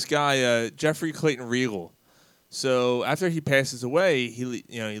guy, Jeffrey Clayton Regal. So after he passes away, he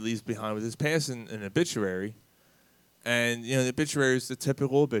leaves behind with his pass an obituary, and the obituary is the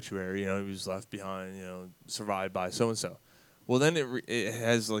typical obituary. He was left behind. Survived by so and so. Well, then it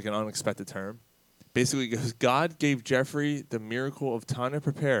has like an unexpected term. Basically, it goes, God gave Jeffrey the miracle of time to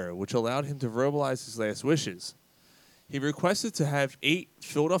prepare, which allowed him to verbalize his last wishes. He requested to have 8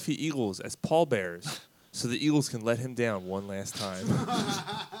 Philadelphia Eagles as pallbearers, so the Eagles can let him down one last time.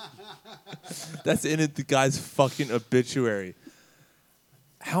 That's in the guy's fucking obituary.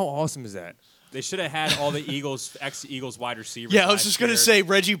 How awesome is that? They should have had all the ex-Eagles wide receivers. Yeah, I was just going to say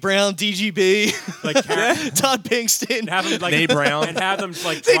Reggie Brown, DGB, like Todd Pinkston, have them like Nate Brown, and have them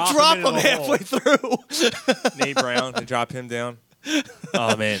like they drop him halfway through. Nate Brown, they drop him down.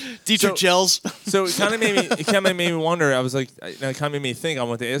 Oh man, Dietrich Gels. So it kind of made me wonder. I was like, it kind of made me think. I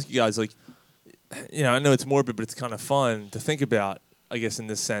wanted to ask you guys, like, I know it's morbid, but it's kind of fun to think about. I guess in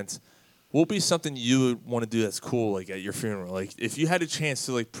this sense, what would be something you would want to do that's cool, like at your funeral? Like if you had a chance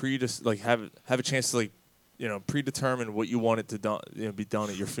to have a chance to predetermine what you wanted to be done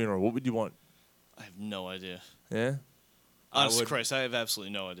at your funeral, what would you want? I have no idea. Yeah. Honest Christ, I have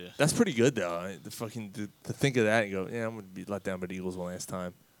absolutely no idea. That's pretty good though. To think of that and go, yeah, I'm gonna be let down by the Eagles one last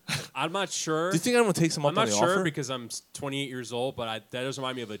time. I'm not sure. Do you think I'm gonna take some up on the offer? I'm not sure because I'm 28 years old, but that does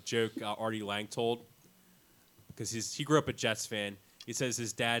remind me of a joke Artie Lang told. Because he grew up a Jets fan. He says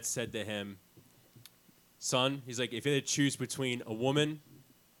his dad said to him, "Son," he's like, "if you had to choose between a woman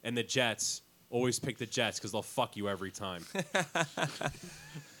and the Jets, always pick the Jets because they'll fuck you every time."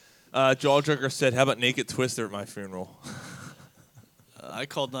 Jawdrugger said, "How about Naked Twister at my funeral?" I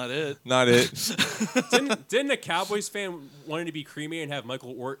called not it. Not it. Didn't a Cowboys fan wanting to be cremated and have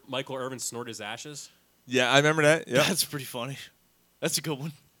Michael Irvin snort his ashes? Yeah, I remember that. Yeah, that's pretty funny. That's a good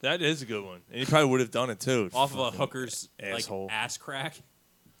one. That is a good one, and he probably would have done it too. Off of a hooker's asshole ass crack.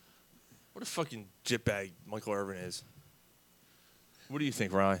 What a fucking jitbag Michael Irvin is. What do you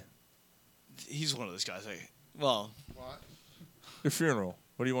think, Ryan? He's one of those guys. What? Your funeral.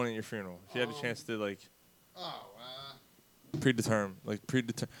 What do you want at your funeral? If you had a chance to predetermine.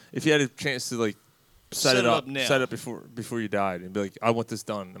 If you had a chance to set it up before you died, and be like, I want this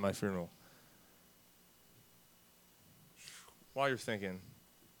done at my funeral. While you're thinking,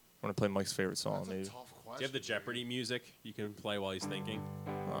 I want to play Mike's favorite song. Maybe. Do you have the Jeopardy music you can play while he's thinking?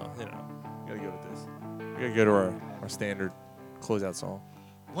 We gotta go with this. We gotta go to our standard closeout song.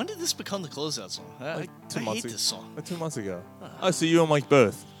 When did this become the closeout song? I hate this song. 2 months ago. Oh, so you and Mike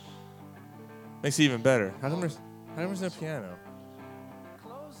both. Makes it even better. How come there's... How come there's no piano?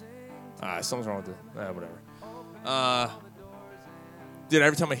 Something's wrong with it. Whatever. Dude,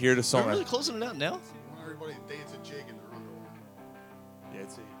 every time I hear this song, We're really closing it out now? Everybody dance a jig in their underwear. Yeah,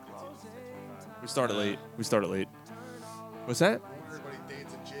 it's we started late. What's that? Everybody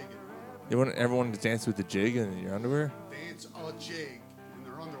dance a jig in their underwear. You want everyone to dance with the jig in your underwear? Dance a jig in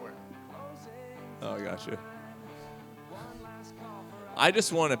their underwear. Oh, I got you. I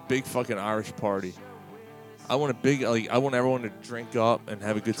just want a big fucking Irish party. I want everyone to drink up and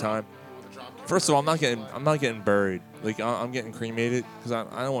have a good time. First of all, I'm not getting buried. Like I'm getting cremated because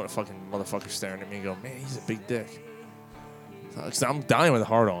I don't want a fucking motherfucker staring at me and go, man, he's a big dick. So I'm dying with a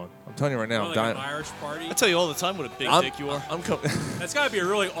heart on. I'm telling you right now, I'm dying. An Irish party. I tell you all the time what a big dick you are. That's got to be a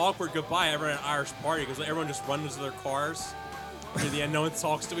really awkward goodbye ever at an Irish party because everyone just runs to their cars. Near the end, no one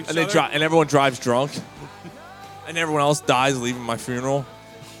talks to each other. And everyone drives drunk. And everyone else dies leaving my funeral.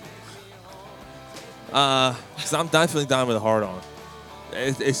 Because I'm definitely dying with a heart on.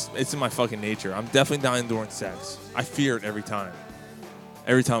 It's in my fucking nature. I'm definitely dying during sex. I fear it every time.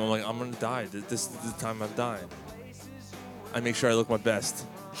 Every time I'm like, I'm gonna die. This is the time I'm dying. I make sure I look my best.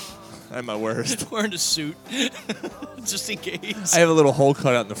 At my worst. Wearing a suit, just in case. I have a little hole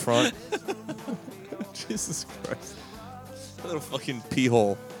cut out in the front. Jesus Christ. A little fucking pee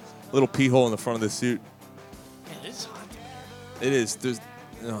hole. A little pee hole in the front of the suit. Man, it is hot. It is.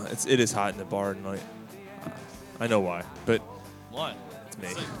 It is hot in the bar at night. I know why, but why? It's me.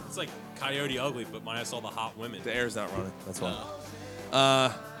 It's like Coyote Ugly, but minus all the hot women. The air's not running. That's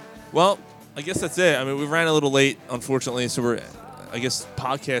why. Well, I guess that's it. I mean, we ran a little late, unfortunately, so I guess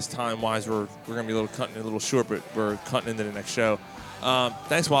podcast time wise, we're gonna be cutting it a little short, but we're cutting into the next show.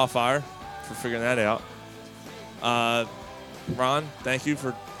 Thanks, Wildfire, for figuring that out. Ron, thank you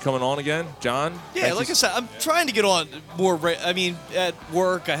for coming on again. John? Yeah, like I said, I'm trying to get on more. I mean, at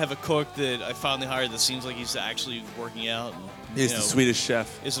work, I have a cook that I finally hired that seems like he's actually working out. And, he's the Swedish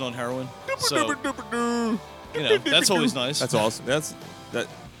chef. Isn't on heroin. So, that's always nice. That's awesome.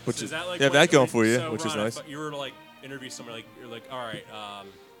 Which is that like that going for you, so which Ron, is nice. If you were to interview someone, you're like, all right,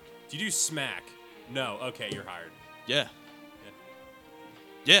 do you do smack? No. Okay, you're hired. Yeah.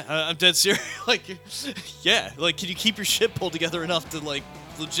 Yeah, I'm dead serious. Yeah, can you keep your shit pulled together enough to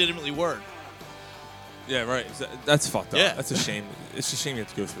legitimately work? Yeah, right. That's fucked up. Yeah. That's a shame. It's a shame you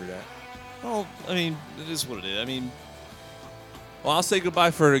have to go through that. Well, I mean, it is what it is. I mean, well, I'll say goodbye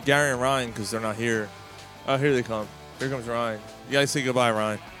for Gary and Ryan because they're not here. Oh, here they come. Here comes Ryan. You guys say goodbye,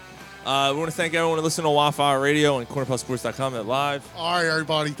 Ryan. We want to thank everyone who listened to Wi-Fi Radio and CornerPubSports.com at live. All right,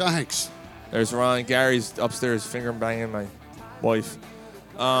 everybody. Thanks. There's Ryan. Gary's upstairs finger banging my wife.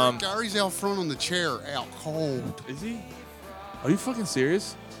 Gary's out front on the chair, out cold. Is he? Are you fucking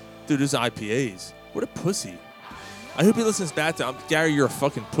serious? Dude, there's IPAs. What a pussy. I hope he listens back to Gary, you're a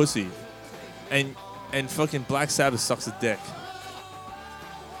fucking pussy. And fucking Black Sabbath sucks a dick.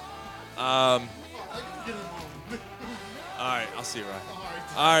 All right, I'll see you, Ryan.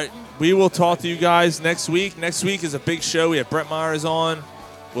 All right, we will talk to you guys next week. Next week is a big show. We have Brett Myers on.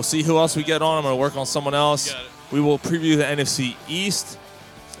 We'll see who else we get on. I'm going to work on someone else. We will preview the NFC East.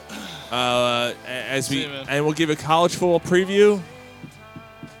 And we'll give a college football preview.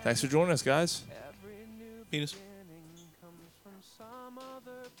 Thanks for joining us, guys. Penis.